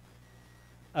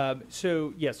amended? Or?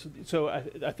 So yes. So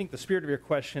I think the spirit of your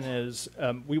question is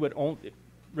we would only.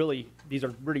 Really, these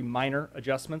are really minor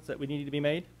adjustments that we need to be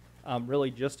made, really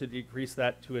just to decrease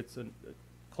that to its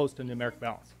close to numeric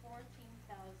balance.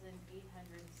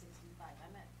 14,865.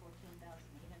 I'm at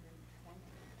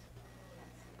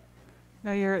 14,820.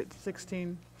 No, you're at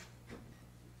 16.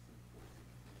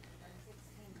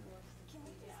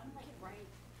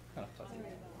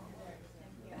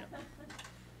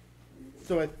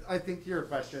 So I think to your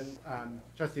question,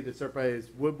 Trustee DeSerpa,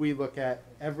 is would we look at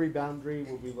every boundary?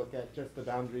 Would we look at just the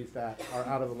boundaries that are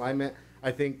out of alignment?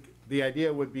 I think the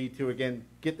idea would be to, again,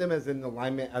 get them as in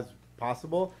alignment as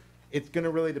possible. It's going to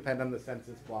really depend on the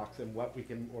census blocks and what we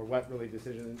can, or what really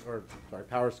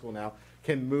Power School now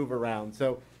can move around.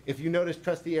 So if you notice,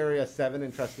 Trustee Area 7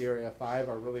 and Trustee Area 5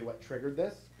 are really what triggered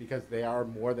this, because they are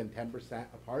more than 10%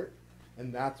 apart.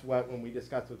 And that's what, when we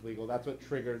discussed with legal, that's what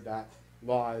triggered that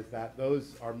law is that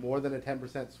those are more than a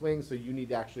 10% swing, so you need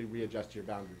to actually readjust your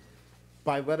boundaries.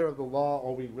 By letter of the law,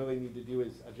 all we really need to do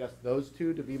is adjust those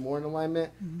two to be more in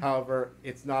alignment. However,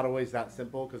 it's not always that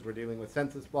simple because we're dealing with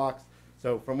census blocks.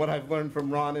 So from what I've learned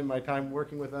from Ron in my time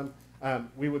working with him,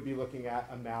 we would be looking at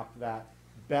a map that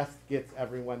best gets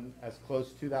everyone as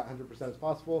close to that 100% as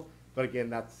possible. But again,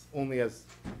 that's only as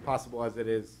possible as it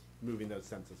is moving those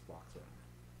census blocks around.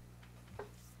 So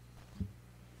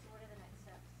what are the next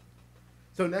steps?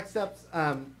 So next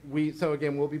steps, so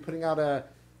again, we'll be putting out a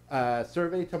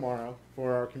survey tomorrow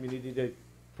for our community to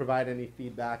provide any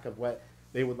feedback of what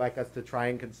they would like us to try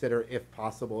and consider, if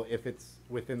possible, if it's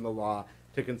within the law,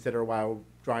 to consider while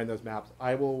drawing those maps.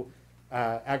 I will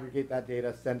aggregate that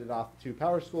data, send it off to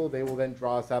Power School. They will then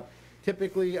draw us up.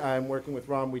 Typically, I'm working with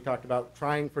Ron. We talked about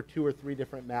trying for 2 or 3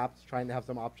 different maps, trying to have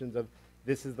some options of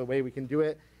this is the way we can do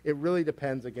it. It really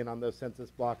depends, again, on those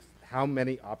census blocks, how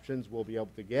many options we'll be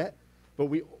able to get. But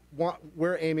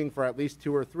we're aiming for at least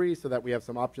 2 or 3 so that we have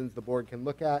some options the board can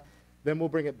look at. Then we'll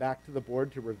bring it back to the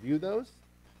board to review those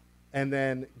and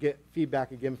then get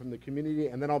feedback again from the community.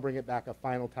 And then I'll bring it back a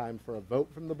final time for a vote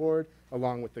from the board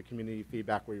along with the community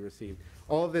feedback we received.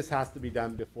 All of this has to be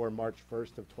done before March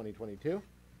 1st of 2022.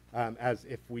 As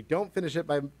if we don't finish it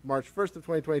by March 1st of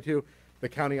 2022, the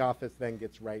county office then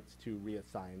gets rights to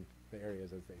reassign the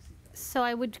areas as they see fit. So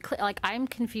I would, I'm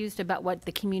confused about what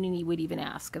the community would even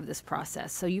ask of this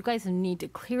process. So you guys need to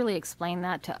clearly explain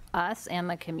that to us and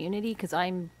the community, because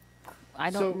I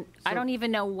don't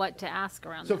even know what to ask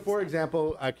around So that for stuff.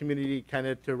 example, a community kind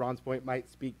of to Ron's point might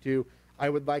speak to, I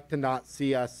would like to not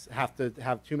see us have to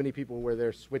have too many people where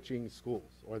they're switching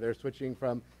schools or they're switching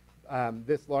from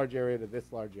this large area to this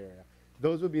large area.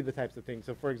 Those would be the types of things.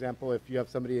 So for example, if you have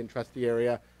somebody in trustee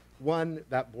area 1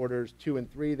 that borders 2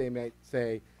 and 3, they might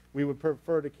say, we would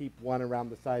prefer to keep 1 around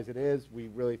the size it is. We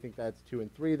really think that's 2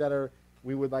 and 3 that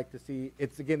we would like to see.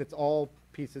 It's all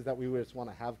pieces that we would just want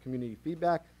to have community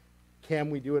feedback. Can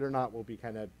we do it or not will be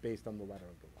kind of based on the letter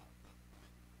of the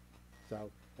law.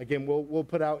 So again, we'll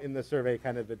put out in the survey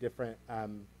kind of the different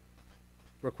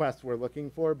requests we're looking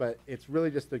for, but it's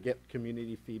really just to get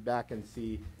community feedback and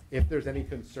see if there's any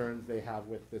concerns they have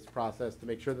with this process, to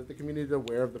make sure that the community is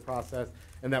aware of the process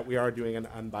and that we are doing an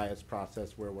unbiased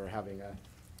process where we're having a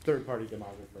third-party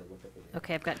demographer look at the data.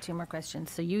 Okay, I've got 2 more questions.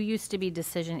 So you used to be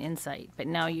Decision Insight, but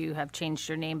now you have changed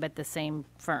your name, but the same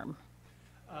firm.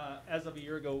 As of a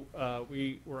year ago,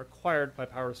 we were acquired by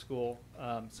Power School,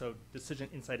 so Decision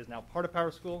Insight is now part of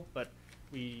Power School, but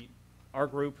our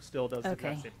group still does the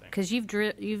exact same thing. Because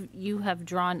you have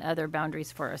drawn other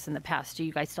boundaries for us in the past. Do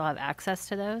you guys still have access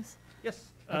to those? Yes.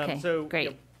 Okay, so,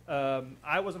 great.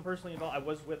 I wasn't personally involved. I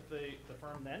was with the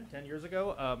firm then, 10 years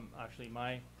ago. Actually,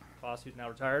 my boss, who's now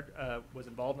retired, was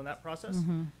involved in that process.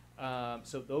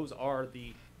 So those are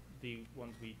the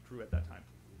ones we drew at that time.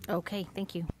 Okay,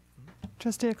 thank you.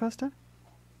 Trustee Acosta?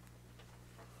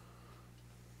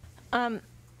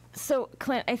 So,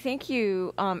 Clint, I think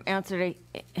you answered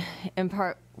in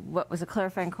part what was a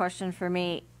clarifying question for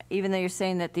me. Even though you're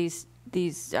saying that these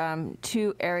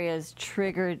 2 areas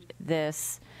triggered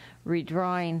this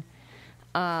redrawing,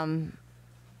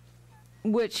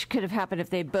 which could have happened if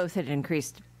they both had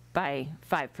increased by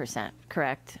 5%,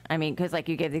 correct? I mean, because like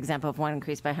you gave the example of 1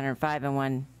 increased by 105 and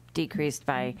 1 decreased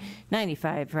by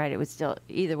 95, right? It would still,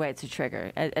 either way, it's a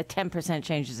trigger. A 10%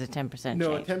 change is a 10% change.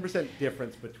 No, a 10%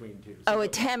 difference between 2. So a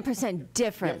 10%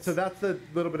 difference. Yeah, so that's the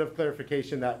little bit of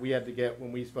clarification that we had to get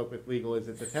when we spoke with legal, is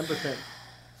it's a 10%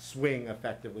 swing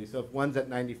effectively. So if one's at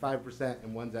 95%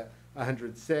 and one's at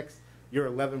 106, you're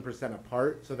 11%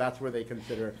 apart. So that's where they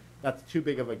consider that's too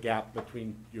big of a gap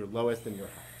between your lowest and your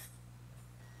highest.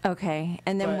 Okay,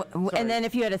 and then and then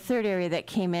if you had a third area that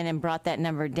came in and brought that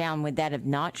number down, would that have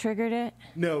not triggered it?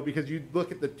 No, because you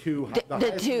look at the 2, the the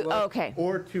highest 2, and lowest, okay.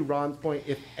 Or to Ron's point,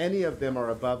 if any of them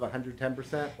are above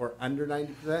 110% or under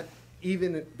 90%,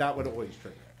 even that would always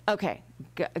trigger it. Okay,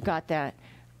 got that.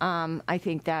 I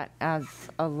think that adds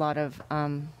a lot of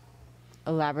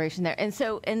elaboration there. And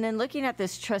so, and then looking at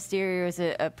this trust area as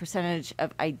a percentage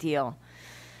of ideal,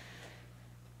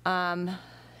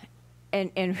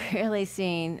 and really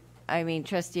seeing, I mean,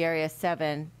 trustee area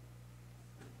 7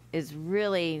 is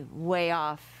really way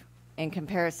off in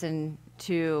comparison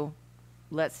to,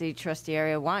 let's see, trustee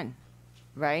area 1,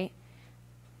 right?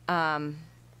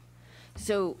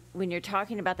 So when you're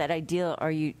talking about that ideal,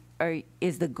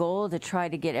 is the goal to try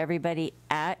to get everybody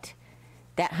at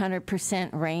that 100%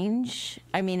 range?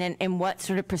 I mean, and what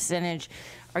sort of percentage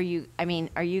are you, I mean,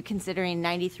 are you considering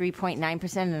 93.9%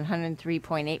 and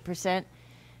 103.8%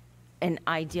 an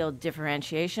ideal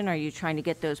differentiation? Are you trying to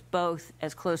get those both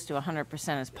as close to 100%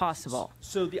 as possible?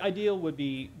 So the ideal would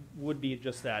be would be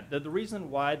just that. The reason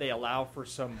why they allow for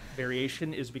some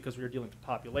variation is because we're dealing with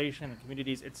population and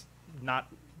communities. It's not,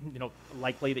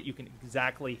 likely that you can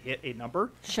exactly hit a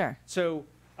number. Sure. So,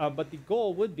 but the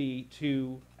goal would be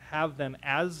to have them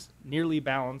as nearly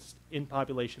balanced in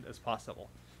population as possible.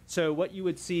 So what you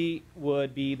would see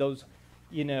would be those,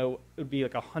 it would be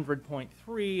like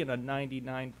 100.3 and a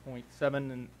 99.7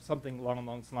 and something along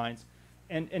those lines.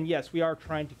 And yes, we are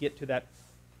trying to get to that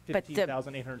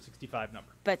 15,865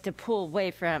 number. But to pull away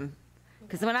from,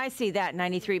 because when I see that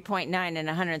 93.9 and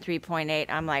 103.8,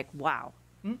 I'm like, wow.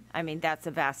 I mean, that's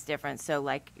a vast difference. So,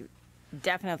 like,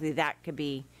 definitely that could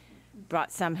be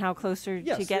brought somehow closer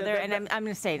together. And I'm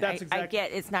just saying, I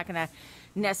get it's not going to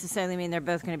necessarily mean they're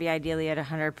both going to be ideally at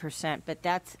 100%, but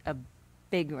that's a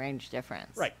big range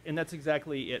difference. Right, and that's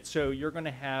exactly it. So you're going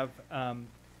to have,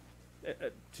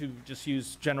 to just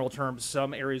use general terms,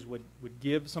 some areas would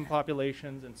give some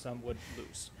populations and some would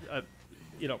lose.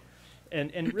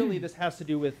 And really this has to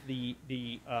do with the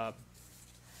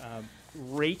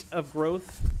rate of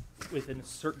growth within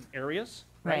certain areas.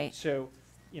 Right. So,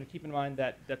 keep in mind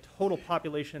that the total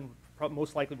population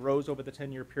most likely rose over the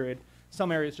 10-year period.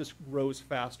 Some areas just rose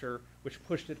faster, which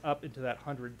pushed it up into that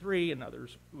 103, and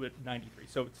others with 93.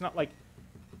 So it's not like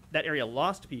that area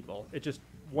lost people. It just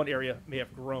one area may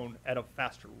have grown at a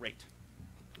faster rate.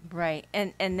 Right,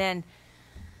 and then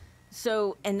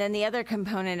the other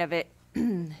component of it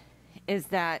is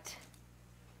that.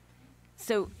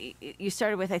 So you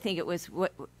started with, I think it was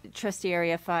what trustee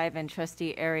area 5 and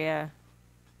trustee area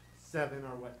 7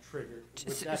 are what triggered.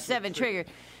 7 triggered.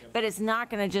 Yep. But it's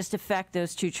not going to just affect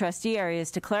those 2 trustee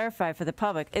areas. To clarify for the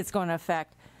public, it's going to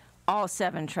affect all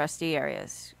 7 trustee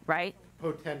areas, right?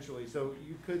 Potentially. So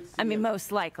you could see. I mean,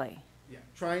 most likely. Yeah,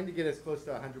 trying to get as close to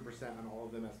 100% on all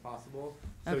of them as possible.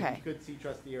 So Okay. You could see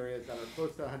trustee areas that are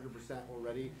close to 100%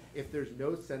 already. If there's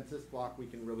no census block we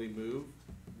can really move,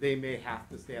 they may have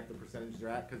to stay at the percentage they're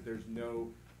at because there's no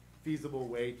feasible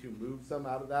way to move some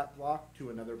out of that block to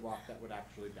another block that would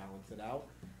actually balance it out.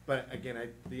 But again,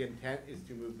 the intent is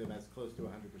to move them as close to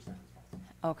 100% as possible.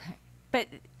 Okay. But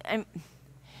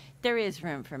there is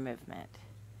room for movement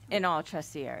in all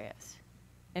trustee areas,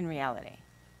 in reality.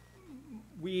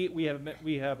 We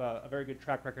have a very good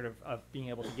track record of being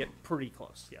able to get pretty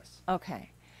close, yes.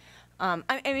 Okay.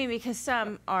 I mean, because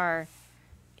some are,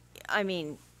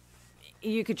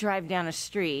 you could drive down a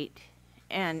street,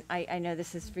 and I know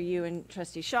this is for you and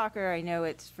Trustee Shocker. I know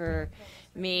it's for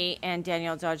me and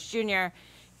Daniel Dodge Jr.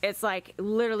 It's like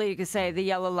literally you could say the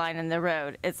yellow line in the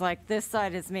road. It's like this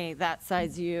side is me, that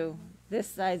side's you, this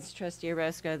side's Trustee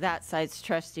Orozco, that side's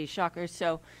Trustee Shocker.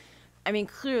 So,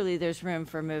 clearly there's room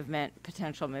for movement,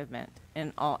 potential movement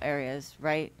in all areas,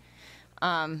 right?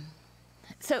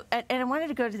 So, and I wanted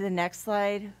to go to the next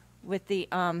slide with the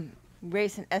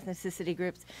race and ethnicity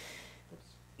groups.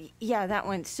 Yeah, that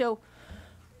one. So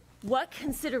what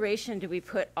consideration do we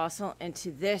put also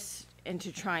into this,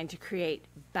 into trying to create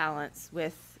balance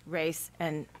with race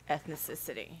and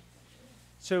ethnicity?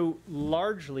 So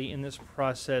largely in this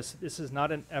process, this is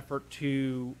not an effort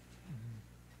to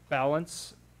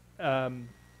balance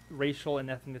racial and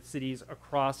ethnicities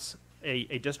across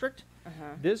a district.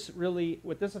 This really,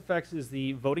 what this affects is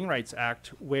the Voting Rights Act,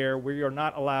 where we are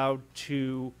not allowed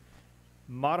to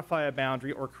modify a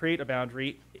boundary or create a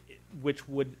boundary which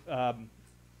would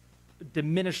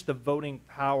diminish the voting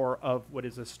power of what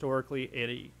is historically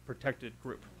a protected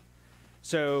group.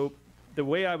 So the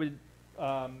way I would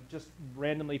just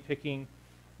randomly picking,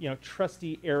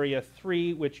 trustee area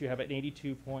 3, which you have an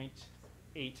 82.8%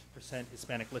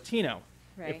 Hispanic Latino.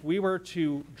 Right. If we were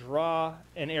to draw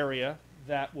an area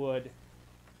that would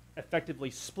effectively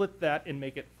split that and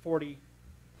make it 40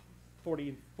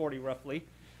 roughly,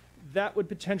 that would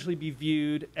potentially be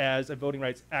viewed as a Voting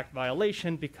Rights Act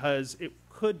violation because it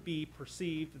could be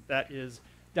perceived that is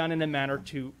done in a manner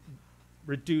to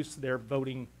reduce their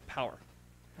voting power.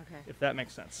 Okay. If that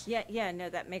makes sense. Yeah, no,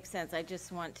 that makes sense. I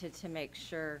just wanted to make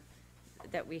sure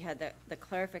that we had the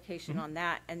clarification on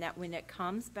that, and that when it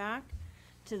comes back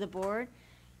to the board,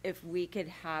 if we could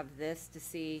have this to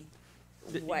see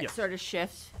what yes. sort of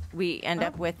shift we end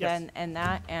up with yes. and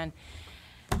that. And,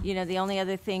 the only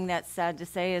other thing that's sad to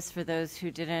say is for those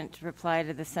who didn't reply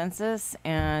to the census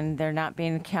and they're not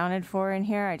being accounted for in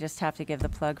here, I just have to give the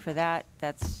plug for that.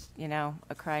 That's,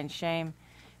 a crying shame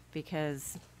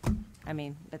because,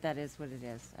 but that is what it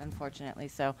is, unfortunately.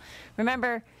 So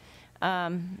remember,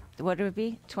 what would it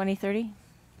be, 2030?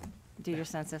 Do your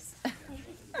census.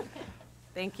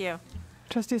 Thank you.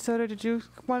 Trustee Soto, did you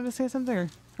want to say something, or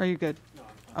are you good?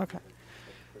 No. Okay.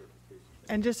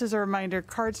 And just as a reminder,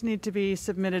 cards need to be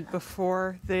submitted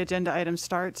before the agenda item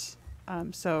starts.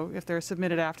 So if they're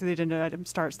submitted after the agenda item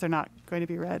starts, they're not going to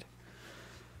be read.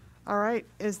 All right,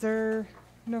 is there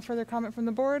no further comment from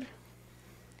the board?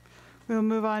 We'll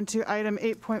move on to item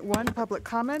 8.1, public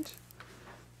comment.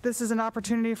 This is an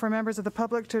opportunity for members of the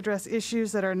public to address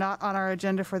issues that are not on our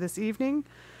agenda for this evening.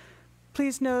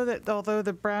 Please know that although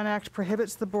the Brown Act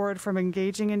prohibits the board from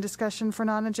engaging in discussion for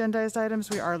non-agendized items,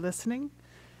 we are listening.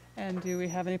 And do we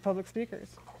have any public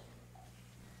speakers?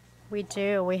 We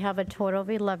do. We have a total of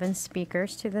 11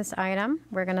 speakers to this item.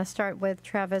 We're going to start with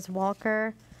Travis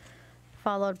Walker,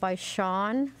 followed by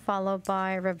Sean, followed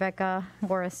by Rebecca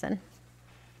Morrison.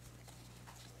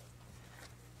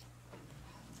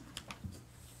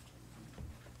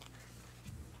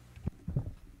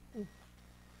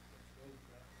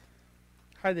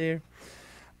 Hi there.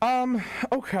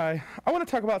 Okay, I want to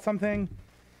talk about something,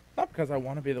 not because I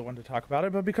want to be the one to talk about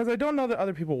it, but because I don't know that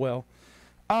other people will.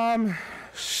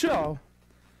 So,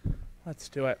 let's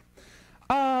do it.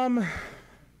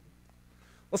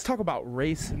 Let's talk about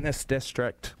race in this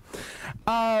district.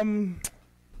 I've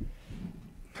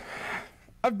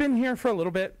been here for a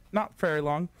little bit, not very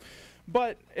long,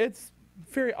 but it's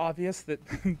very obvious that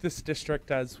this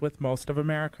district, as with most of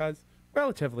America, is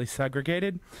relatively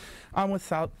segregated, with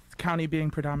South County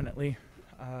being predominantly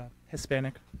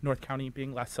Hispanic, North County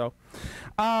being less so.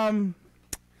 And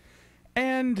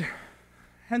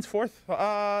henceforth,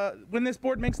 when this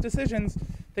board makes decisions,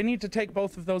 they need to take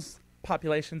both of those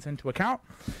populations into account.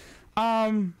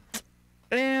 And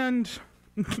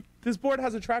this board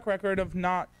has a track record of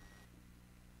not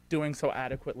doing so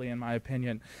adequately, in my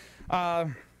opinion. I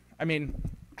mean,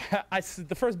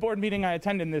 the first board meeting I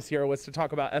attended this year was to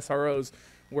talk about SROs,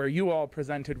 where you all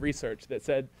presented research that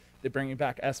said that bringing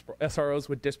back SROs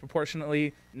would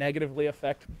disproportionately negatively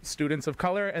affect students of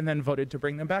color, and then voted to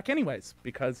bring them back anyways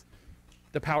because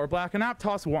the Power Black and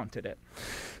Aptos wanted it.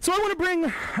 So I want to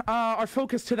bring our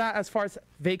focus to that as far as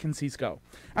vacancies go.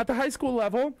 At the high school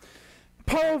level,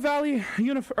 Paro Valley,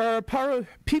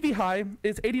 PV High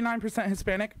is 89%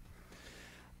 Hispanic.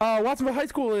 Watsonville High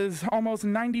School is almost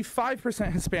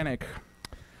 95% Hispanic,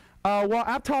 while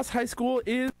Aptos High School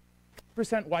is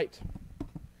 % white.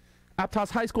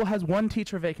 Aptos High School has 1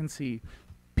 teacher vacancy.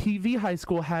 PV High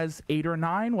School has 8 or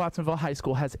 9. Watsonville High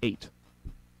School has 8.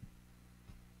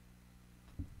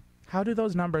 How do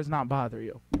those numbers not bother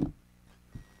you?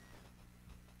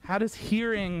 How does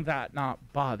hearing that not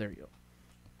bother you?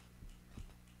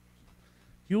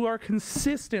 You are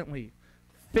consistently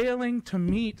failing to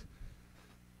meet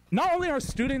not only our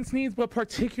students' needs, but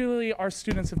particularly our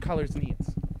students of color's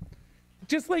needs.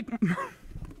 Just like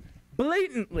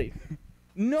blatantly,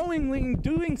 knowingly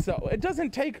doing so. It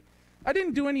doesn't take, I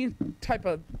didn't do any type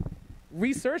of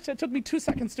research. It took me 2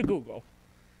 seconds to Google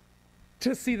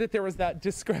to see that there was that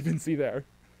discrepancy there. It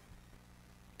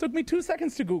took me 2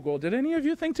 seconds to Google. Did any of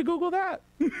you think to Google that?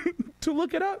 To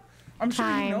look it up? I'm sure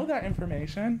you know that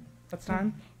information. That's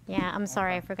time. Yeah, I'm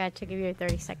sorry. I forgot to give you a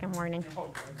 30-second warning.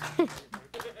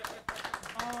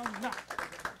 No.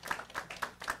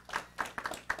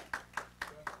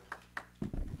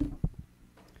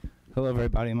 Hello,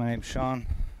 everybody. My name's Sean.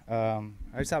 I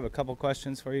just have a couple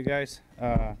questions for you guys.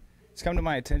 It's come to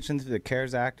my attention through the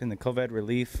CARES Act and the COVID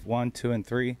Relief 1, 2, and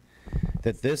 3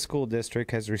 that this school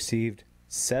district has received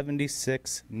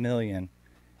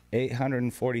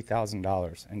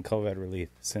 $76,840,000 in COVID relief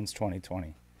since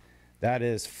 2020. That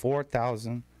is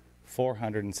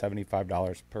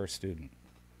 $4,475 per student.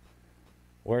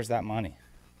 Where's that money?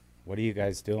 What are you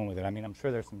guys doing with it? I mean, I'm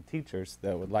sure there's some teachers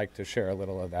that would like to share a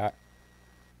little of that.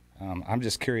 I'm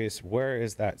just curious, where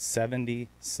is that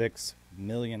 $76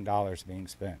 million being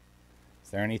spent? Is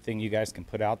there anything you guys can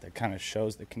put out that kind of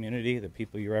shows the community, the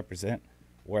people you represent,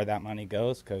 where that money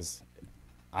goes? Because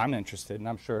I'm interested, and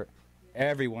I'm sure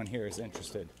everyone here is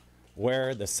interested,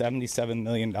 where the $77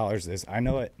 million is. I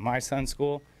know at my son's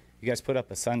school, you guys put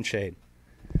up a sunshade.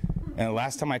 And the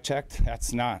last time I checked,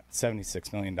 that's not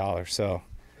 $76 million. So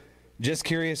just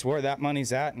curious where that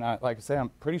money's at. And like I say, I'm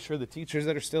pretty sure the teachers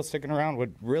that are still sticking around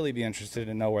would really be interested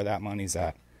to know where that money's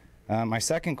at. My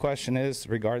second question is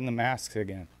regarding the masks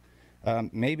again.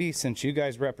 Maybe since you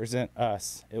guys represent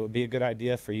us, it would be a good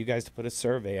idea for you guys to put a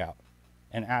survey out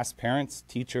and ask parents,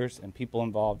 teachers, and people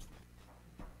involved,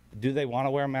 do they want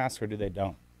to wear a mask or do they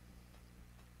don't?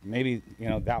 Maybe,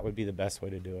 that would be the best way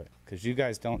to do it, because you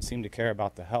guys don't seem to care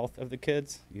about the health of the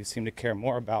kids. You seem to care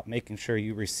more about making sure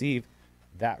you receive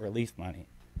that relief money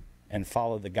and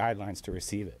follow the guidelines to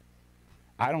receive it.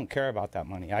 I don't care about that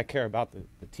money. I care about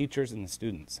the teachers and the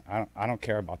students. I don't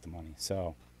care about the money.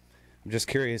 So I'm just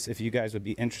curious if you guys would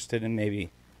be interested in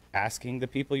maybe asking the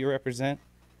people you represent,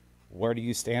 where do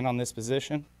you stand on this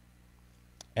position?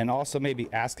 And also maybe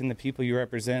asking the people you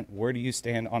represent, where do you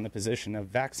stand on the position of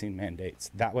vaccine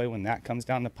mandates? That way, when that comes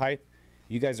down the pipe,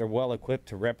 you guys are well equipped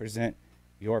to represent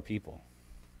your people.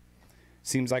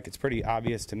 Seems like it's pretty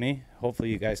obvious to me. Hopefully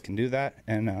you guys can do that.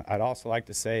 And I'd also like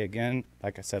to say again,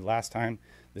 like I said last time,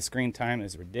 the screen time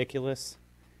is ridiculous.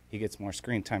 He gets more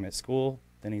screen time at school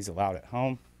than he's allowed at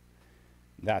home.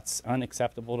 That's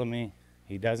unacceptable to me.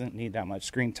 He doesn't need that much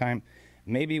screen time.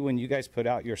 Maybe when you guys put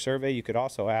out your survey, you could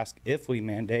also ask, if we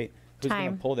mandate, who's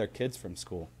going to pull their kids from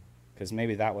school? Because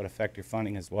maybe that would affect your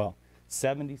funding as well.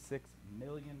 $76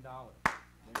 million.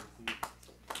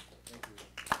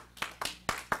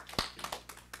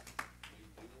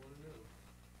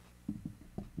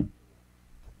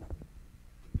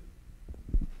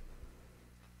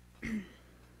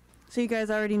 So you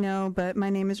guys already know, but my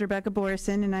name is Rebecca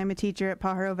Borison, and I'm a teacher at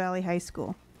Pajaro Valley High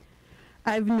School.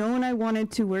 I've known I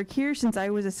wanted to work here since I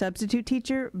was a substitute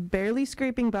teacher, barely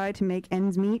scraping by to make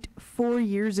ends meet 4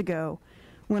 years ago,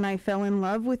 when I fell in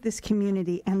love with this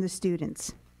community and the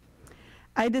students.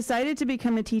 I decided to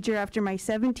become a teacher after my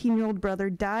 17-year-old brother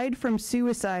died from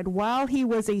suicide while he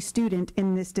was a student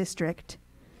in this district.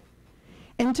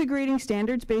 Integrating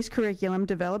standards-based curriculum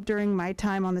developed during my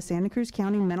time on the Santa Cruz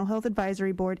County Mental Health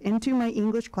Advisory Board into my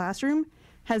English classroom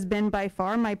has been by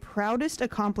far my proudest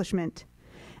accomplishment,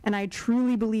 and I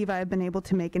truly believe I have been able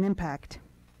to make an impact.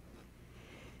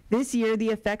 This year, the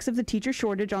effects of the teacher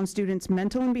shortage on students'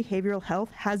 mental and behavioral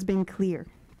health has been clear.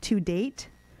 To date,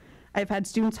 I've had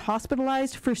students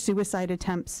hospitalized for suicide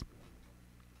attempts.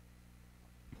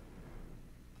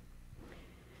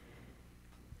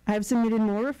 I have submitted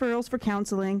more referrals for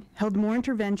counseling, held more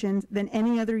interventions than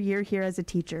any other year here as a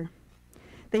teacher.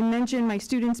 My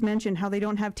students mention how they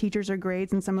don't have teachers or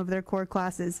grades in some of their core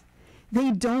classes.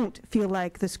 They don't feel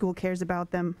like the school cares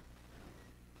about them.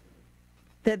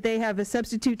 That they have a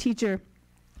substitute teacher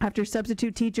after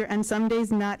substitute teacher, and some days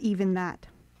not even that.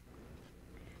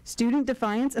 Student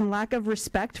defiance and lack of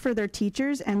respect for their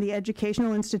teachers and the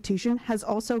educational institution has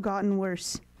also gotten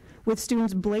worse, with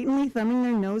students blatantly thumbing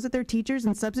their nose at their teachers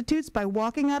and substitutes by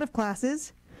walking out of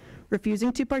classes,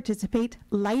 refusing to participate,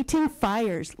 lighting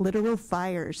fires, literal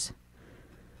fires,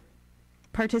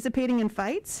 participating in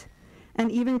fights,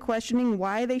 and even questioning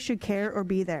why they should care or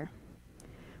be there.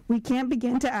 We can't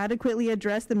begin to adequately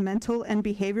address the mental and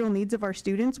behavioral needs of our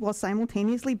students while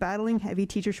simultaneously battling heavy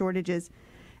teacher shortages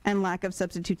and lack of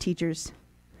substitute teachers.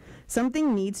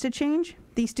 Something needs to change.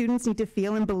 These students need to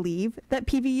feel and believe that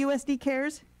PVUSD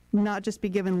cares, not just be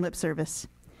given lip service.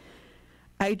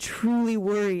 I truly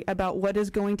worry about what is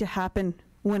going to happen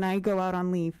when I go out on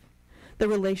leave. The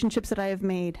relationships that I have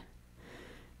made,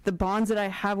 the bonds that I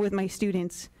have with my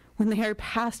students, when they are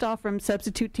passed off from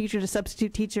substitute teacher to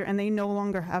substitute teacher and they no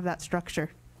longer have that structure.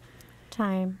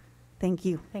 Time. Thank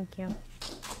you. Thank you.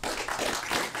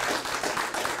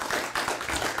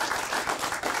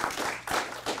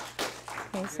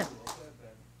 Okay,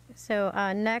 so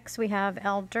next we have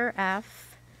Elder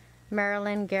F,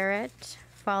 Marilyn Garrett,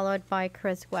 followed by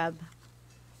Chris Webb.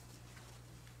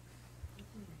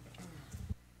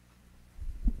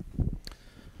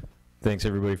 Thanks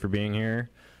everybody for being here.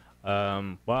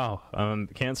 Wow,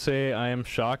 can't say I am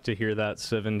shocked to hear that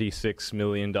 $76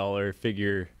 million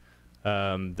figure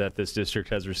that this district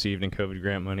has received in COVID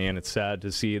grant money, and it's sad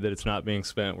to see that it's not being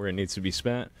spent where it needs to be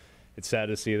spent. It's sad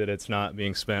to see that it's not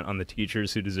being spent on the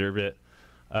teachers who deserve it.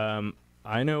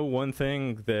 I know one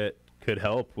thing that could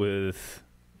help with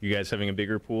you guys having a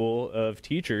bigger pool of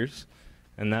teachers,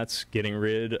 and that's getting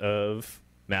rid of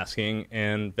masking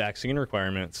and vaccine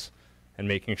requirements and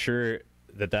making sure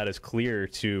that that is clear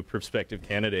to prospective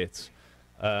candidates.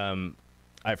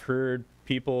 I've heard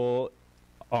people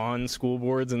on school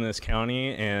boards in this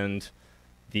county and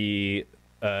the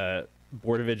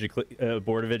Board of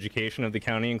Education of the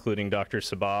county, including Dr.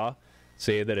 Sabah,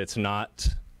 say that it's not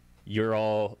your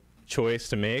all choice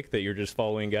to make, that you're just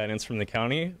following guidance from the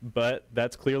county, but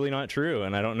that's clearly not true.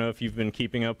 And I don't know if you've been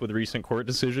keeping up with recent court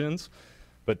decisions,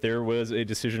 but there was a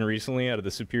decision recently out of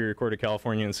the Superior Court of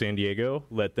California in San Diego,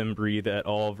 Let Them Breathe et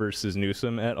al. Versus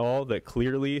Newsom et al., that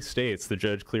clearly states, the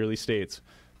judge clearly states,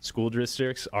 school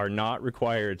districts are not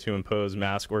required to impose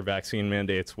mask or vaccine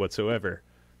mandates whatsoever.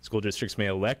 School districts may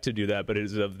elect to do that, but it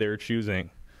is of their choosing.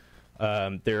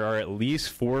 There are at least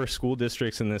 4 school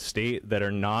districts in this state that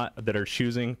are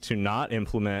choosing to not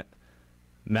implement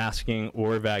masking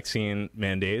or vaccine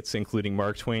mandates, including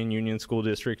Mark Twain Union School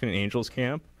District and Angels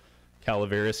Camp,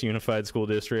 Calaveras Unified School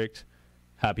District,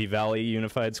 Happy Valley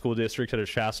Unified School District out of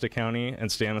Shasta County,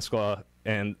 and Stanislaus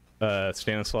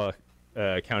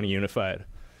County Unified.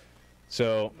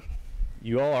 So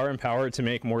you all are empowered to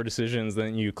make more decisions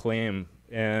than you claim,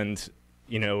 and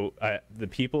you know, the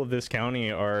people of this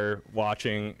county are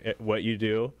watching what you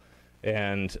do,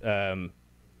 and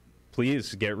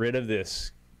please get rid of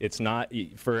this. It's not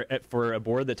for a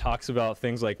board that talks about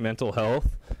things like mental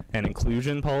health and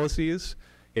inclusion policies.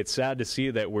 It's sad to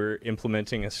see that we're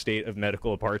implementing a state of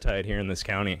medical apartheid here in this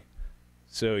county.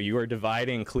 So you are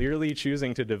clearly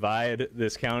choosing to divide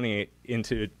this county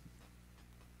into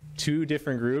two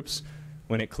different groups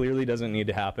when it clearly doesn't need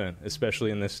to happen,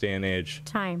 especially in this day and age.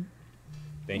 Time.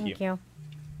 Thank you. Thank you.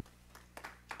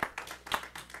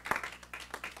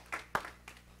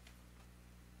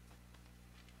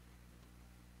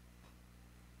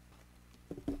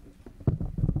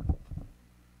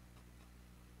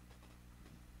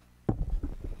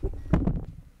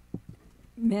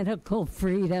 Medical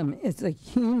freedom is a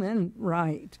human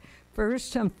right.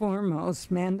 First and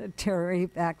foremost, mandatory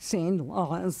vaccine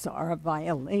laws are a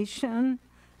violation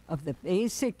of the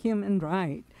basic human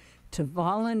right to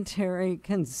voluntary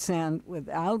consent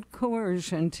without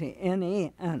coercion to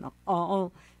any and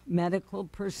all medical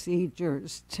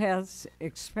procedures, tests,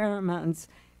 experiments,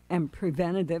 and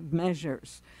preventative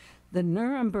measures. The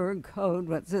Nuremberg Code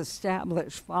was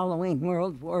established following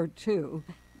World War II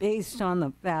based on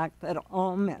the fact that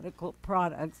all medical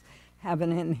products have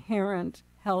an inherent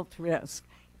health risk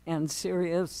and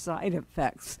serious side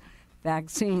effects,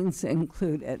 vaccines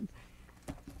included.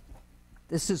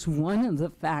 This is one of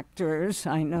the factors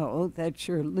I know that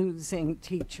you're losing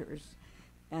teachers.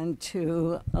 And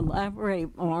to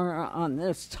elaborate more on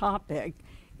this topic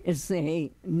is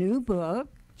a new book,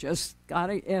 just got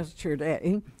it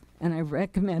yesterday, and I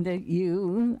recommend it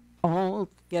you all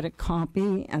get a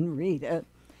copy and read it.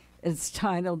 It's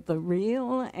titled The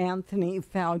Real Anthony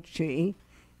Fauci,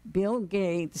 Bill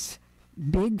Gates,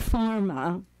 Big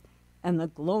Pharma, and the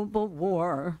Global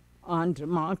War on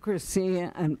Democracy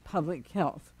and Public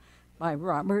Health by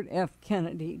Robert F.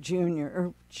 Kennedy, Jr.,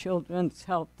 Children's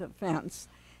Health Defense.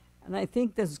 And I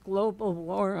think this global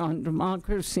war on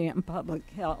democracy and public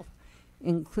health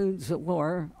includes a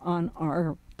war on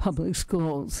our public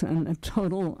schools and a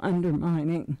total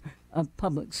undermining of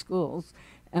public schools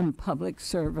and public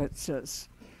services.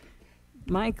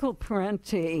 Michael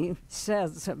Parenti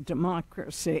says of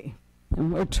democracy,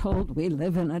 and we're told we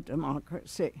live in a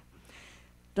democracy.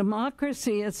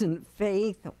 Democracy isn't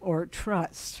faith or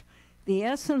trust. The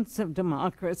essence of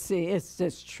democracy is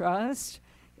distrust,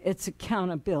 it's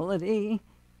accountability,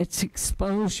 it's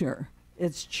exposure,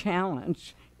 it's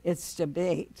challenge, it's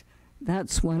debate.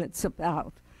 That's what it's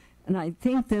about. And I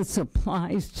think this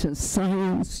applies to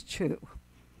science too.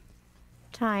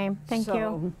 Time. Thank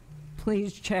you.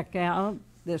 Please check out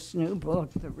this new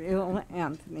book, The Real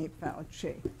Anthony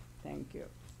Fauci. Thank you.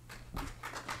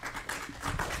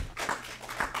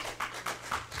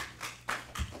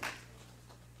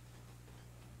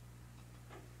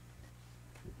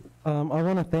 I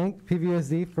want to thank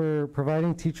PVSD for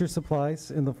providing teacher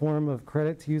supplies in the form of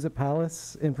credit to use at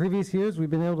Palace. In previous years, we've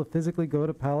been able to physically go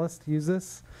to Palace to use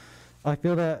this. I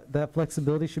feel that that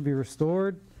flexibility should be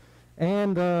restored,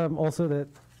 and also that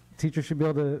teachers should be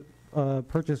able to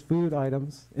purchase food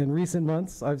items. In recent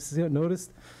months, I've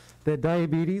noticed that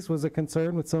diabetes was a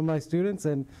concern with some of my students,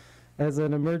 and as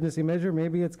an emergency measure,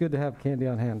 maybe it's good to have candy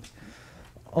on hand.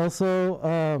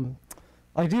 Also,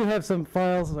 I do have some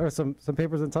files or some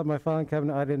papers on top of my filing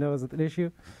cabinet I didn't know was an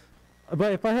issue.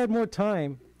 But if I had more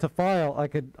time to file, I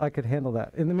could handle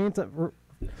that. In the meantime,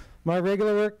 my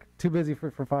regular work, too busy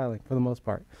for filing for the most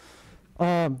part.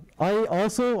 I'm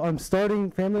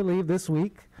starting family leave this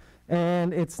week,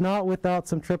 and it's not without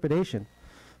some trepidation.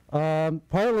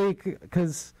 Partly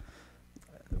because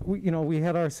we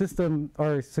had our system,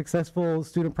 our successful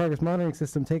student progress monitoring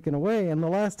system taken away, and the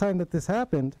last time that this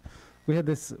happened, we had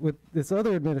this with this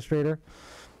other administrator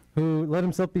who let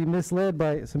himself be misled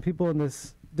by some people in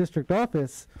this district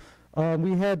office.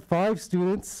 We had 5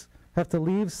 students have to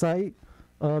leave site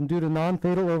due to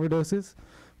non-fatal overdoses.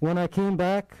 When I came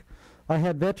back, I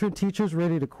had veteran teachers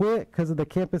ready to quit because of the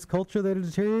campus culture that had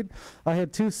deteriorated. I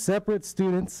had 2 separate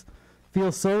students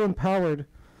feel so empowered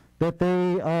that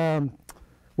they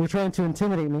were trying to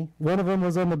intimidate me. One of them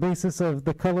was on the basis of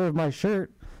the color of my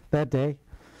shirt that day.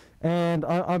 And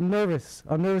I'm nervous.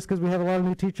 I'm nervous because we have a lot of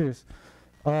new teachers.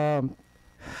 And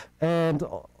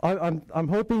I'm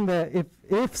hoping that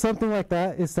if something like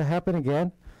that is to happen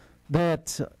again,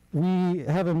 that we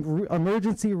have an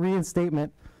emergency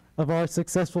reinstatement of our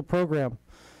successful program.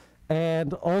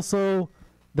 And also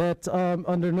that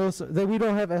that we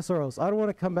don't have SROs. I don't want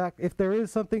to come back. If there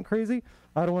is something crazy,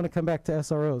 I don't want to come back to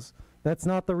SROs. That's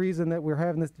not the reason that we're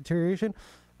having this deterioration.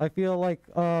 I feel like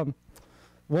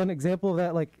one example of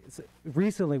that, like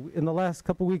recently, in the last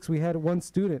couple weeks, we had one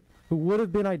student who would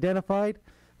have been identified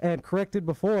and corrected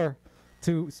before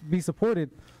to be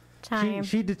supported. Time.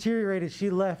 She deteriorated. She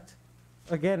left,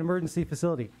 again, emergency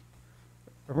services.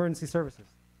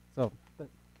 So,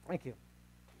 thank you.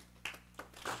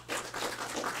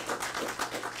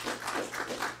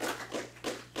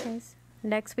 Okay.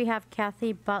 Next, we have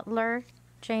Kathy Butler,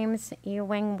 James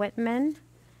Ewing Whitman,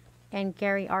 and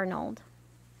Gary Arnold.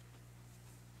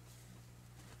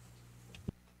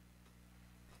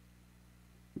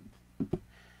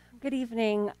 Good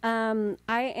evening. I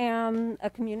am a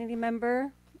community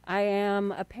member. I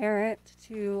am a parent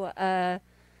to a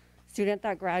student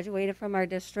that graduated from our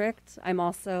district. I'm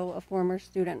also a former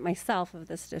student myself of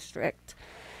this district.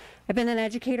 I've been an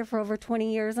educator for over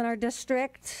 20 years in our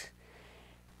district,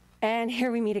 and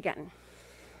here we meet again.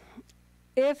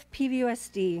 If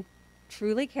PVUSD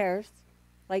truly cares,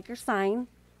 like your sign,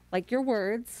 like your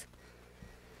words,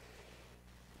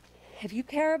 if you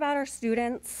care about our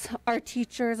students, our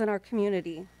teachers, and our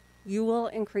community, you will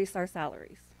increase our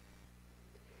salaries.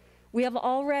 We have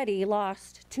already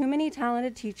lost too many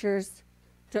talented teachers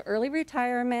to early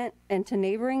retirement and to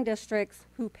neighboring districts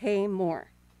who pay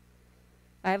more.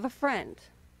 I have a friend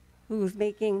who's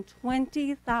making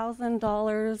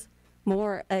 $20,000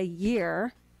 more a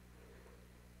year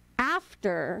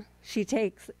after she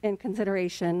takes in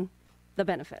consideration the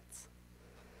benefits.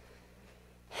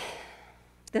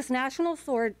 This national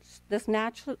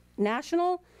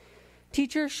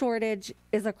teacher shortage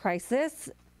is a crisis,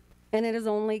 and it is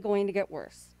only going to get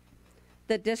worse.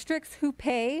 The districts who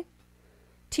pay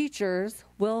teachers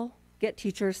will get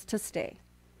teachers to stay.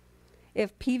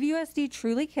 If PVUSD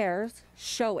truly cares,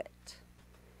 show it.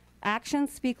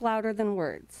 Actions speak louder than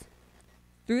words.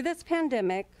 Through this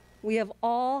pandemic, we have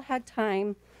all had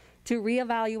time to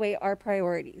reevaluate our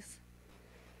priorities.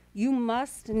 You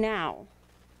must now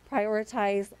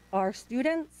prioritize our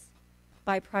students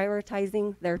by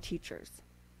prioritizing their teachers.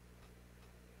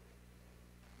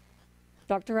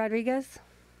 Dr. Rodriguez,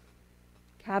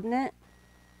 cabinet,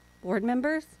 board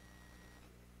members,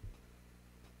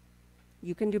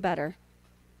 you can do better.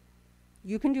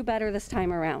 You can do better this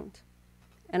time around,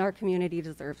 and our community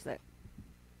deserves it.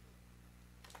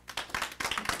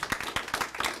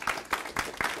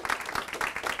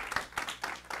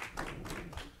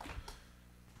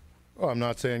 Oh, I'm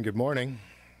not saying good morning.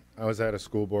 I was at a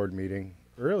school board meeting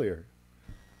earlier.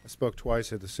 I spoke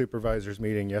twice at the supervisors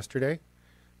meeting yesterday.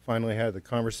 Finally had the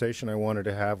conversation I wanted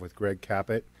to have with Greg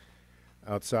Caput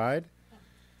outside.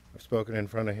 I've spoken in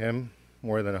front of him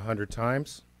more than 100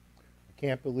 times. I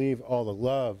can't believe all the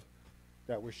love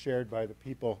that was shared by the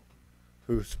people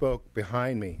who spoke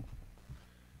behind me.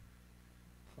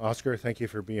 Oscar, thank you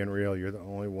for being real. You're the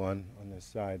only one on this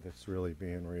side that's really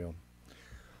being real.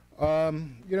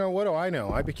 You know, what do I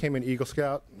know? I became an Eagle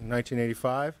Scout in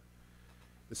 1985.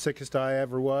 The sickest I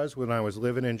ever was when I was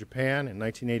living in Japan in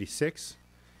 1986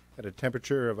 at a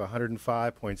temperature of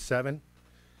 105.7.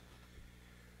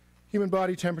 Human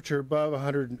body temperature above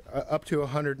 100, up to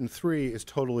 103 is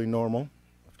totally normal.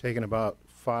 I've taken about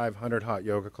 500 hot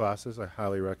yoga classes. I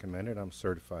highly recommend it. I'm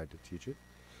certified to teach it.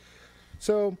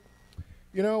 So,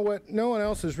 you know what no one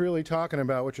else is really talking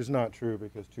about, which is not true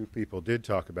because two people did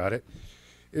talk about it,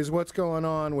 is what's going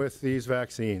on with these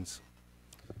vaccines.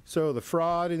 So the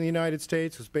fraud in the United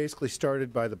States was basically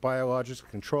started by the Biological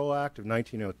Control Act of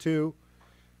 1902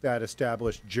 that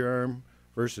established germ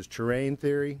versus terrain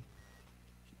theory.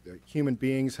 Human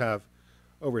beings have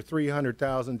over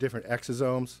 300,000 different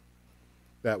exosomes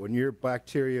that when your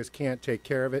bacteria can't take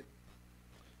care of it,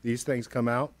 these things come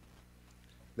out.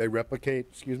 They replicate,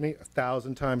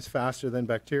 1,000 times faster than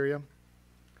bacteria.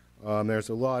 There's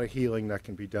a lot of healing that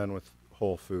can be done with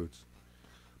whole foods.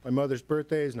 My mother's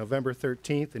birthday is November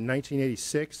 13th in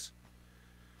 1986.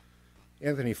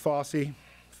 Anthony Fauci,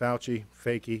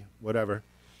 Fakey, whatever,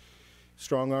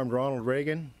 strong-armed Ronald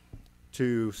Reagan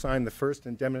to sign the first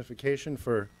indemnification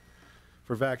for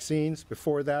vaccines.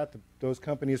 Before that, those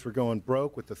companies were going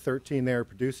broke with the 13 they were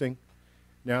producing.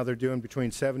 Now they're doing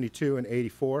between 72 and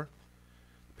 84.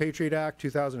 The Patriot Act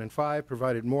 2005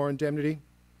 provided more indemnity.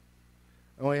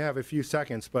 I only have a few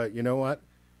seconds, but you know what?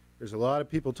 There's a lot of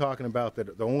people talking about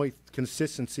that the only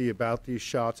consistency about these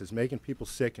shots is making people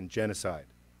sick and genocide.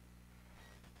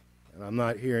 And I'm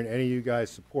not hearing any of you guys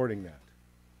supporting that.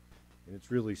 And it's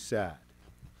really sad.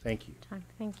 Thank you.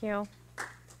 Thank you.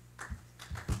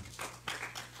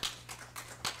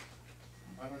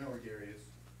 I don't know where Gary is.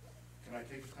 Can I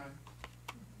take his time?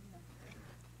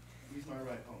 He's my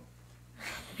ride home.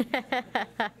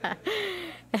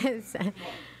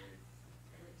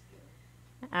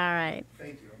 All right.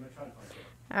 Thank you. I'm going to try to find him.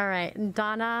 All right,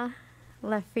 Donna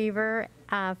Lefevre,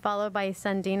 followed by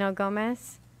Sandino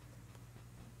Gomez.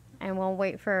 And we'll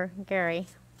wait for Gary.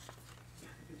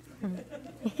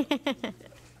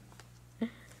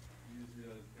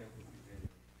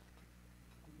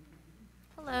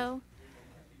 Hello.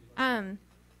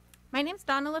 My name's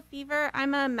Donna Lefevre.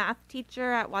 I'm a math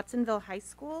teacher at Watsonville High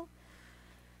School.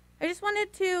 I just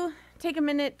wanted to take a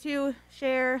minute to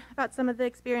share about some of the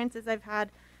experiences I've had.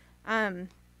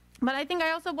 But I think I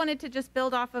also wanted to just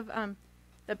build off of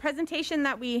the presentation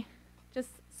that we just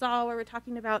saw where we're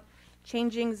talking about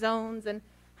changing zones and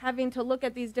having to look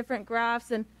at these different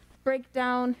graphs and break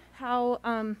down how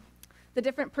the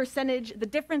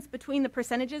difference between the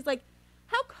percentages, like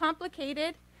how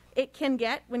complicated it can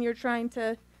get when you're trying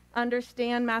to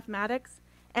understand mathematics.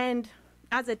 And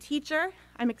as a teacher,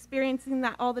 I'm experiencing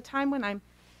that all the time when I'm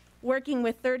working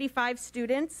with 35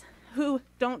 students who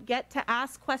don't get to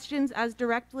ask questions as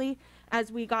directly as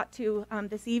we got to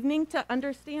this evening to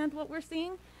understand what we're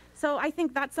seeing. So I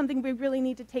think that's something we really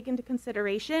need to take into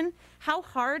consideration, how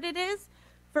hard it is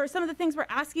for some of the things we're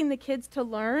asking the kids to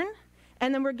learn,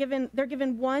 and then they're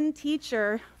given one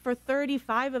teacher for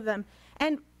 35 of them.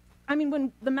 And I mean,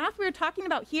 when the math we were talking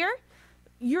about here,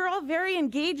 you're all very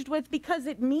engaged with because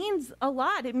it means a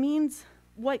lot. It means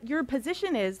what your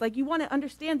position is. Like, you want to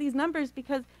understand these numbers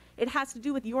because it has to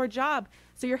do with your job.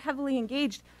 So you're heavily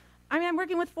engaged. I mean, I'm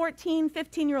working with 14,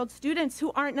 15-year-old students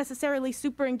who aren't necessarily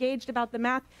super engaged about the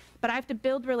math, but I have to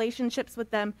build relationships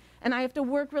with them, and I have to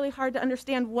work really hard to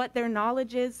understand what their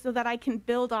knowledge is so that I can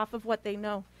build off of what they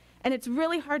know. And it's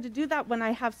really hard to do that when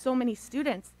I have so many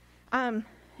students. This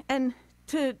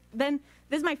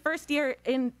is my first year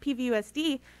in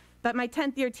PVUSD, but my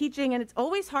 10th year teaching, and it's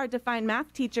always hard to find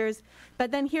math teachers.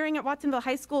 But then hearing at Watsonville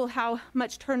High School how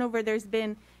much turnover there's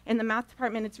been in the math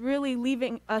department, it's really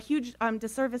leaving a huge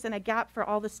disservice and a gap for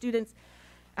all the students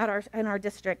in our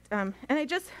district. And I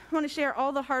just want to share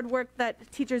all the hard work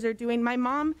that teachers are doing. My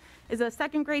mom is a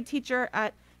second grade teacher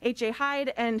at H.A.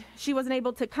 Hyde, and she wasn't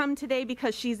able to come today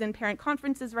because she's in parent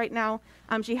conferences right now.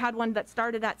 She had one that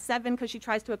started at 7 because she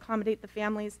tries to accommodate the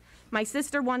families. My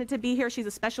sister wanted to be here. She's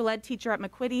a special ed teacher at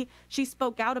McQuitty. She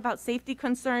spoke out about safety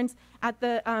concerns at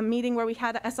the meeting where we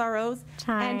had SROs.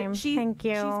 Thank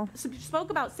you. She spoke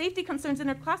about safety concerns in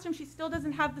her classroom. She still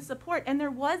doesn't have the support, and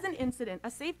there was an incident, a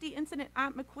safety incident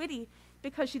at McQuitty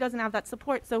because she doesn't have that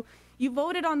support. So you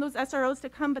voted on those SROs to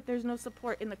come, but there's no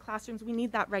support in the classrooms. We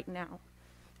need that right now.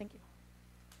 Thank you.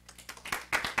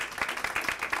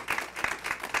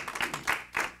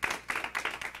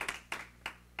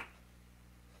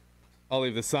 I'll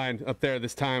leave the sign up there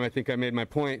this time. I think I made my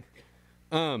point.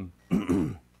 I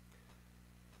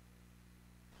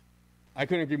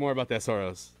couldn't agree more about the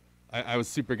SROs. I was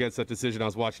super against that decision. I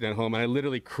was watching at home, and I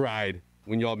literally cried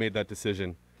when y'all made that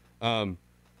decision.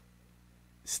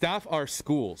 Staff our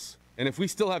schools, and if we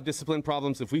still have discipline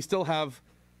problems, if we still have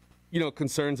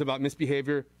concerns about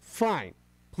misbehavior, fine.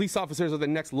 Police officers are the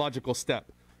next logical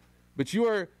step. But you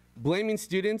are blaming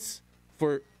students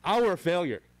for our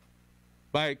failure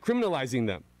by criminalizing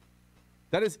them.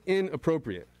 That is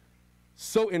inappropriate.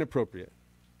 So inappropriate.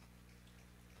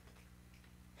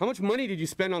 How much money did you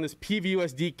spend on this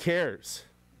PVUSD Cares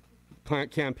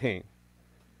campaign?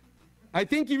 I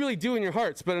think you really do in your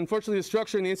hearts, but unfortunately the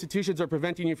structure and the institutions are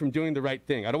preventing you from doing the right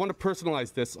thing. I don't want to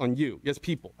personalize this on you as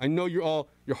people. I know your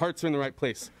hearts are in the right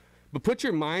place, but put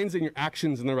your minds and your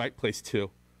actions in the right place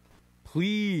too.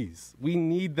 Please, we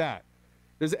need that.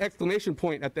 There's an exclamation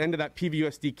point at the end of that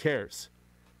PVUSD Cares.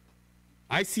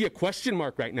 I see a question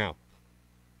mark right now.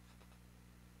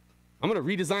 I'm going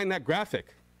to redesign that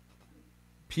graphic.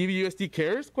 PVUSD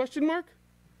Cares, question mark?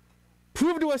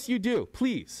 Prove to us you do,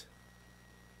 please.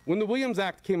 When the Williams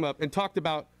Act came up and talked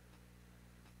about,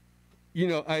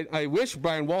 I wish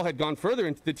Brian Wall had gone further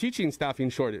into the teaching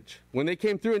staffing shortage. When they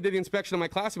came through and did the inspection of my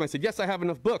classroom, I said, yes, I have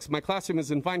enough books. My classroom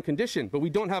is in fine condition, but we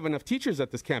don't have enough teachers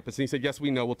at this campus. And he said, yes, we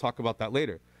know. We'll talk about that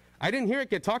later. I didn't hear it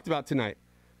get talked about tonight.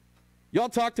 Y'all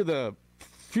talked to the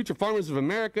Future Farmers of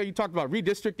America. You talked about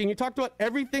redistricting. You talked about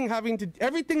everything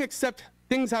except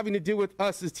things having to do with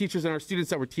us as teachers and our students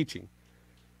that we're teaching.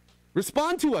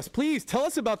 Respond to us, please. Tell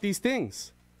us about these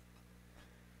things.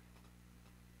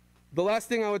 The last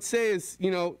thing I would say is,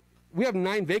 we have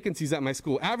 9 vacancies at my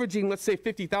school, averaging, let's say,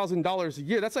 $50,000 a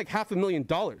year. That's like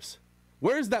 $500,000.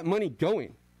 Where is that money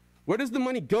going? Where does the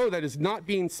money go that is not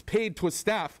being paid to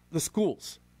staff the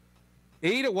schools?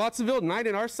 8 at Watsonville, 9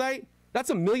 at our site? That's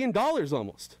 $1 million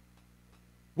almost.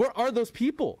 Where are those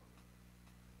people?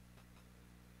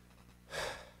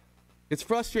 It's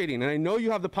frustrating, and I know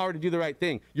you have the power to do the right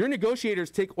thing. Your negotiators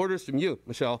take orders from you,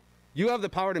 Michelle. You have the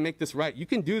power to make this right. You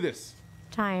can do this.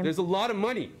 Time. There's a lot of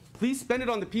money. Please spend it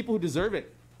on the people who deserve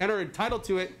it and are entitled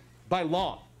to it by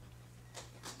law.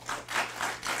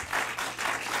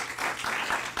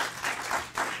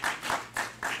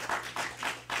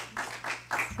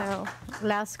 So,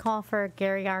 last call for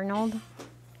Gary Arnold.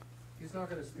 He's not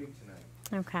going to speak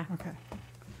tonight. Okay. Okay.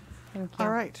 Thank you.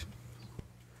 All right.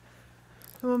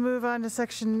 We'll move on to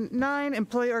section 9,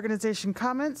 employee organization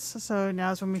comments. So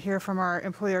now is when we hear from our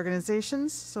employee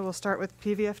organizations. So we'll start with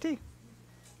PVFD.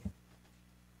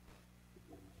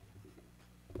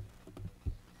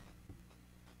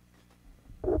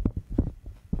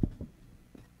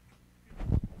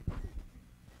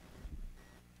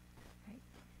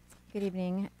 Good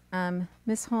evening.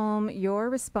 Ms. Holm, your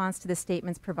response to the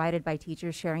statements provided by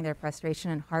teachers sharing their frustration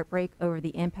and heartbreak over the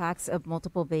impacts of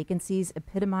multiple vacancies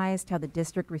epitomized how the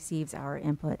district receives our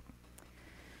input.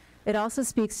 It also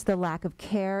speaks to the lack of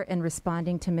care in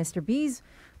responding to Mr. B's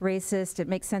racist. It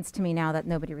makes sense to me now that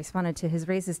nobody responded to his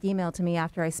racist email to me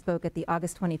after I spoke at the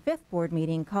August 25th board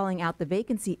meeting, calling out the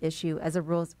vacancy issue as a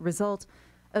result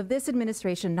of this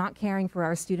administration not caring for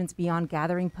our students beyond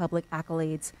gathering public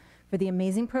accolades for the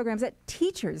amazing programs that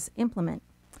teachers implement.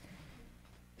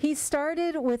 He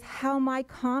started with how my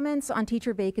comments on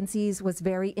teacher vacancies was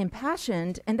very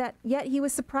impassioned, and that yet he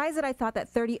was surprised that I thought that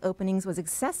 30 openings was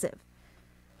excessive,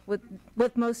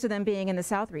 with most of them being in the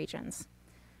South regions.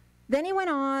 Then he went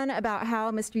on about how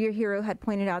Mr. Yahiro had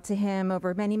pointed out to him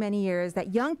over many, many years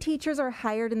that young teachers are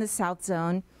hired in the South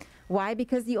Zone. Why?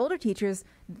 Because the older teachers,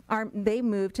 they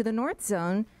move to the North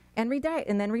Zone and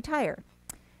then retire.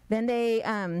 Then they,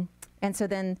 and so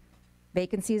then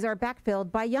vacancies are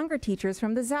backfilled by younger teachers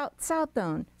from the South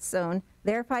Zone,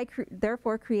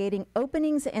 therefore creating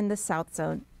openings in the South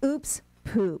Zone. Oops,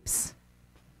 poops.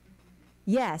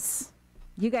 Yes,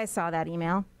 you guys saw that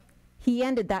email. He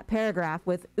ended that paragraph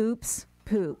with oops,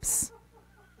 poops.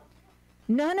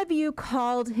 None of you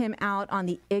called him out on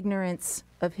the ignorance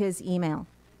of his email.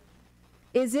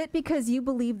 Is it because you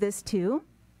believe this too?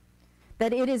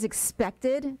 That it is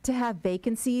expected to have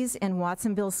vacancies in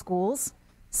Watsonville schools,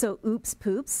 so oops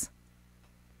poops?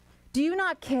 Do you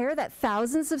not care that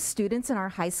thousands of students in our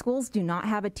high schools do not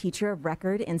have a teacher of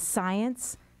record in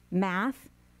science, math,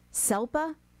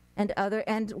 SELPA,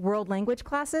 and world language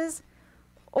classes?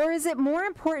 Or is it more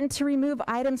important to remove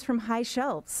items from high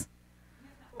shelves?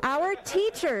 Our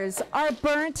teachers are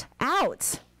burnt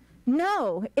out.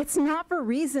 No, it's not for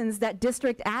reasons that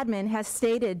district admin has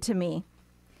stated to me.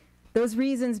 Those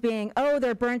reasons being, oh,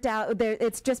 they're burnt out.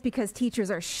 It's just because teachers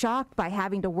are shocked by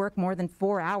having to work more than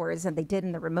 4 hours than they did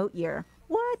in the remote year.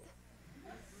 What?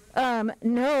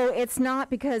 No, it's not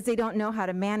because they don't know how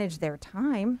to manage their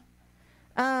time.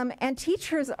 And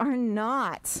teachers are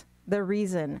not the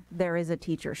reason there is a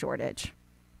teacher shortage.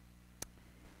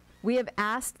 We have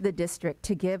asked the district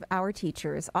to give our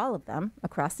teachers, all of them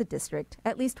across the district,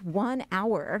 at least 1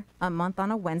 hour a month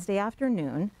on a Wednesday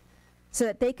afternoon so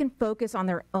that they can focus on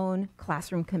their own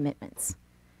classroom commitments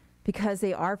because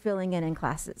they are filling in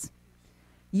classes.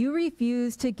 You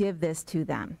refuse to give this to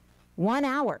them. 1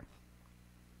 hour.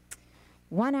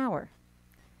 1 hour.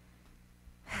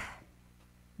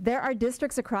 There are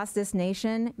districts across this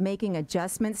nation making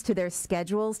adjustments to their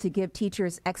schedules to give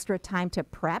teachers extra time to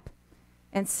prep,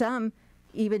 and some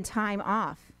even time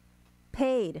off,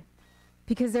 paid,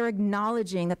 because they're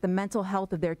acknowledging that the mental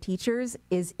health of their teachers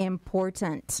is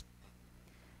important.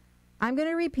 I'm going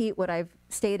to repeat what I've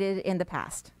stated in the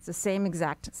past. It's the same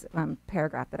exact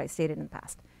paragraph that I stated in the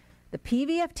past. The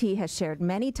PVFT has shared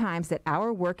many times that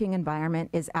our working environment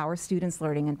is our students'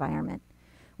 learning environment.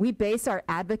 We base our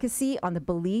advocacy on the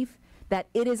belief that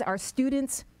it is our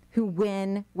students who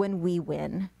win when we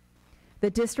win.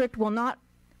 The district will not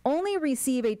only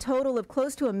receive a total of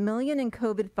close to $1 million in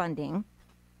COVID funding.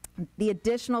 The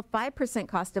additional 5%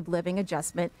 cost of living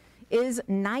adjustment is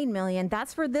 $9 million.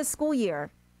 That's for this school year.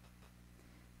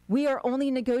 We are only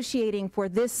negotiating for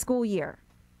this school year.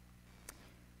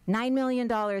 $9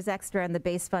 million extra in the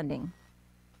base funding.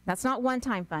 That's not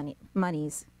one-time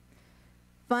monies.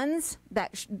 Funds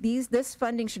that this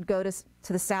funding should go to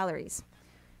the salaries.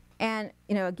 And,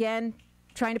 again,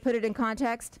 trying to put it in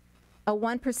context, a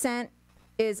 1%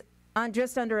 is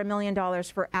just under $1 million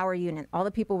for our unit, all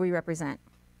the people we represent.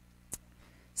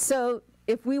 So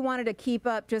if we wanted to keep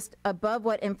up just above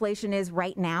what inflation is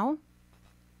right now,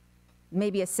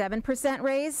 maybe a 7%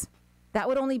 raise, that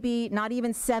would only be not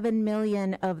even 7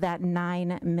 million of that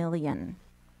 9 million.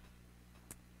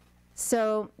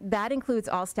 So that includes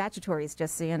all statutories,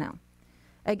 just so you know.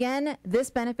 Again, this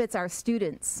benefits our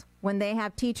students. When they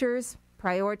have teachers,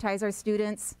 prioritize our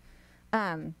students.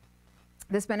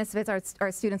 This benefits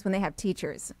our students when they have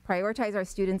teachers. Prioritize our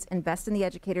students, invest in the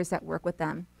educators that work with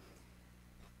them.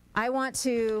 I want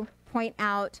to point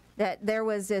out that there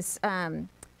was this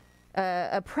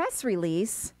a press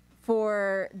release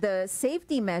for the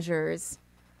safety measures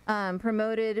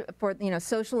promoted for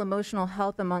social emotional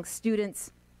health amongst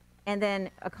students, and then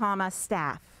a comma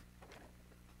staff.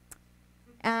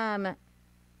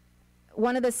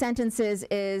 One of the sentences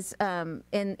is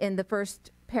in the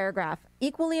first paragraph.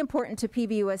 Equally important to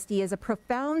PVUSD is a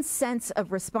profound sense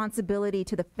of responsibility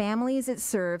to the families it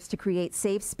serves to create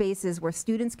safe spaces where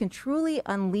students can truly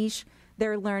unleash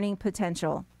their learning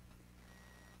potential.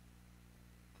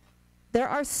 There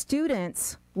are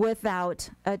students without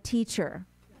a teacher.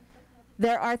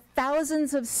 There are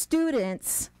thousands of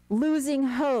students losing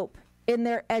hope in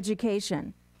their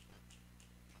education.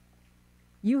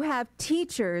 You have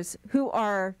teachers who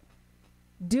are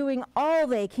doing all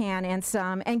they can and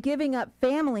some, and giving up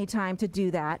family time to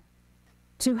do that,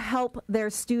 to help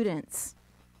their students.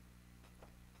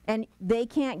 And they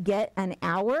can't get an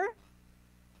hour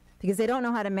because they don't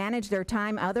know how to manage their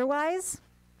time otherwise.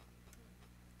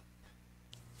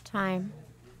 Time.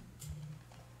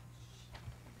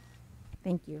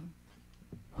 Thank you.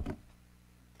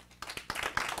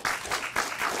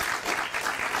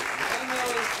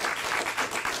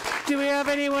 Do we have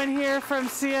anyone here from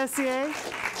CSEA?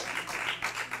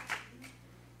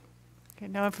 Okay,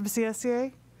 no one from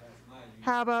CSEA?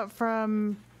 How about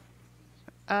from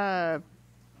PVAM?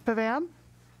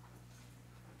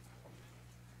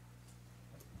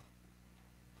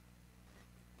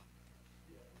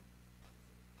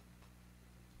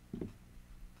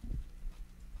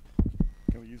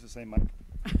 Can we use the same mic?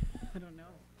 I don't know.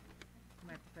 I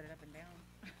might have to put it up and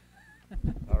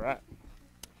down. All right.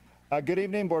 Good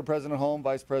evening, Board President Holm,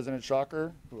 Vice President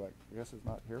Shocker, who I guess is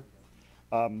not here,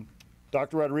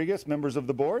 Dr. Rodriguez, members of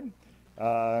the board,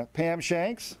 Pam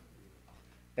Shanks,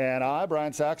 and I,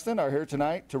 Brian Saxton, are here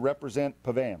tonight to represent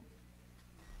PVAM.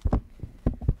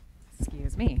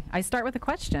 Excuse me. I start with a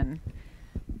question.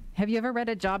 Have you ever read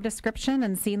a job description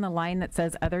and seen the line that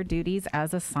says other duties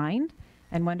as assigned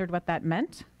and wondered what that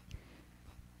meant?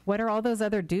 What are all those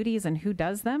other duties and who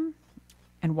does them?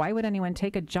 And why would anyone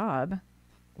take a job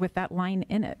with that line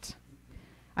in it?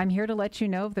 I'm here to let you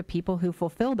know of the people who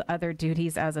fulfilled other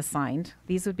duties as assigned.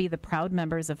 These would be the proud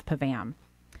members of PVAM.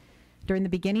 During the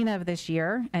beginning of this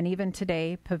year, and even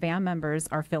today, PVAM members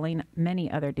are filling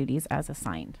many other duties as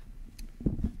assigned.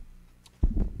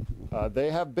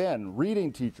 They have been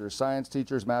reading teachers, science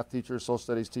teachers, math teachers, social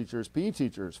studies teachers, PE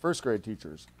teachers, first grade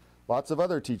teachers, lots of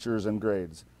other teachers and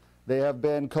grades. They have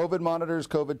been COVID monitors,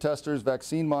 COVID testers,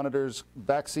 vaccine monitors,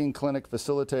 vaccine clinic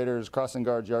facilitators, crossing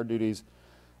guards, yard duties,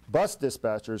 bus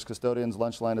dispatchers, custodians,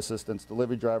 lunch line assistants,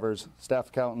 delivery drivers, staff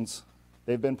accountants.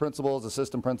 They've been principals,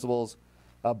 assistant principals,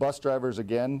 bus drivers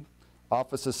again,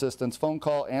 office assistants, phone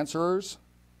call answerers.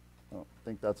 I don't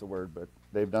think that's a word, but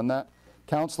they've done that.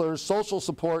 Counselors, social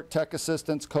support, tech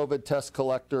assistants, COVID test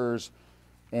collectors,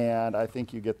 and I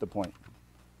think you get the point.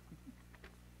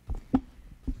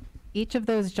 Each of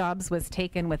those jobs was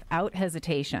taken without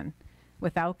hesitation,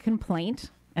 without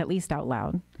complaint, at least out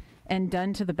loud, and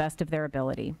done to the best of their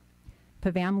ability.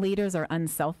 PVAM leaders are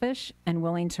unselfish and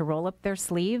willing to roll up their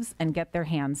sleeves and get their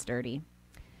hands dirty.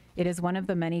 It is one of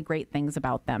the many great things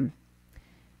about them.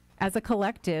 As a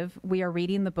collective, we are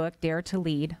reading the book Dare to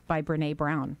Lead by Brene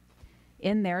Brown.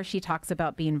 In there, she talks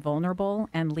about being vulnerable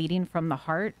and leading from the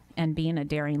heart and being a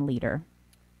daring leader.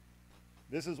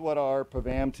 This is what our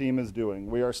PVAM team is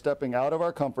doing. We are stepping out of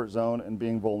our comfort zone and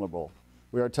being vulnerable.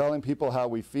 We are telling people how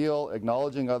we feel,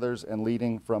 acknowledging others, and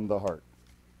leading from the heart.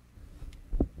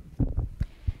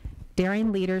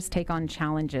 Daring leaders take on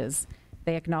challenges.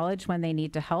 They acknowledge when they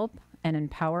need to help and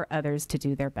empower others to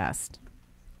do their best.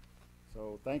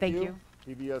 So thank Thank you.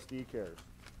 PVSD cares.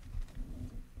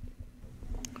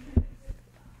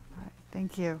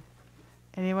 Thank you.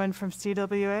 Anyone from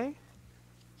CWA?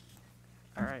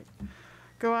 All right.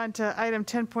 Go on to item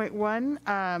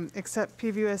 10.1, accept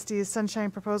PVUSD's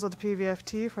Sunshine proposal to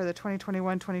PVFT for the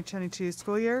 2021-2022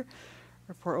 school year.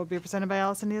 Report will be presented by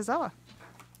Allison Niazawa.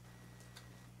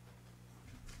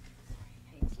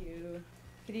 Thank you.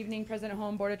 Good evening, President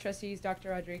Holm, Board of Trustees,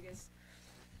 Dr. Rodriguez.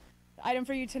 The item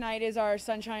for you tonight is our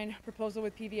Sunshine proposal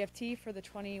with PVFT for the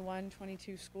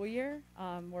 21-22 school year.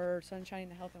 We're sunshining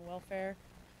the health and welfare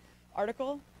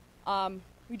article.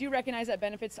 We do recognize that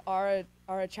benefits are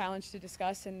a challenge to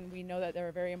discuss, and we know that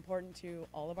they're very important to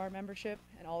all of our membership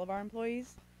and all of our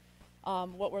employees.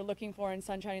 What we're looking for in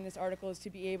sunshining this article is to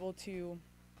be able to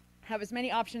have as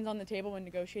many options on the table when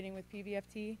negotiating with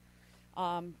PVFT.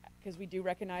 because we do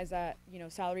recognize that, you know,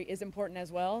 salary is important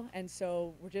as well. And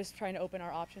so we're just trying to open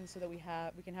our options so that we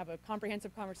can have a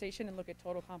comprehensive conversation and look at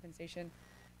total compensation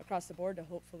across the board to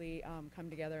hopefully come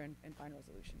together and find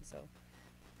resolution. So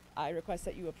I request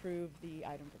that you approve the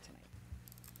item for tonight.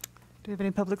 Do we have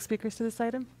any public speakers to this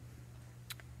item?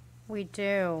 We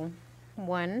do.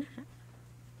 One,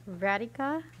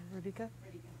 Radhika. Radhika.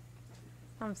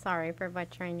 I'm sorry for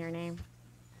butchering your name.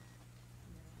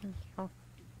 Thank you.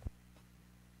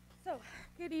 So,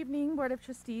 good evening, Board of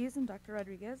Trustees and Dr.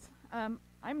 Rodriguez. I'm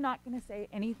not going to say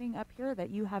anything up here that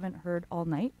you haven't heard all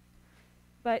night,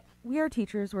 but we are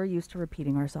teachers. We're used to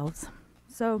repeating ourselves.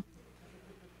 So,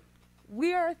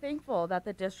 we are thankful that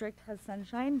the district has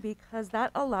sunshine because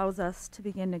that allows us to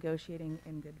begin negotiating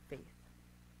in good faith.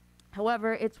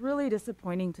 However, it's really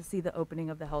disappointing to see the opening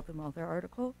of the health and welfare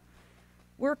article.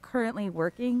 We're currently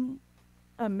working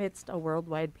amidst a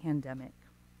worldwide pandemic.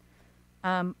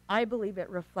 I believe it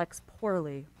reflects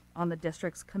poorly on the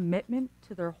district's commitment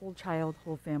to their whole child,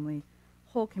 whole family,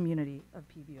 whole community of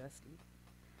PVUSD.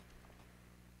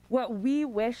 What we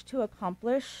wish to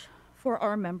accomplish for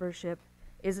our membership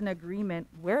is an agreement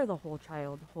where the whole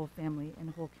child, whole family,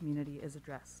 and whole community is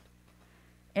addressed.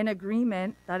 An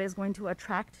agreement that is going to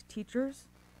attract teachers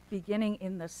beginning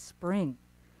in the spring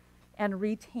and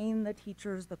retain the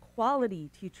teachers, the quality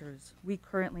teachers we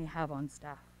currently have on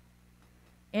staff.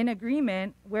 An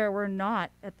agreement where we're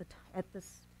not at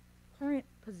this current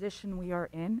position we are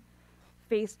in,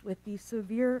 faced with the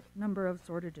severe number of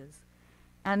shortages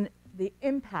and the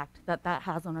impact that that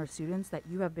has on our students that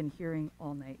you have been hearing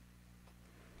all night.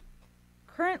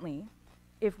 Currently,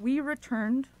 if we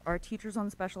returned our teachers on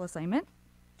special assignment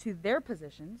to their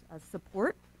positions as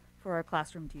support for our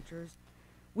classroom teachers,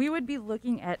 we would be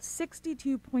looking at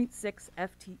 62.6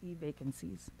 FTE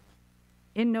vacancies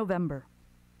in November.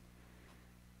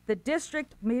 The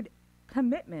district made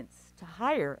commitments to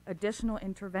hire additional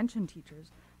intervention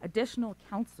teachers, additional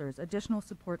counselors, additional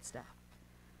support staff.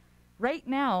 Right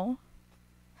now,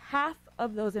 half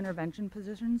of those intervention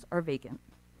positions are vacant.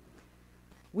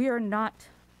 We are not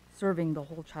serving the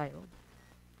whole child.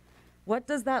 What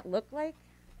does that look like?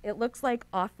 It looks like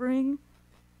offering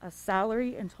a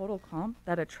salary and total comp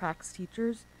that attracts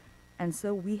teachers, and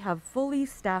so we have fully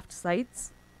staffed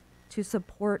sites to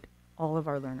support all of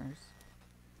our learners.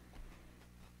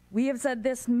 We have said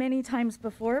this many times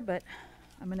before, but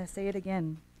I'm going to say it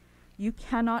again. You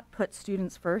cannot put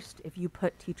students first if you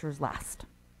put teachers last.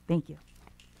 Thank you.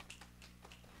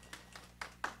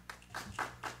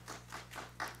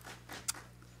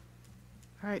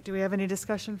 All right, do we have any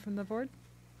discussion from the board?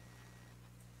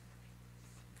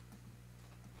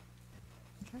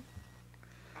 Okay.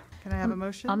 Can I have a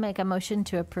motion? I'll make a motion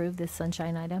to approve this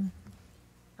sunshine item.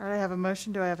 All right, I have a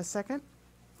motion. Do I have a second?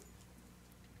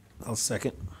 I'll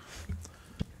second.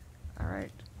 All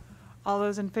right. All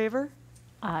those in favor?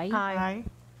 Aye. Aye.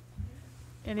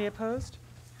 Any opposed?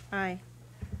 Aye.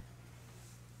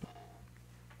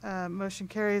 Motion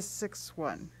carries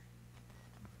 6-1.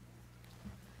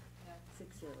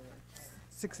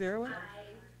 6-0?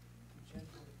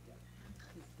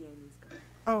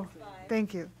 Oh,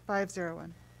 thank you.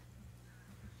 5-0-1.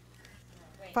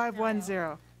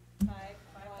 5-1-0.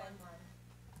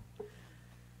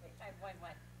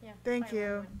 Thank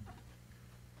you.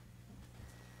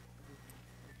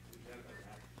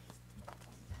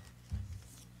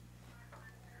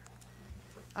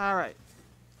 All right.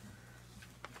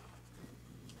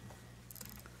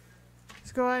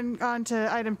 Let's go on to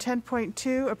item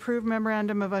 10.2, approve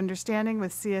memorandum of understanding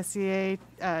with CSEA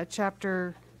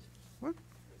chapter, what?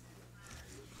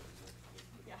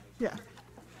 Yeah.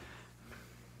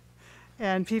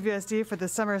 And PVSD for the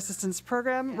Summer Assistance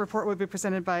Program. Report will be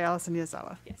presented by Allison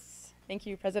Yazawa. Yes. Thank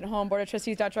you, President Holm, Board of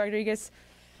Trustees, Dr. Rodriguez.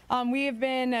 We have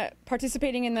been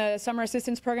participating in the Summer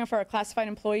Assistance Program for our classified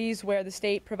employees, where the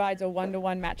state provides a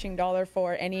one-to-one matching dollar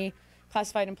for any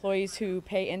classified employees who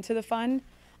pay into the fund.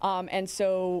 And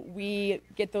so we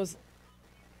get those.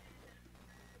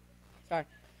 Sorry.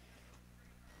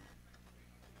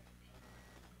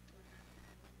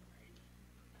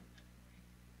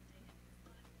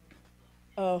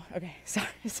 Oh, okay. Sorry.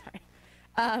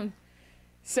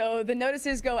 So the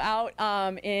notices go out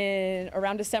in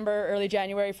around December, early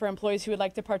January for employees who would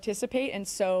like to participate. And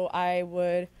so I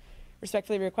would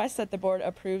respectfully request that the board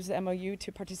approves the MOU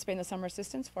to participate in the summer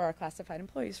assistance for our classified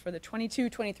employees for the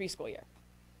 22-23 school year.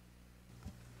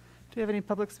 Do you have any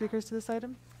public speakers to this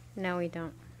item? No, we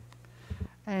don't.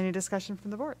 Any discussion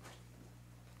from the board?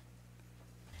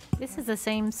 This is the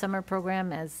same summer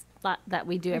program as that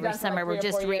we do We've every done for summer. like We're 3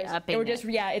 or just 4 years. re-upping We're just,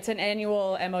 yeah, it's an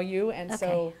annual MOU, and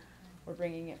so we're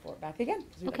bringing it back again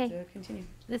because we'd Okay. like to continue.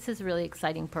 This is a really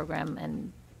exciting program,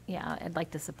 and yeah, I'd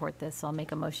like to support this, so I'll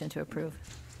make a motion to approve.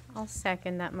 I'll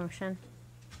second that motion.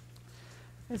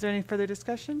 Is there any further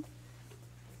discussion?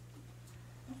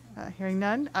 Hearing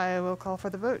none, I will call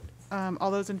for the vote. All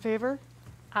those in favor?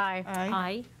 Aye.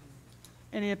 Aye.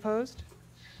 Any opposed?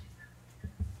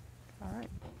 All right.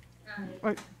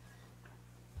 Wait.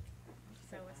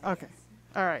 Okay,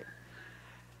 all right.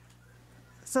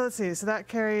 So let's see, so that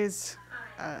carries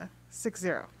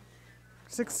 6-0.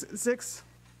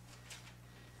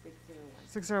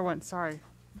 601, sorry.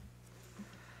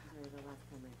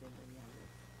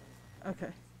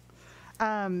 Okay.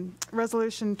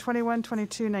 Resolution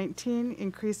 21-22-19,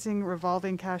 increasing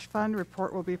revolving cash fund.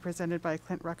 Report will be presented by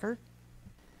Clint Rucker.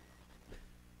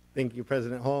 Thank you,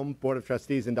 President Holm, Board of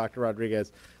Trustees, and Dr.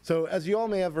 Rodriguez. So as you all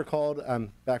may have recalled,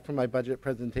 back from my budget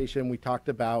presentation, we talked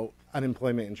about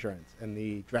unemployment insurance and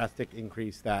the drastic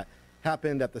increase that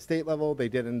happened at the state level. They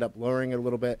did end up lowering it a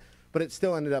little bit, but it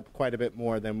still ended up quite a bit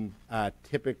more than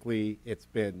typically it's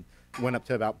been. Went up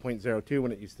to about 0.02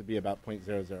 when it used to be about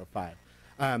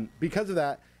 0.005. Because of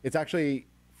that, it's actually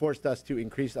forced us to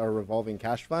increase our revolving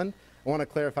cash fund. I want to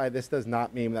clarify, this does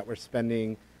not mean that we're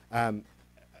spending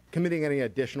committing any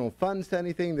additional funds to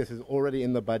anything. This is already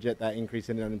in the budget, that increase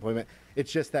in unemployment. It's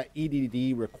just that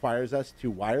EDD requires us to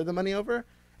wire the money over,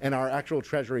 and our actual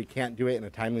treasury can't do it in a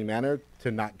timely manner to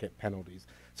not get penalties.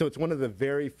 So it's one of the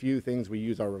very few things we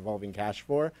use our revolving cash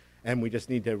for, and we just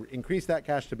need to increase that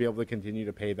cash to be able to continue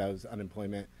to pay those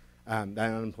unemployment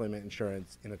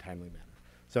insurance in a timely manner.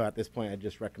 So at this point, I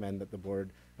just recommend that the board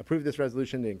approve this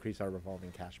resolution to increase our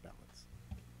revolving cash balance.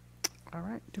 All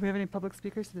right, do we have any public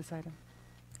speakers to this item?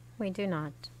 We do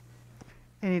not.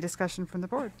 Any discussion from the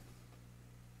board?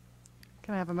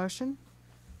 Can I have a motion?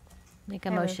 Make a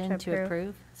I move motion to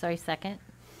approve. Sorry, second.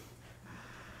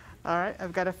 All right,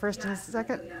 I've got a first and a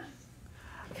second.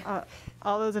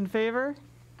 All those in favor?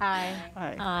 Aye.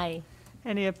 Aye. Aye.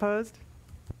 Any opposed?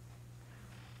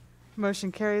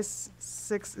 Motion carries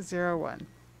 601.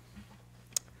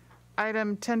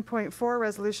 Item 10.4,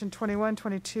 Resolution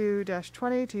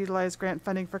 21-22-20 to utilize grant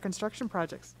funding for construction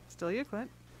projects. Still you,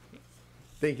 Clint.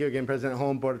 Thank you again, President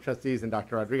Holm, Board of Trustees, and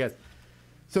Dr. Rodriguez.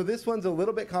 So this one's a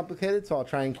little bit complicated, so I'll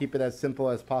try and keep it as simple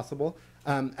as possible.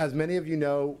 As many of you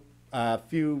know, a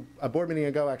board meeting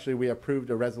ago, actually, we approved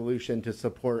a resolution to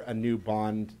support a new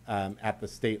bond at the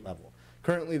state level.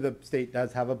 Currently, the state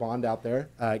does have a bond out there.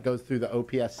 It goes through the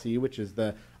OPSC, which is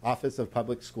the Office of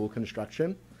Public School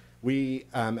Construction. We,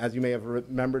 as you may have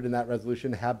remembered in that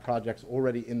resolution, have projects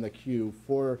already in the queue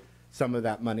for some of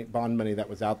that money, bond money that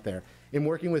was out there. In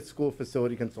working with school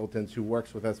facility consultants who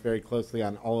works with us very closely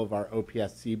on all of our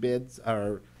OPSC bids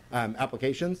or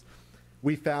applications,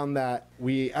 we found that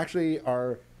we actually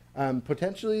are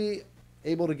potentially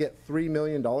able to get $3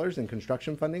 million in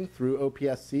construction funding through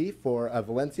OPSC for a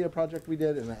Valencia project we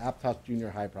did and an Aptos Junior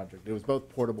High project. It was both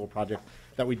portable projects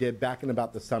that we did back in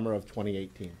about the summer of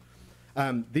 2018.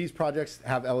 These projects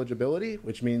have eligibility,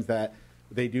 which means that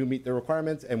they do meet the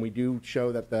requirements, and we do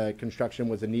show that the construction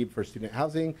was a need for student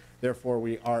housing. Therefore,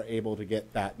 we are able to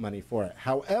get that money for it.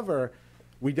 However,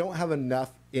 we don't have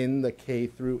enough in the K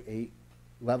through 8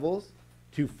 levels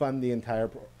to fund the entire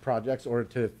projects, or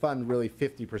to fund really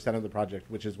 50% of the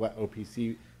project, which is what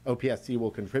OPSC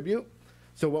will contribute.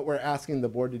 So what we're asking the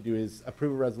board to do is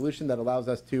approve a resolution that allows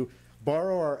us to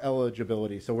borrow our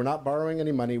eligibility. So we're not borrowing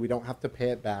any money. We don't have to pay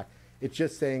it back. It's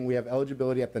just saying we have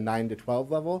eligibility at the 9 to 12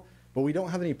 level, but we don't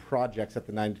have any projects at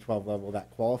the 9 to 12 level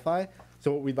that qualify.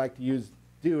 So what we'd like to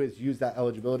do is use that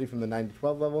eligibility from the 9 to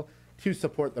 12 level to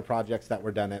support the projects that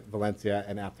were done at Valencia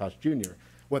and Aptos Junior.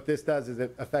 What this does is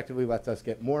it effectively lets us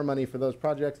get more money for those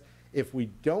projects. If we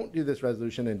don't do this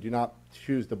resolution and do not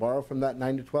choose to borrow from that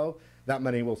 9 to 12, that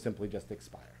money will simply just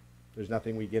expire. There's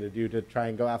nothing we get to do to try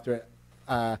and go after it.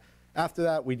 After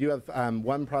that, we do have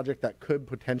one project that could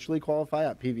potentially qualify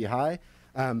at PV High,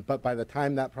 but by the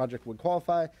time that project would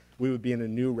qualify, we would be in a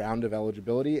new round of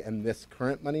eligibility, and this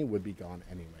current money would be gone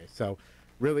anyway. So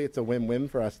really, it's a win-win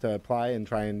for us to apply and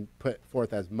try and put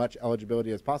forth as much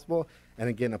eligibility as possible, and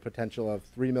again, a potential of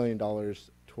 $3 million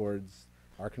towards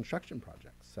our construction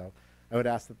projects. So I would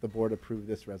ask that the board approve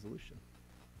this resolution.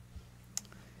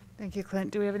 Thank you,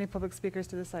 Clint. Do we have any public speakers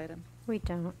to this item? We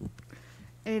don't.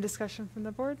 Any discussion from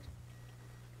the board?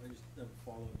 I just have a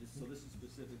follow-up. So this is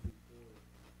specifically for...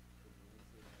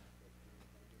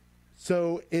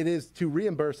 So it is to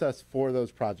reimburse us for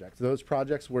those projects. Those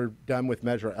projects were done with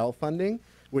Measure L funding,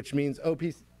 which means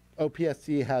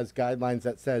OPSC has guidelines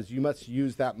that says you must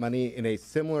use that money in a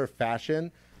similar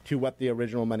fashion to what the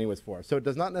original money was for. So it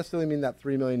does not necessarily mean that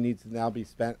 $3 million needs to now be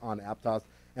spent on Aptos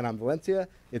and on Valencia.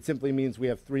 It simply means we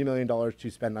have $3 million to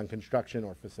spend on construction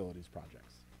or facilities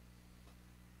projects.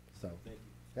 So,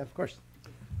 yeah, of course.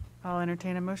 I'll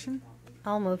entertain a motion.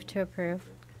 I'll move to approve.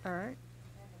 All right.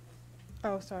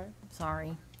 Oh, sorry.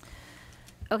 Sorry.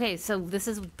 Okay, so this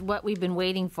is what we've been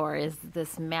waiting for, is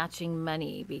this matching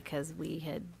money, because we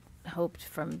had hoped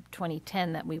from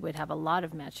 2010 that we would have a lot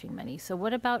of matching money. So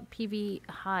what about PV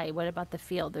High? What about the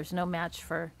field? There's no match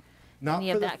for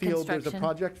any of that construction? Not for the field. There's a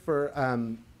project for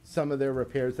some of their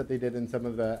repairs that they did and some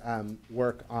of the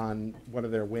work on one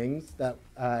of their wings that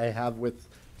I have with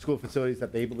school facilities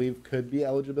that they believe could be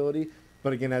eligibility.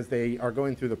 But again, as they are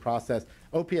going through the process,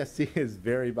 OPSC is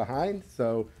very behind.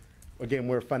 So again,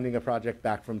 we're funding a project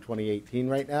back from 2018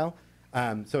 right now.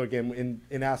 So again,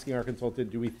 in asking our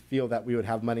consultant, do we feel that we would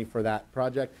have money for that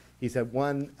project? He said,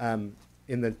 one,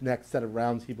 in the next set of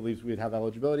rounds, he believes we would have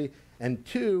eligibility. And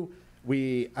two,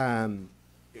 we,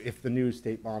 if the new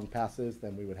state bond passes,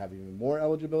 then we would have even more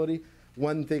eligibility.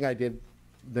 One thing I did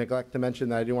neglect to mention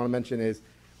that I do want to mention is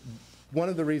one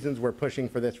of the reasons we're pushing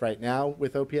for this right now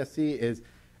with OPSC is,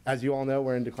 as you all know,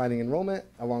 we're in declining enrollment,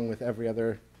 along with every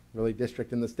other really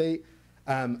district in the state.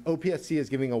 OPSC is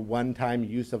giving a one-time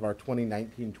use of our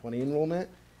 2019-20 enrollment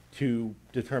to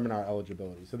determine our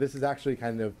eligibility. So this is actually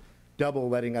kind of double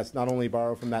letting us not only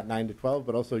borrow from that 9 to 12,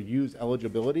 but also use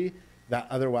eligibility that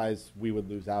otherwise we would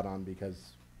lose out on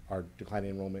because our declining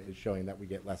enrollment is showing that we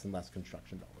get less and less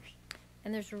construction dollars.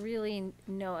 And there's really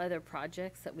no other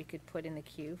projects that we could put in the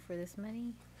queue for this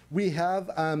money? We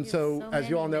have, so as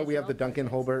you all know, we have the Duncan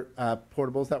Holbert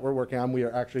portables that we're working on. We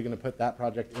are actually going to put that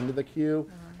project into the queue.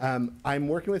 I'm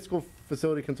working with school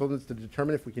facility consultants to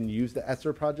determine if we can use the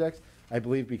ESSER projects. I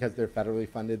believe because they're federally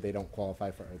funded, they don't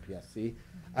qualify for OPSC.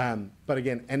 But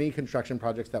again, any construction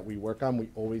projects that we work on, we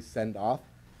always send off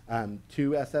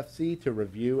to SFC to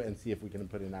review and see if we can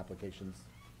put in applications.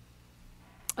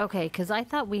 Okay, because I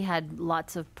thought we had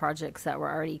lots of projects that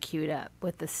were already queued up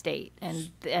with the state,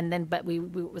 and then but we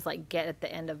was like get at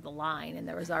the end of the line, and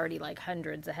there was already like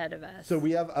hundreds ahead of us. So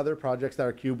we have other projects that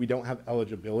are queued. We don't have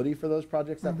eligibility for those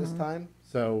projects at this time.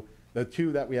 So the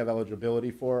two that we have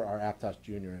eligibility for are Aptos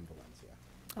Junior and Valencia.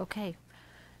 Okay,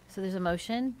 so there's a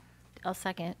motion. I'll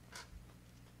second.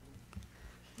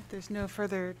 If there's no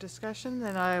further discussion,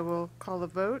 then I will call the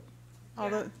vote.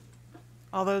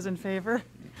 All those in favor?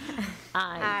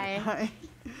 Aye. Aye.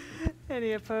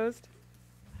 Any opposed?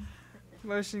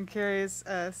 Motion carries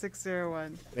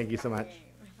 601. Thank you so much.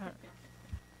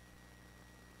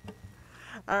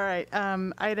 All right,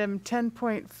 item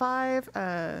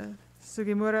 10.5,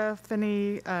 Sugimura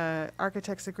Finney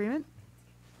Architects Agreement.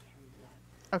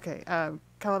 Okay,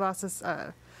 Calabasas,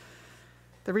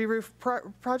 the re-roof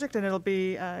project, and it'll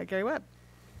be Gary Webb.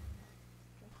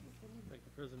 Thank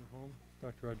you, President Holm,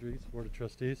 Dr. Rodriguez, Board of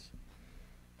Trustees.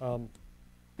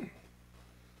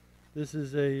 This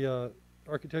is a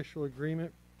architectural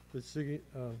agreement with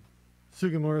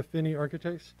Sugimura Finney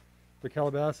Architects for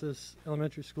Calabasas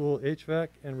Elementary School HVAC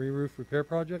and re-roof repair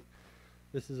project.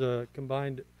 This is a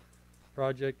combined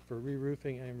project for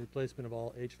re-roofing and replacement of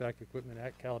all HVAC equipment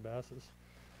at Calabasas.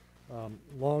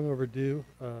 Long overdue.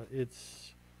 It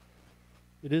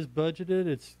is budgeted.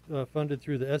 It's funded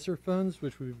through the ESSER funds,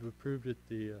 which we've approved at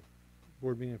the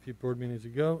board meeting a few board meetings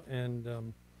ago,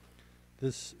 and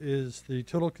this is the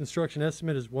total construction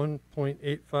estimate is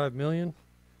 $1.85 million,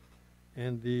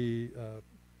 and the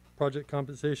project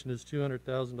compensation is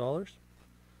 $200,000.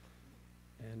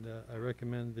 And I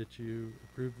recommend that you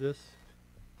approve this.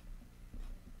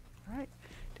 All right.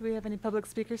 Do we have any public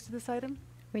speakers to this item?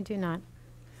 We do not.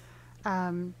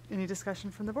 Any discussion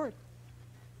from the board?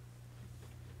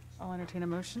 I'll entertain a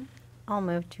motion. I'll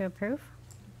move to approve.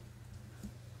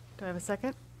 Do I have a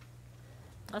second?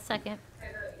 A second.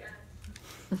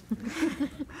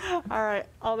 All right.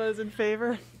 All those in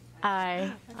favor?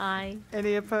 Aye. Aye.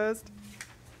 Any opposed?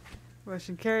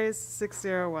 Motion carries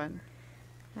 601.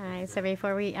 All right, so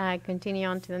before we continue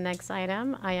on to the next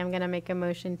item, I am going to make a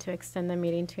motion to extend the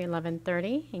meeting to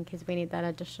 11:30 in case we need that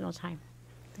additional time.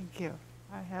 Thank you.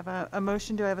 I have a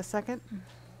motion. Do I have a second?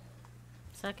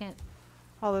 Second.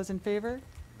 All those in favor?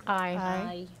 Aye.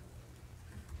 Aye.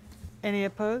 Any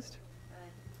opposed?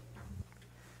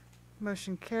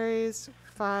 Motion carries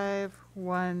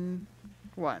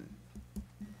 511.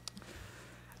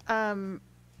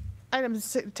 Item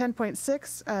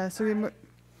 10.6,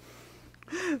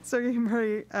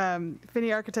 Sugimura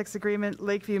Finney Architects Agreement,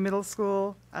 Lakeview Middle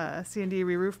School C&D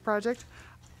re-roof project.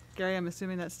 Gary, I'm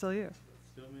assuming that's still you.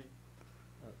 Still me.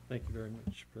 Thank you very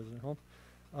much, President Holm.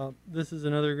 This is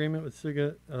another agreement with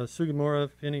Sugimura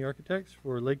Finney Architects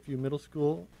for Lakeview Middle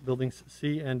School Buildings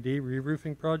C and D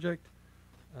re-roofing project.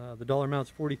 The dollar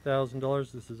amount's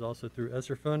 $40,000. This is also through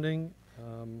ESSER funding.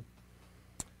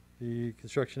 The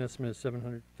construction estimate is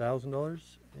 $700,000,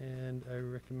 and I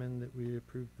recommend that we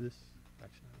approve this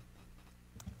action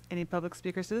item. Any public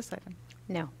speakers to this item?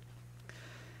 No.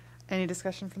 Any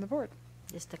discussion from the board?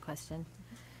 Just a question.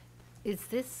 Is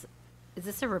this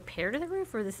a repair to the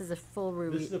roof, or this is a full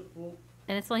roof? This is a full.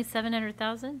 And it's only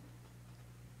 700,000?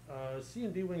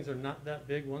 C&D wings are not that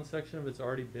big. One section of it's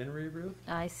already been re-roofed.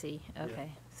 I see. Okay. Yeah.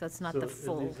 So it's not So the it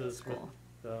full leaves us school.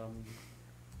 with,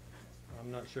 I'm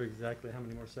not sure exactly how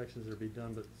many more sections are be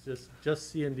done, but it's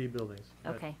just C&D buildings.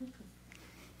 Okay.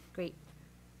 Great.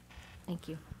 Thank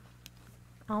you.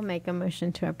 I'll make a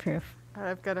motion to approve.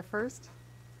 I've got a first.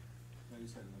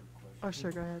 Oh,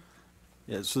 sure, go ahead.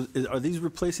 Yeah, so are these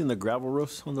replacing the gravel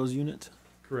roofs on those units?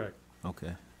 Correct.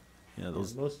 Okay. Yeah, Yeah,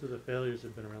 those, most of the failures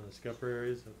have been around the scupper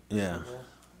areas. Of yeah, the walls.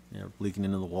 yeah, leaking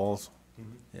into the walls.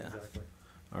 Yeah. Exactly.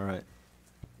 All right.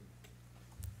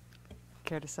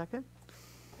 Care to second?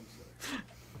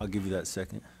 I'll give you that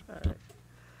second. All right.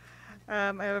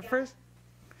 I have a first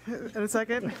and a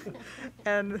second,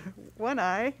 and one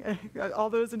aye. All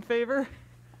those in favor?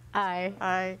 Aye.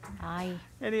 Aye. Aye.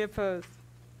 Any opposed?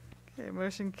 Okay,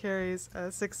 motion carries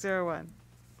 601.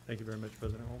 Thank you very much,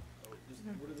 President Holm.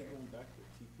 What are they going back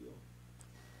to, TPO?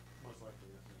 Most likely,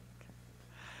 yes.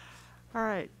 All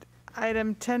right.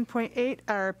 Item 10.8,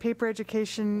 our paper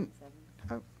education.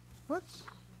 Oh, whoops.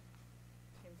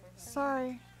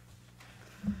 Sorry.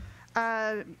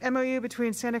 MOU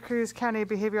between Santa Cruz County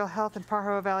Behavioral Health and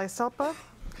Pajaro Valley SELPA.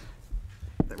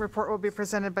 The report will be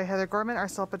presented by Heather Gorman, our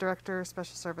SELPA Director,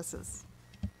 Special Services.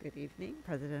 Good evening,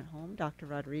 President Holm, Dr.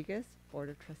 Rodriguez, Board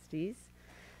of Trustees.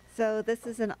 So this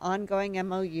is an ongoing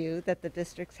MOU that the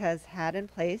district has had in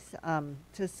place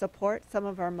to support some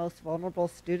of our most vulnerable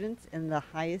students in the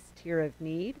highest tier of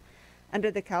need. Under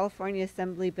the California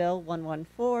Assembly Bill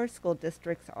 114, school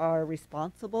districts are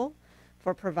responsible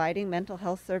for providing mental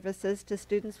health services to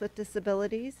students with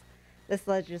disabilities. This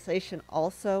legislation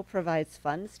also provides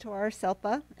funds to our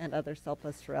SELPA and other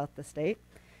SELPAs throughout the state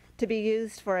to be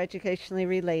used for educationally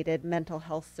related mental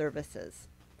health services.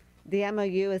 The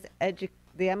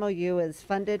MOU is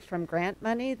funded from grant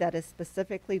money that is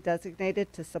specifically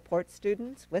designated to support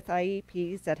students with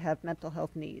IEPs that have mental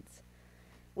health needs.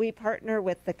 We partner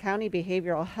with the County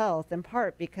Behavioral Health in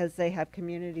part because they have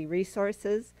community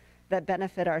resources that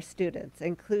benefit our students,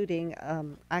 including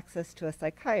access to a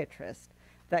psychiatrist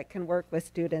that can work with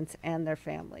students and their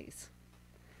families.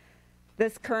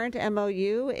 This current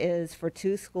MOU is for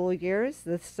 2 school years.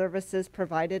 The services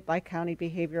provided by County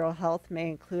Behavioral Health may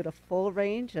include a full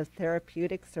range of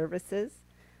therapeutic services,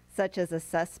 such as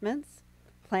assessments,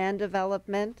 plan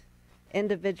development,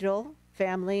 individual,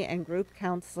 family, and group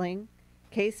counseling,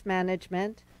 case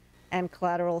management, and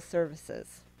collateral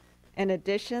services. In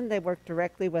addition, they work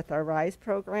directly with our RISE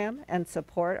program and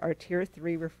support our Tier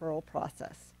 3 referral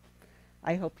process.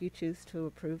 I hope you choose to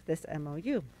approve this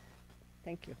MOU.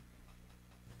 Thank you.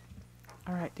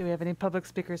 All right, do we have any public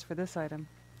speakers for this item?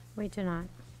 We do not.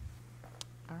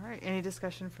 All right, any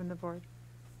discussion from the board?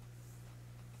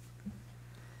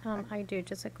 I do,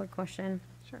 just a quick question.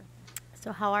 Sure.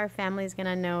 So how are families going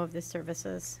to know of the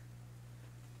services?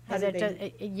 How Is do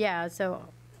it they- yeah,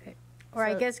 or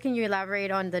I So- guess can you elaborate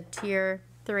on the tier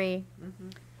 3?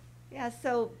 Yeah,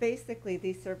 so basically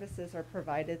these services are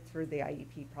provided through the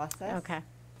IEP process. Okay.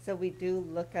 So we do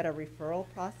look at a referral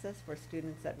process for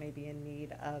students that may be in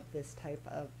need of this type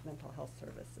of mental health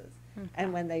services. Okay.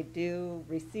 And when they do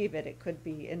receive it, it could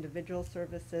be individual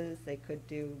services, they could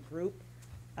do group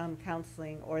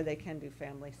counseling, or they can do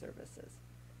family services.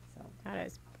 So That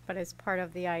is, but it's part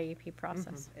of the IEP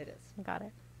process. it is. Got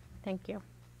it. Thank you.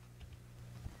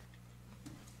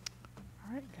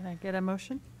 All right, can I get a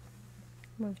motion?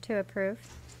 Move to approve.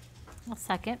 I'll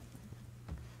second.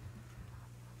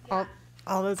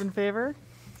 All those in favor?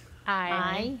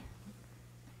 Aye.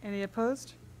 Any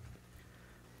opposed?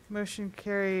 Motion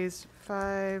carries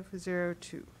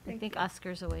 502. I think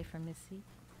Oscar's away from his seat.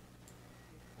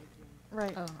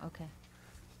 Right. Oh, okay.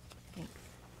 Thanks.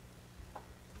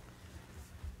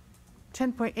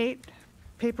 10.8,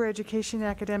 paper education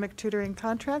academic tutoring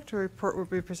contract. A report will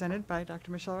be presented by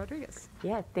Dr. Michelle Rodriguez.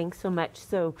 Yeah, thanks so much.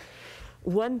 So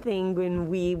one thing, when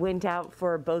we went out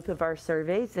for both of our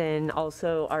surveys and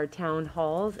also our town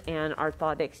halls and our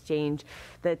thought exchange,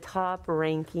 the top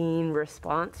ranking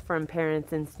response from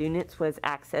parents and students was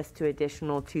access to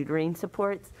additional tutoring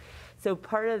supports. So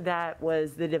part of that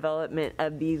was the development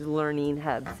of these learning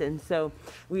hubs. And so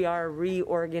we are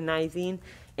reorganizing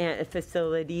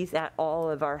facilities at all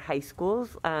of our high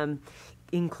schools,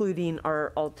 including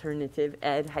our alternative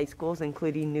ed high schools,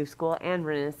 including New School and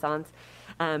Renaissance,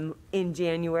 In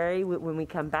January, when we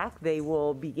come back, they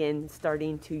will begin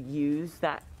starting to use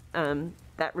that,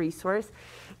 that resource.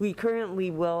 We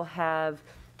currently will have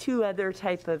 2 other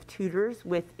type of tutors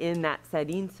within that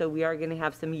setting. So we are going to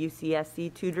have some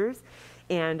UCSC tutors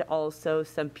and also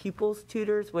some pupils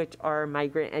tutors, which are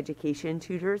migrant education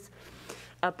tutors.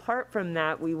 Apart from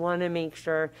that, we want to make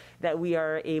sure that we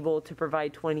are able to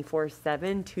provide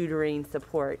 24/7 tutoring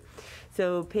support.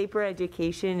 So paper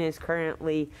education is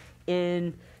currently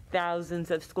in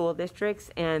thousands of school districts,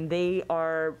 and they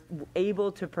are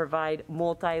able to provide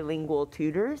multilingual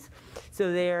tutors.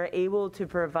 So they are able to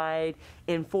provide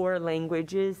in 4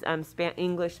 languages,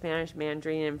 English, Spanish,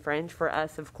 Mandarin, and French. For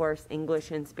us, of course,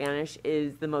 English and Spanish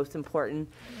is the most important.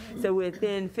 So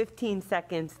within 15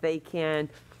 seconds, they can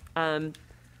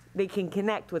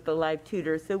connect with the live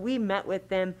tutor. So we met with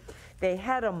them. They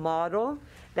had a model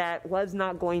that was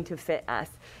not going to fit us.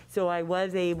 So I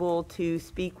was able to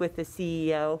speak with the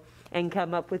CEO and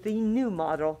come up with a new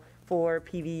model for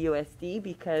PVUSD,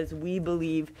 because we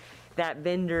believe that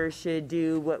vendors should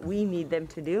do what we need them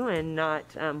to do and not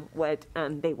what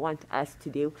they want us to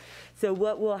do. So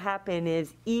what will happen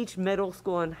is each middle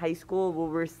school and high school will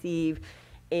receive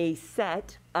a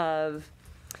set of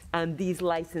these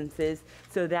licenses,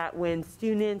 so that when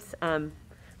students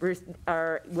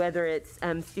are, whether it's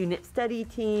student study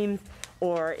teams,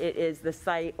 or it is the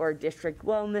site or district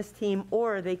wellness team,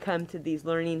 or they come to these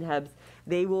learning hubs,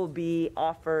 they will be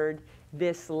offered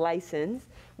this license,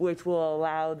 which will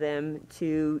allow them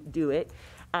to do it.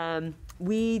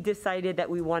 We decided that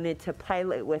we wanted to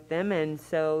pilot with them, and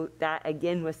so that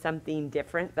again was something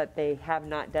different that they have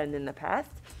not done in the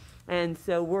past. And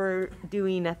so we're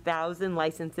doing 1,000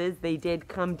 licenses. They did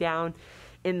come down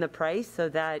in the price so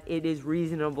that it is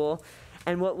reasonable.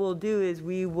 And what we'll do is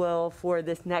we will, for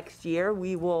this next year,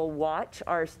 we will watch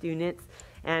our students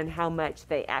and how much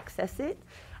they access it.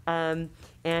 And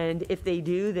if they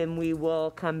do, then we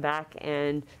will come back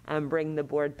and bring the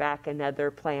board back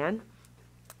another plan.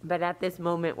 But at this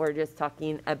moment, we're just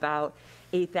talking about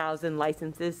 8,000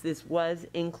 licenses. This was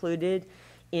included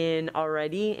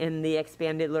already in the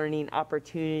Expanded Learning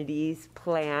Opportunities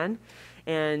Plan.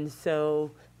 And so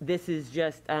this is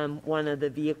just one of the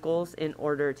vehicles in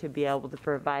order to be able to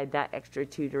provide that extra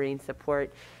tutoring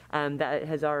support that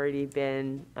has already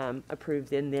been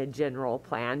approved in the general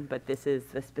plan, but this is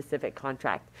the specific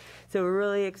contract. So we're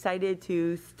really excited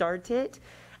to start it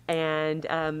and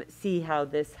see how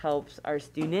this helps our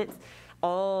students.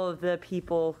 All of the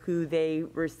people who they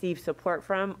receive support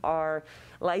from are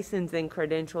licensed and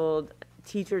credentialed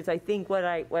teachers. I think what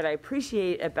I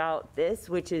appreciate about this,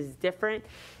 which is different,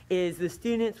 is the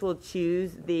students will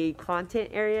choose the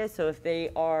content area. So if they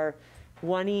are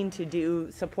wanting to do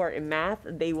support in math,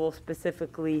 they will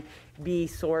specifically be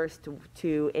sourced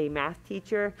to a math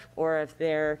teacher, or if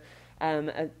they're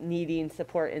needing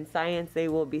support in science, they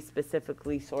will be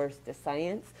specifically sourced to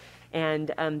science.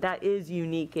 And that is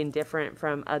unique and different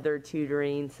from other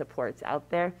tutoring supports out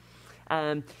there.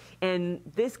 And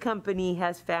this company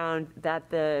has found that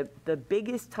the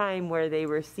biggest time where they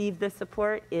receive the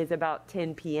support is about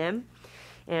 10 p.m.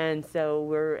 And so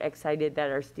we're excited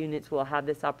that our students will have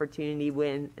this opportunity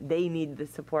when they need the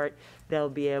support. They'll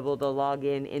be able to log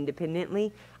in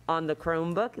independently on the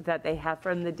Chromebook that they have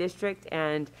from the district,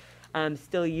 and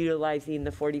still utilizing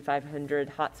the 4,500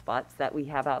 hotspots that we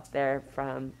have out there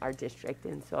from our district.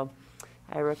 And so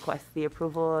I request the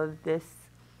approval of this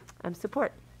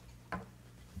support.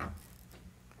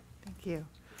 Thank you.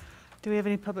 Do we have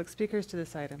any public speakers to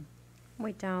this item?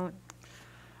 We don't.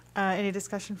 Any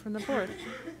discussion from the board?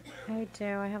 I do.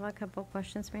 I have a couple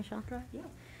questions, Michelle.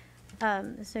 Yeah.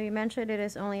 So you mentioned it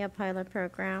is only a pilot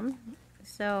program.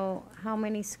 So how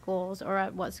many schools, or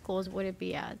at what schools would it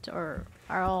be at, or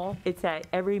are all? It's at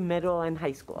every middle and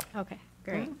high school. Okay,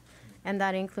 great. And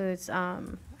that includes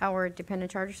our dependent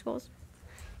charter schools?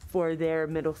 For their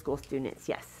middle school students,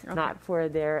 yes. Okay. Not for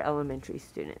their elementary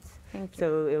students. Thank you.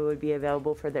 So it would be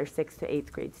available for their 6th to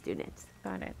 8th grade students.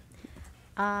 Got it.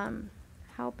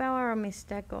 How about our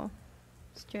Mixteco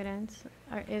students?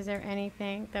 Is there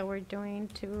anything that we're doing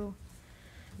to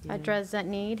address that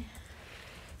need?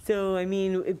 So, I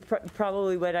mean,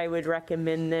 probably what I would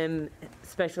recommend them,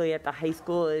 especially at the high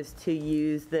school, is to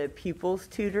use the pupils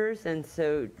tutors, and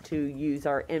so to use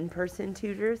our in-person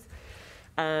tutors.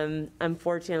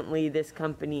 Unfortunately, this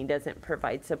company doesn't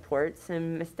provide supports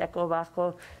in Mixteco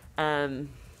Bajo.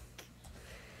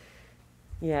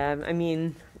 Yeah, I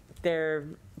mean, they're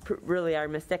really, our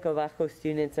Mixteco Bajo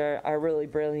students are really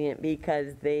brilliant,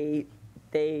 because they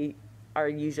are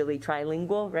usually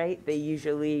trilingual, right? They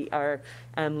usually are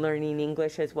learning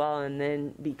English as well, and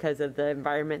then because of the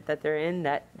environment that they're in,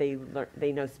 that they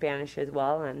know Spanish as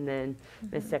well, and then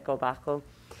Mesteco Baco.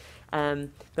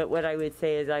 But what I would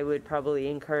say is I would probably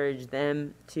encourage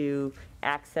them to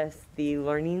access the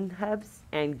learning hubs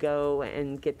and go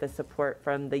and get the support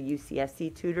from the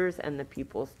UCSC tutors and the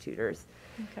pupils tutors.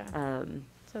 Okay.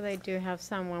 So they do have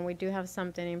someone, we do have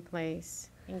something in place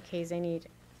in case they need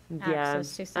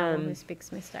access to someone who speaks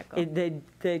Mixteco.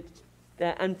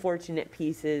 The unfortunate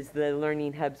piece is the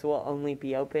learning hubs will only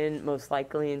be open most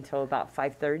likely until about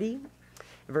 5:30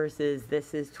 versus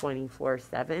this is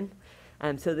 24/7.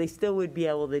 So they still would be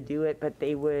able to do it, but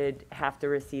they would have to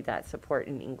receive that support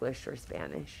in English or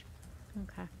Spanish.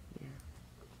 Okay. Yeah.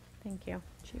 Thank you.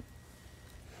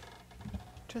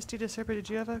 Trustee DeSerpa, did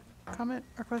you have a comment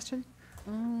or question?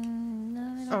 No,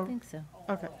 I don't think so.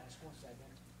 Okay.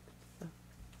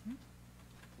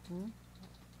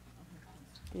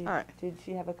 All right. Did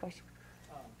she have a question?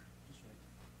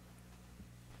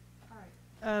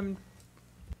 Can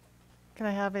I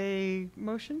have a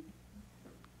motion?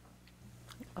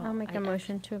 I'll make a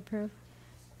motion to approve.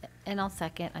 And I'll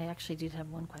second. I actually do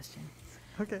have one question.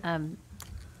 Okay.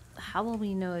 How will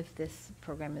we know if this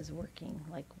program is working,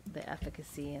 like the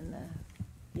efficacy and the?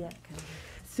 Yeah.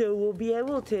 So we'll be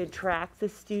able to track the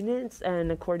students,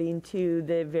 and according to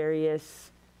the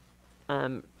various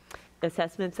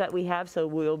assessments that we have. So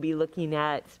we'll be looking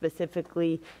at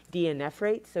specifically DNF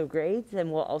rates, so grades,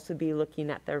 and we'll also be looking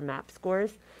at their MAP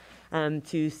scores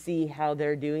to see how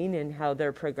they're doing and how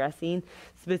they're progressing,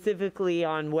 specifically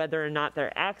on whether or not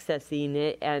they're accessing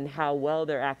it and how well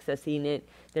they're accessing it.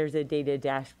 There's a data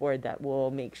dashboard that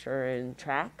we'll make sure and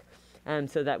track.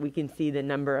 So that we can see the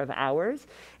number of hours,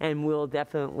 and we'll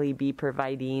definitely be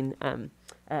providing an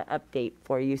update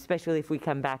for you, especially if we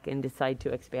come back and decide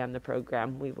to expand the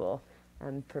program. We will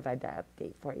provide that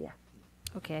update for you.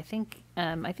 Okay, I think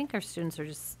our students are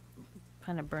just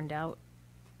kind of burned out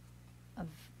of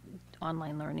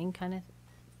online learning kind of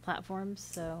platforms,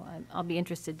 so I'll be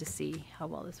interested to see how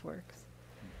well this works.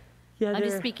 Yeah, I'm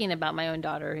just speaking about my own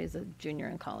daughter, who's a junior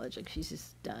in college. Like, she's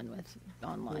just done with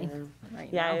online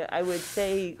right now. I would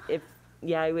say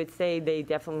I would say they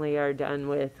definitely are done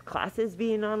with classes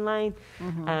being online.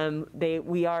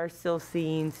 We are still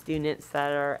seeing students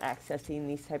that are accessing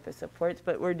these type of supports,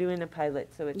 but we're doing a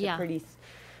pilot, so it's a pretty,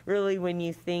 really, when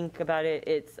you think about it,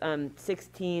 it's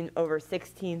over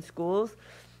 16 schools.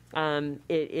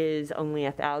 It is only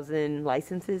 1,000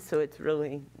 licenses, so it's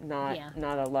really not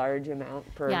a large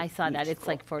amount per. Yeah, I saw that. It's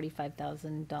school. like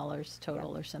 $45,000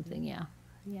 total or something. Yeah.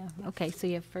 Okay, so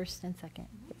you have first and second.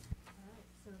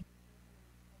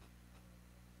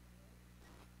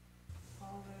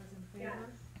 All those in favor?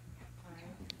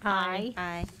 Aye.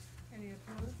 Aye. Any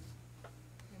opposed?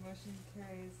 The motion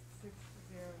carries 6-0.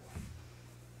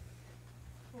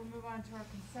 We'll move on to our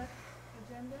consent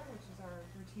agenda, which is our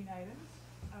routine items.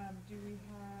 Do we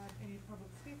have any public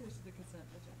speakers to the consent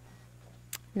agenda?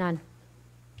 None.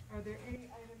 Are there any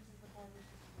items that the board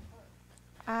wishes to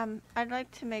refer? I'd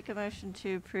like to make a motion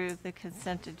to approve the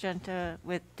consent agenda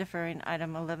with deferring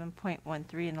item 11.13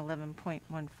 and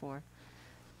 11.14.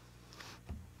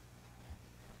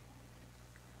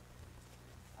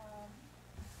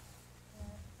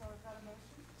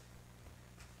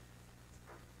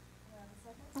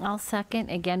 I'll second,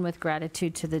 again with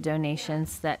gratitude to the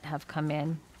donations that have come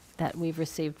in that we've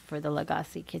received for the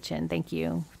Legacy Kitchen. Thank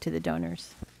you to the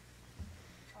donors.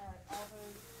 All right, all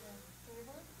those in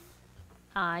favor?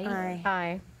 Aye.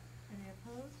 Aye. Any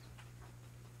opposed?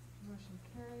 Motion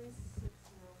carries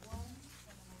 6-0-1.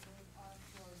 And then we'll move on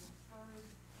to our third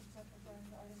consent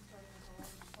agenda item, starting with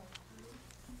 11.3,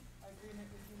 agreement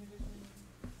with Univision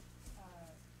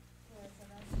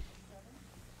KSMS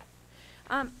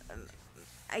 7.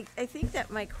 I think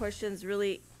that my question's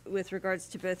really with regards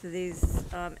to both of these,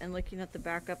 and looking at the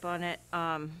backup on it.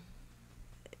 I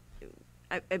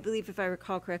believe, if I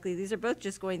recall correctly, these are both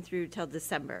just going through till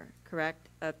December, correct,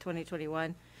 of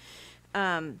 2021.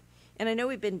 And I know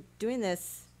we've been doing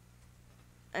this,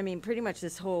 I mean, pretty much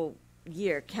this whole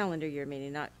year, calendar year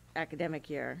meaning, not academic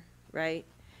year, right?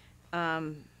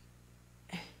 I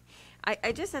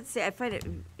just have to say, I find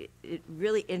it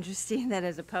really interesting that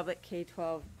as a public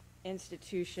K-12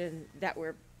 institution that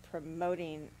we're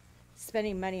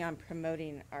spending money on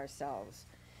promoting ourselves.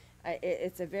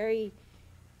 It's a very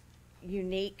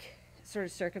unique sort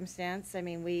of circumstance. I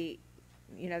mean,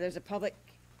 there's a public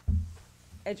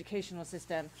educational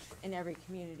system in every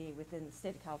community within the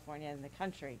state of California and the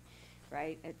country,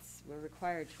 right? We're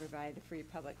required to provide a free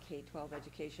public K-12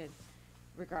 education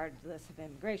regardless of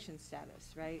immigration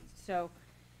status, right? So,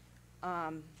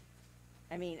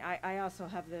 I mean, I also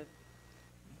have the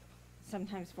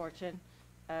sometimes fortune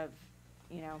of,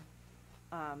 you know,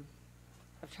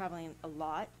 of traveling a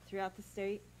lot throughout the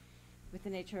state with the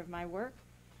nature of my work.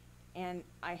 And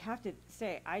I have to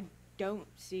say, I don't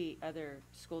see other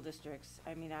school districts,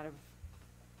 I mean, out of,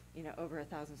 you know, over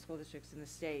 1,000 school districts in the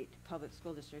state, public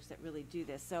school districts that really do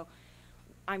this. So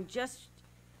I'm just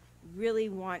really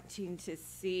wanting to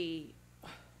see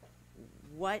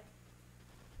what,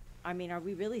 I mean, are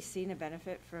we really seeing a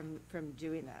benefit from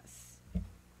doing this?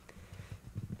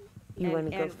 You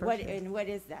want to go first? And what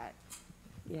is that?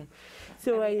 Yeah.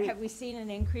 So have we seen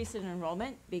an increase in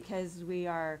enrollment because we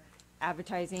are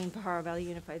advertising Pajaro Valley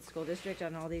Unified School District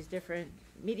on all these different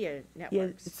media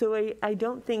networks? Yeah, so I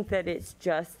don't think that it's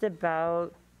just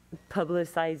about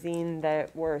publicizing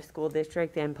that we're a school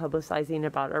district and publicizing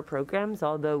about our programs,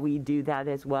 although we do that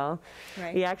as well.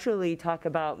 Right. We actually talk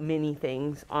about many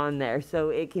things on there. So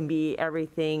it can be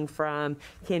everything from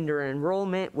kinder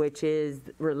enrollment, which is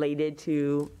related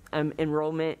to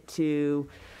enrollment, to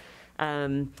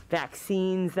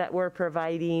vaccines that we're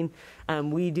providing.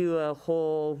 We do a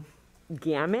whole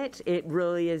gamut. It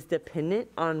really is dependent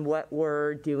on what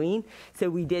we're doing. So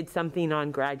we did something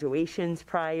on graduations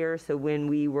prior. So when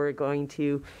we were going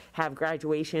to have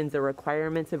graduations, the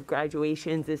requirements of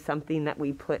graduations is something that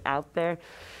we put out there.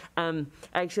 I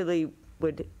actually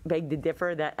would beg to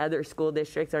differ that other school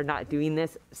districts are not doing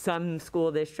this. Some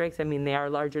school districts, I mean, they are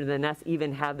larger than us,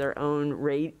 even have their own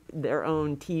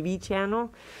TV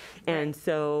channel. And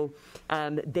so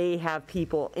they have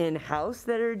people in-house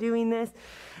that are doing this.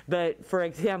 But for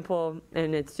example,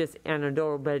 and it's just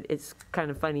anecdotal, but it's kind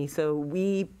of funny. So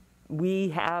we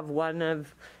have one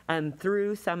of,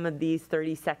 through some of these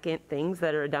 30-second things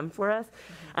that are done for us,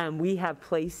 we have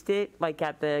placed it like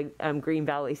at the Green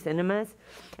Valley Cinemas.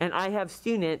 And I have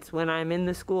students when I'm in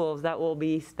the schools that will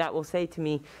say to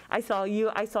me, I saw you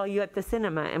at the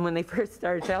cinema. And when they first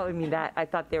started telling me that, I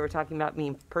thought they were talking about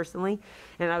me personally.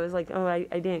 And I was like, oh,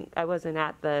 I wasn't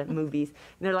at the movies.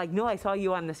 And they're like, no, I saw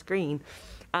you on the screen.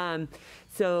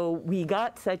 So we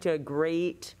got such a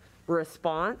great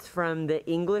response from the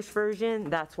English version.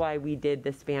 That's why we did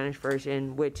the Spanish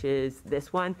version, which is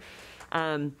this one.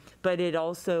 But it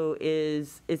also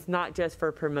is, it's not just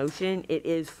for promotion, it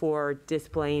is for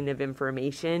displaying of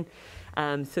information.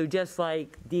 So just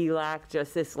like DLAC,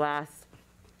 just this last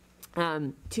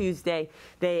Tuesday,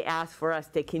 they asked for us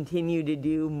to continue to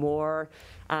do more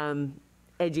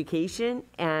education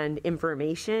and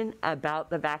information about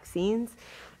the vaccines.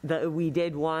 We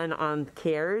did one on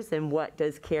CARES and what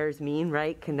does CARES mean,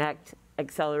 right? Connect,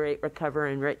 accelerate, recover,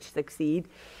 enrich, succeed.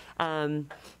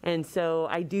 And so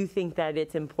I do think that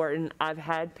it's important. I've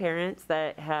had parents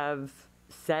that have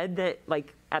said that,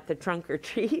 like at the trunk or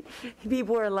treat,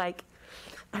 people are like,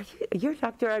 you're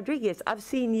Dr. Rodriguez, I've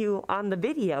seen you on the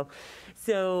video.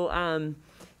 So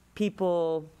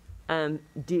people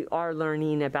are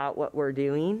learning about what we're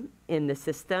doing in the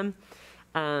system.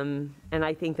 And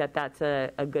I think that that's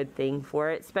a good thing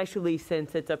for it, especially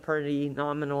since it's a pretty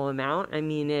nominal amount. I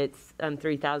mean, it's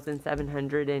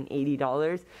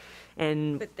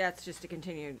 $3,780. But that's just to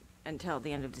continue until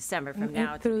the end of December from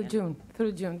now through June.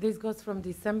 This goes from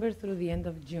December through the end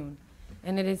of June.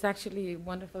 And it is actually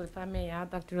wonderful, if I may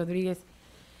add, Dr. Rodriguez.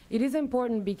 It is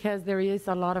important because there is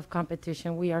a lot of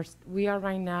competition. We are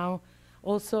right now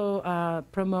also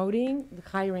promoting the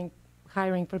hiring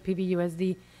for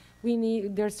PVUSD.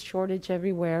 There's shortage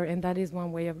everywhere, and that is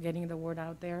one way of getting the word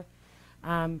out there.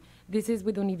 This is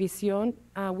with Univision.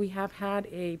 We have had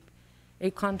a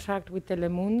contract with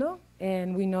Telemundo,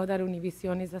 and we know that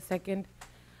Univision is the second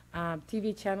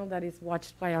TV channel that is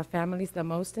watched by our families the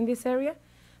most in this area.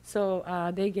 So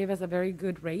they gave us a very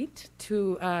good rate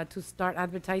to start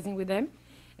advertising with them,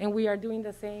 and we are doing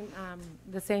the same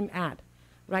ad.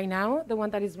 Right now, the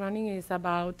one that is running is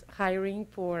about hiring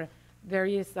for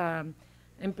various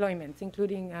employments,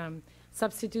 including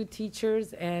substitute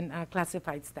teachers and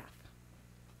classified staff.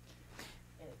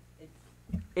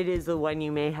 It is the one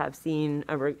you may have seen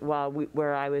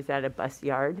where I was at a bus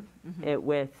yard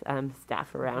with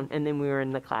staff around, and then we were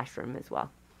in the classroom as well.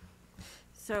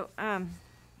 So I'd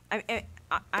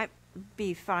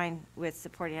be fine with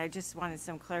supporting. I just wanted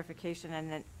some clarification,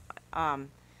 and then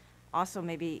also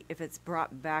maybe if it's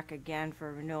brought back again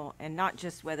for renewal, and not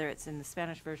just whether it's in the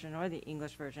Spanish version or the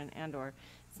English version, or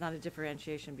it's not a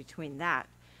differentiation between that.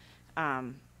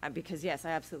 Because yes,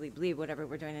 I absolutely believe whatever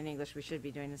we're doing in English, we should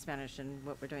be doing in Spanish, and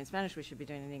what we're doing in Spanish, we should be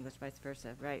doing in English, vice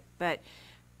versa, right? But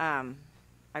I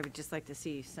would just like to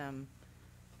see some,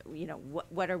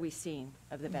 what are we seeing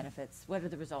of the benefits? What are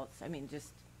the results? I mean,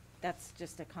 that's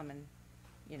just a common,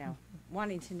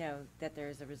 wanting to know that there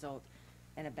is a result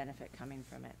and a benefit coming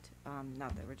from it.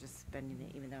 Not that we're just spending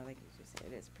it, even though, like you just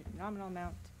said, it is a pretty nominal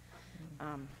amount.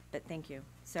 But thank you.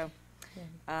 So,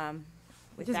 I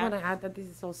with just that, want to add that this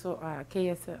is also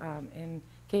KS and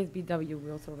KSBW.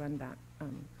 We also run that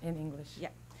in English.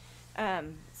 yeah.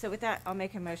 So with that, I'll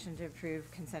make a motion to approve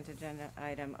consent agenda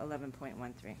item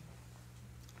 11.13.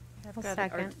 I've I'll got it.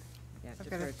 second. Yeah, I've got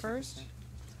defer it to first. consent.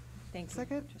 Thank you.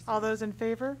 Second. Trustee All Miller. those in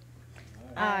favor?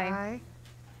 Aye.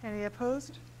 Any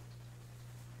opposed?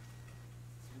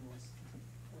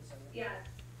 Yes.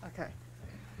 Okay.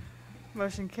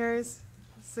 Motion carries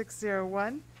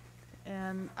 601.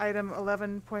 And item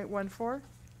 11.14,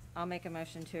 I'll make a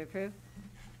motion to approve.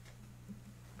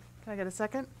 can I get a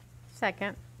second?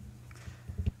 Second.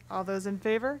 All those in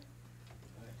favor?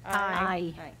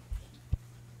 Aye. Aye.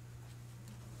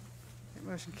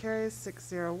 Motion carries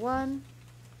 601.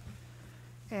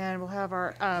 And we'll have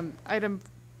our item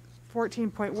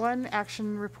 14.1,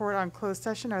 action report on closed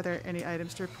session. Are there any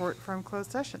items to report from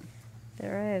closed session?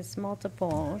 There is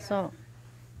multiple, so.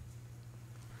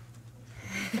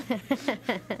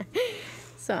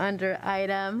 So under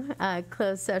item,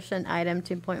 closed session, item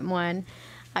 2.1,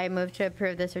 I move to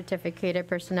approve the certificated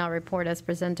personnel report as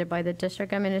presented by the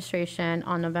district administration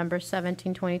on November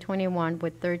 17, 2021,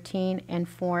 with 13 and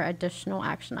 4 additional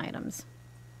action items.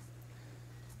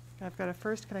 I've got a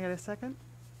first. Can I get a second?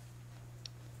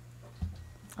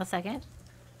 A second.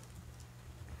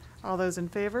 All those in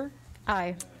favor?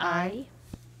 Aye. Aye.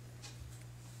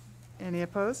 Any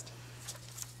opposed?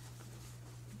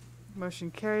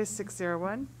 Motion carries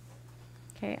 601.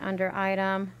 Okay, under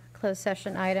item, closed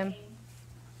session item,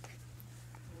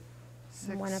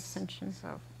 one Six- abstention.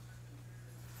 So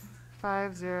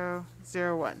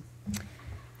 5001.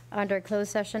 Under closed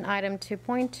session item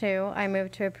 2.2, I move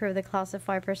to approve the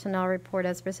classified personnel report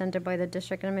as presented by the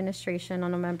district administration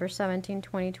on November 17,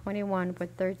 2021,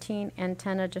 with 13 and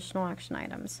 10 additional action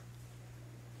items.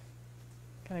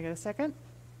 Can I get a second?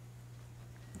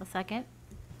 A second.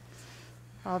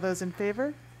 All those in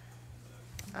favor?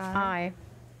 Aye.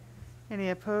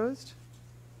 Any opposed?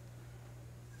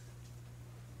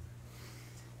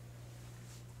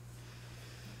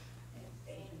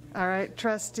 All right,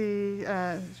 trustee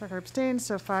Strucker abstained,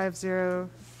 so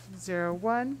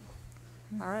 5001.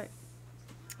 All right.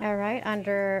 All right,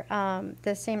 under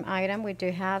the same item, we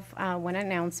do have one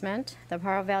announcement. The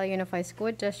Pajaro Valley Unified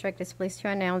School District is pleased to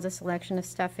announce the selection of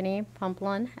Stephanie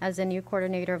Pumplin as the new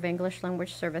coordinator of English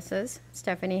Language Services.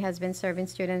 Stephanie has been serving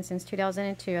students since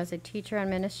 2002 as a teacher,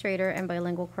 administrator, and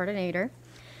bilingual coordinator.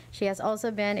 She has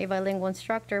also been a bilingual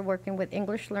instructor working with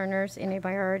English learners in a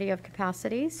variety of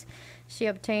capacities. She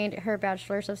obtained her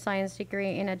Bachelor's of Science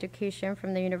degree in Education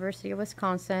from the University of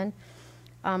Wisconsin,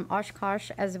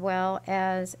 Oshkosh, as well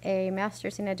as a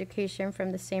Master's in Education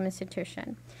from the same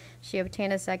institution. She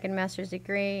obtained a second master's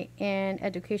degree in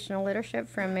Educational Leadership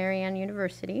from Marian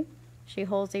University. She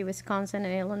holds a Wisconsin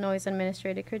and Illinois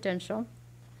administrative credential,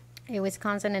 a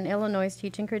Wisconsin and Illinois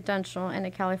teaching credential, and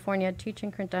a California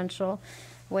teaching credential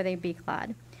with a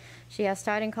B-Clad. She has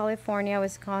taught in California,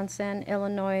 Wisconsin,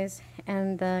 Illinois,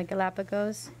 and the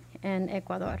Galapagos and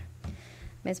Ecuador.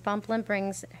 Ms. Pumplin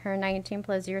brings her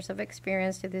 19-plus years of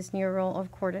experience to this new role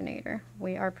of coordinator.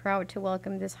 We are proud to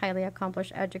welcome this highly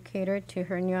accomplished educator to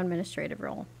her new administrative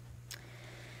role.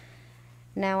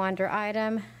 Now, under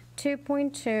item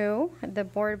 2.2, the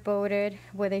board voted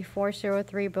with a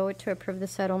 403 vote to approve the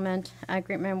settlement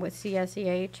agreement with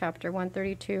CSEA Chapter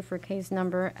 132 for case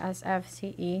number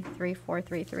SFCE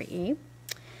 3433E.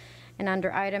 And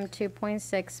under item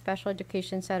 2.6, special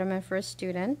education settlement for a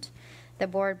student, the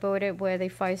board voted with a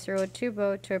 502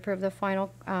 vote to approve the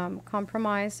final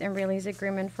compromise and release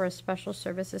agreement for a special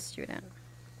services student.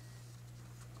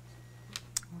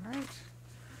 All right.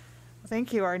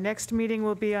 Thank you. Our next meeting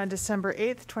will be on December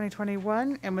 8th,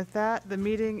 2021. And with that, the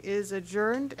meeting is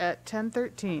adjourned at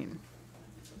 10:13.